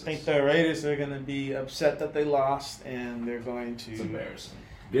basis. I think the Raiders are going to be upset that they lost, and they're going to... It's embarrassing.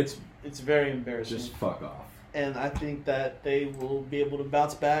 It's very embarrassing. Just fuck off. And I think that they will be able to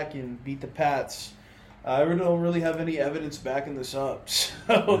bounce back and beat the Pats. I don't really have any evidence backing this up,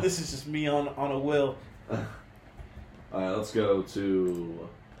 so this is just me on a will. All right, let's go to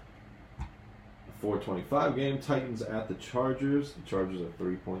the 4:25 game. Titans at the Chargers. The Chargers are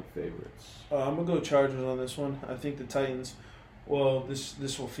 3-point favorites. I'm going to go Chargers on this one. I think the Titans, well,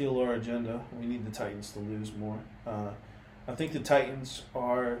 this will fuel our agenda. We need the Titans to lose more. I think the Titans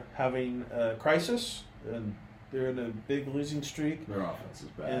are having a crisis, and they're in a big losing streak. Their offense is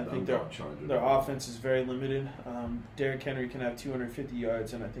bad. And I think their offense is very limited. Derrick Henry can have 250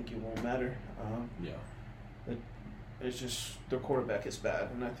 yards, and I think it won't matter. It's just their quarterback is bad,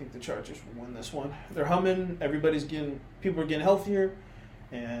 and I think the Chargers will win this one. They're humming. People are getting healthier,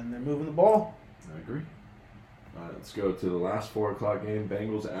 and they're moving the ball. I agree. All right, let's go to the last 4 o'clock game.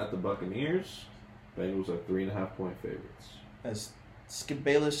 Bengals at the Buccaneers. Bengals are 3.5-point favorites. As Skip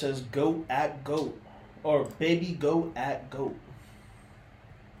Bayless says, go at goat. Or baby, go at goat.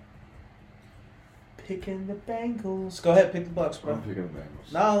 Picking the Bengals. Go ahead, pick the Bucks, bro. I'm picking the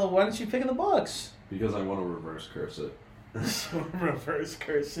Bengals. No, why don't you pick the Bucks? Because I want to reverse curse it. Reverse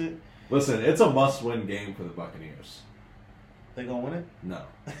curse it. Listen, it's a must-win game for the Buccaneers. They gonna win it? No.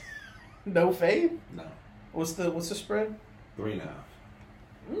 No faith? No. What's the spread? 3.5.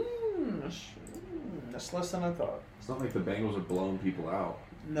 That's less than I thought. It's not like the Bengals are blowing people out.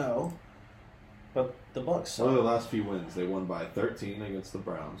 No. But the Bucks. One of the last few wins, they won by 13 against the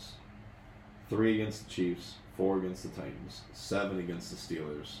Browns, 3 against the Chiefs, 4 against the Titans, 7 against the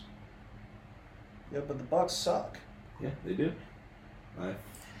Steelers. Yeah, but the Bucks suck. Yeah, they do.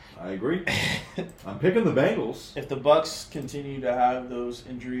 I agree. I'm picking the Bengals. If the Bucks continue to have those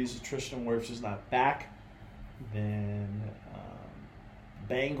injuries, Tristan Wirfs is not back, then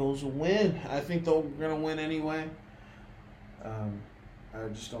Bengals will win. I think they're going to win anyway. I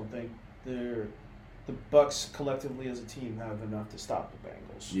just don't think the Bucks collectively as a team have enough to stop the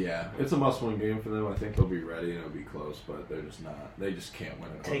Bengals. Yeah, it's a must-win game for them. I think they'll be ready and it'll be close, but they're just not. They just can't win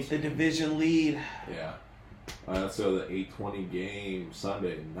a close Take the game. division lead. Yeah. Let's go to the 8:20 game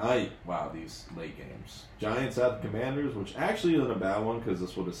Sunday night. Wow, these late games. Giants at the Commanders, which actually isn't a bad one because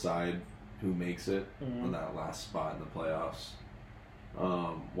this will decide who makes it on that last spot in the playoffs.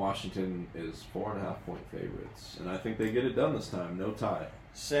 Washington is 4.5-point favorites, and I think they get it done this time. No tie.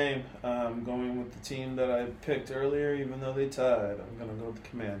 Same. I'm going with the team that I picked earlier, even though they tied. I'm going to go with the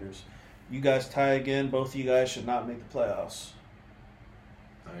Commanders. You guys tie again. Both of you guys should not make the playoffs.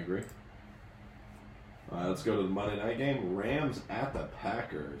 I agree. Let's go to the Monday night game. Rams at the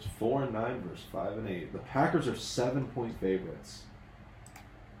Packers. 4-9 versus 5-8. The Packers are 7-point favorites.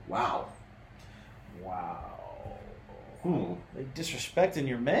 Wow. They disrespecting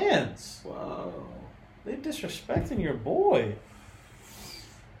your mans. Wow. They disrespecting your boy.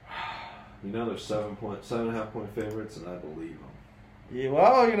 You know they're 7.5-point favorites, and I believe them. Yeah,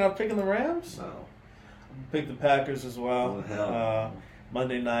 well, you're not picking the Rams? No. Pick the Packers as well. Oh, hell.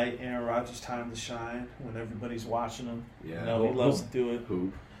 Monday night, Aaron Rodgers' time to shine when everybody's watching him. Yeah, he loves to do it.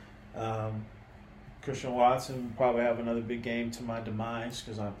 Hoop. Christian Watson will probably have another big game to my demise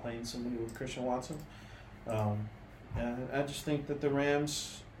because I'm playing somebody with Christian Watson. And I just think that the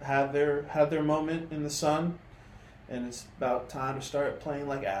Rams had their moment in the sun, and it's about time to start playing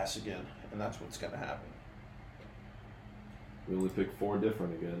like ass again, and that's what's going to happen. We only picked 4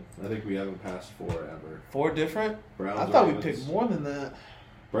 different again. I think we haven't passed 4 ever. 4 different? Browns, I thought Ravens. we picked more than that.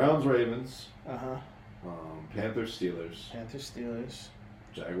 Browns, Ravens. Panthers, Panthers, Steelers.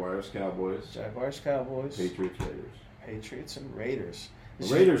 Jaguars, Cowboys. Cowboys. Patriots, Patriots Raiders. and Raiders. The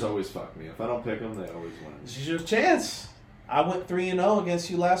Raiders always fuck me. If I don't pick them, they always win. This is your chance. I went 3-0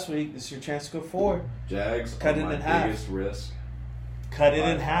 against you last week. This is your chance to go 4. Jags Cut it are my in half. biggest risk. Cut it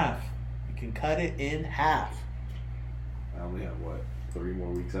in half. You can cut it in half. I only have, 3 more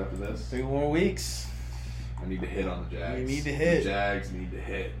weeks after this? 3 more weeks. I need to hit on the Jags. You need to hit. The Jags need to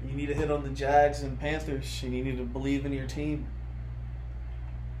hit. You need to hit on the Jags and Panthers, and you need to believe in your team.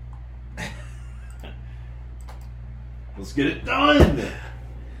 Let's get it done!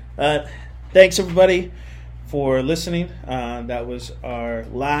 Thanks, everybody, for listening. That was our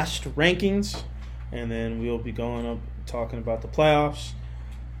last rankings, and then we'll be going up talking about the playoffs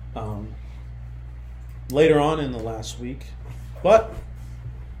later on in the last week. But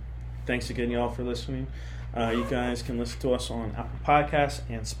thanks again, y'all, for listening. You guys can listen to us on Apple Podcasts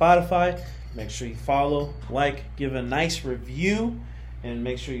and Spotify. Make sure you follow, give a nice review, and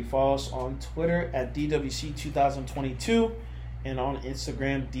make sure you follow us on Twitter at DWC 2022 and on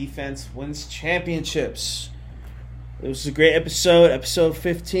Instagram, Defense Wins Championships. It was a great episode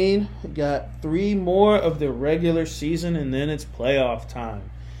 15. We got 3 more of the regular season, and then it's playoff time.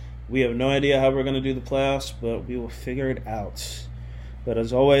 We have no idea how we're going to do the playoffs, but we will figure it out. But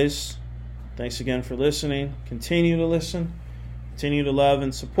as always, thanks again for listening. Continue to listen. Continue to love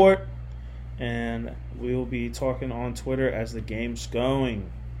and support. And we will be talking on Twitter as the game's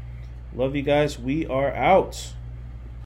going. Love you guys. We are out.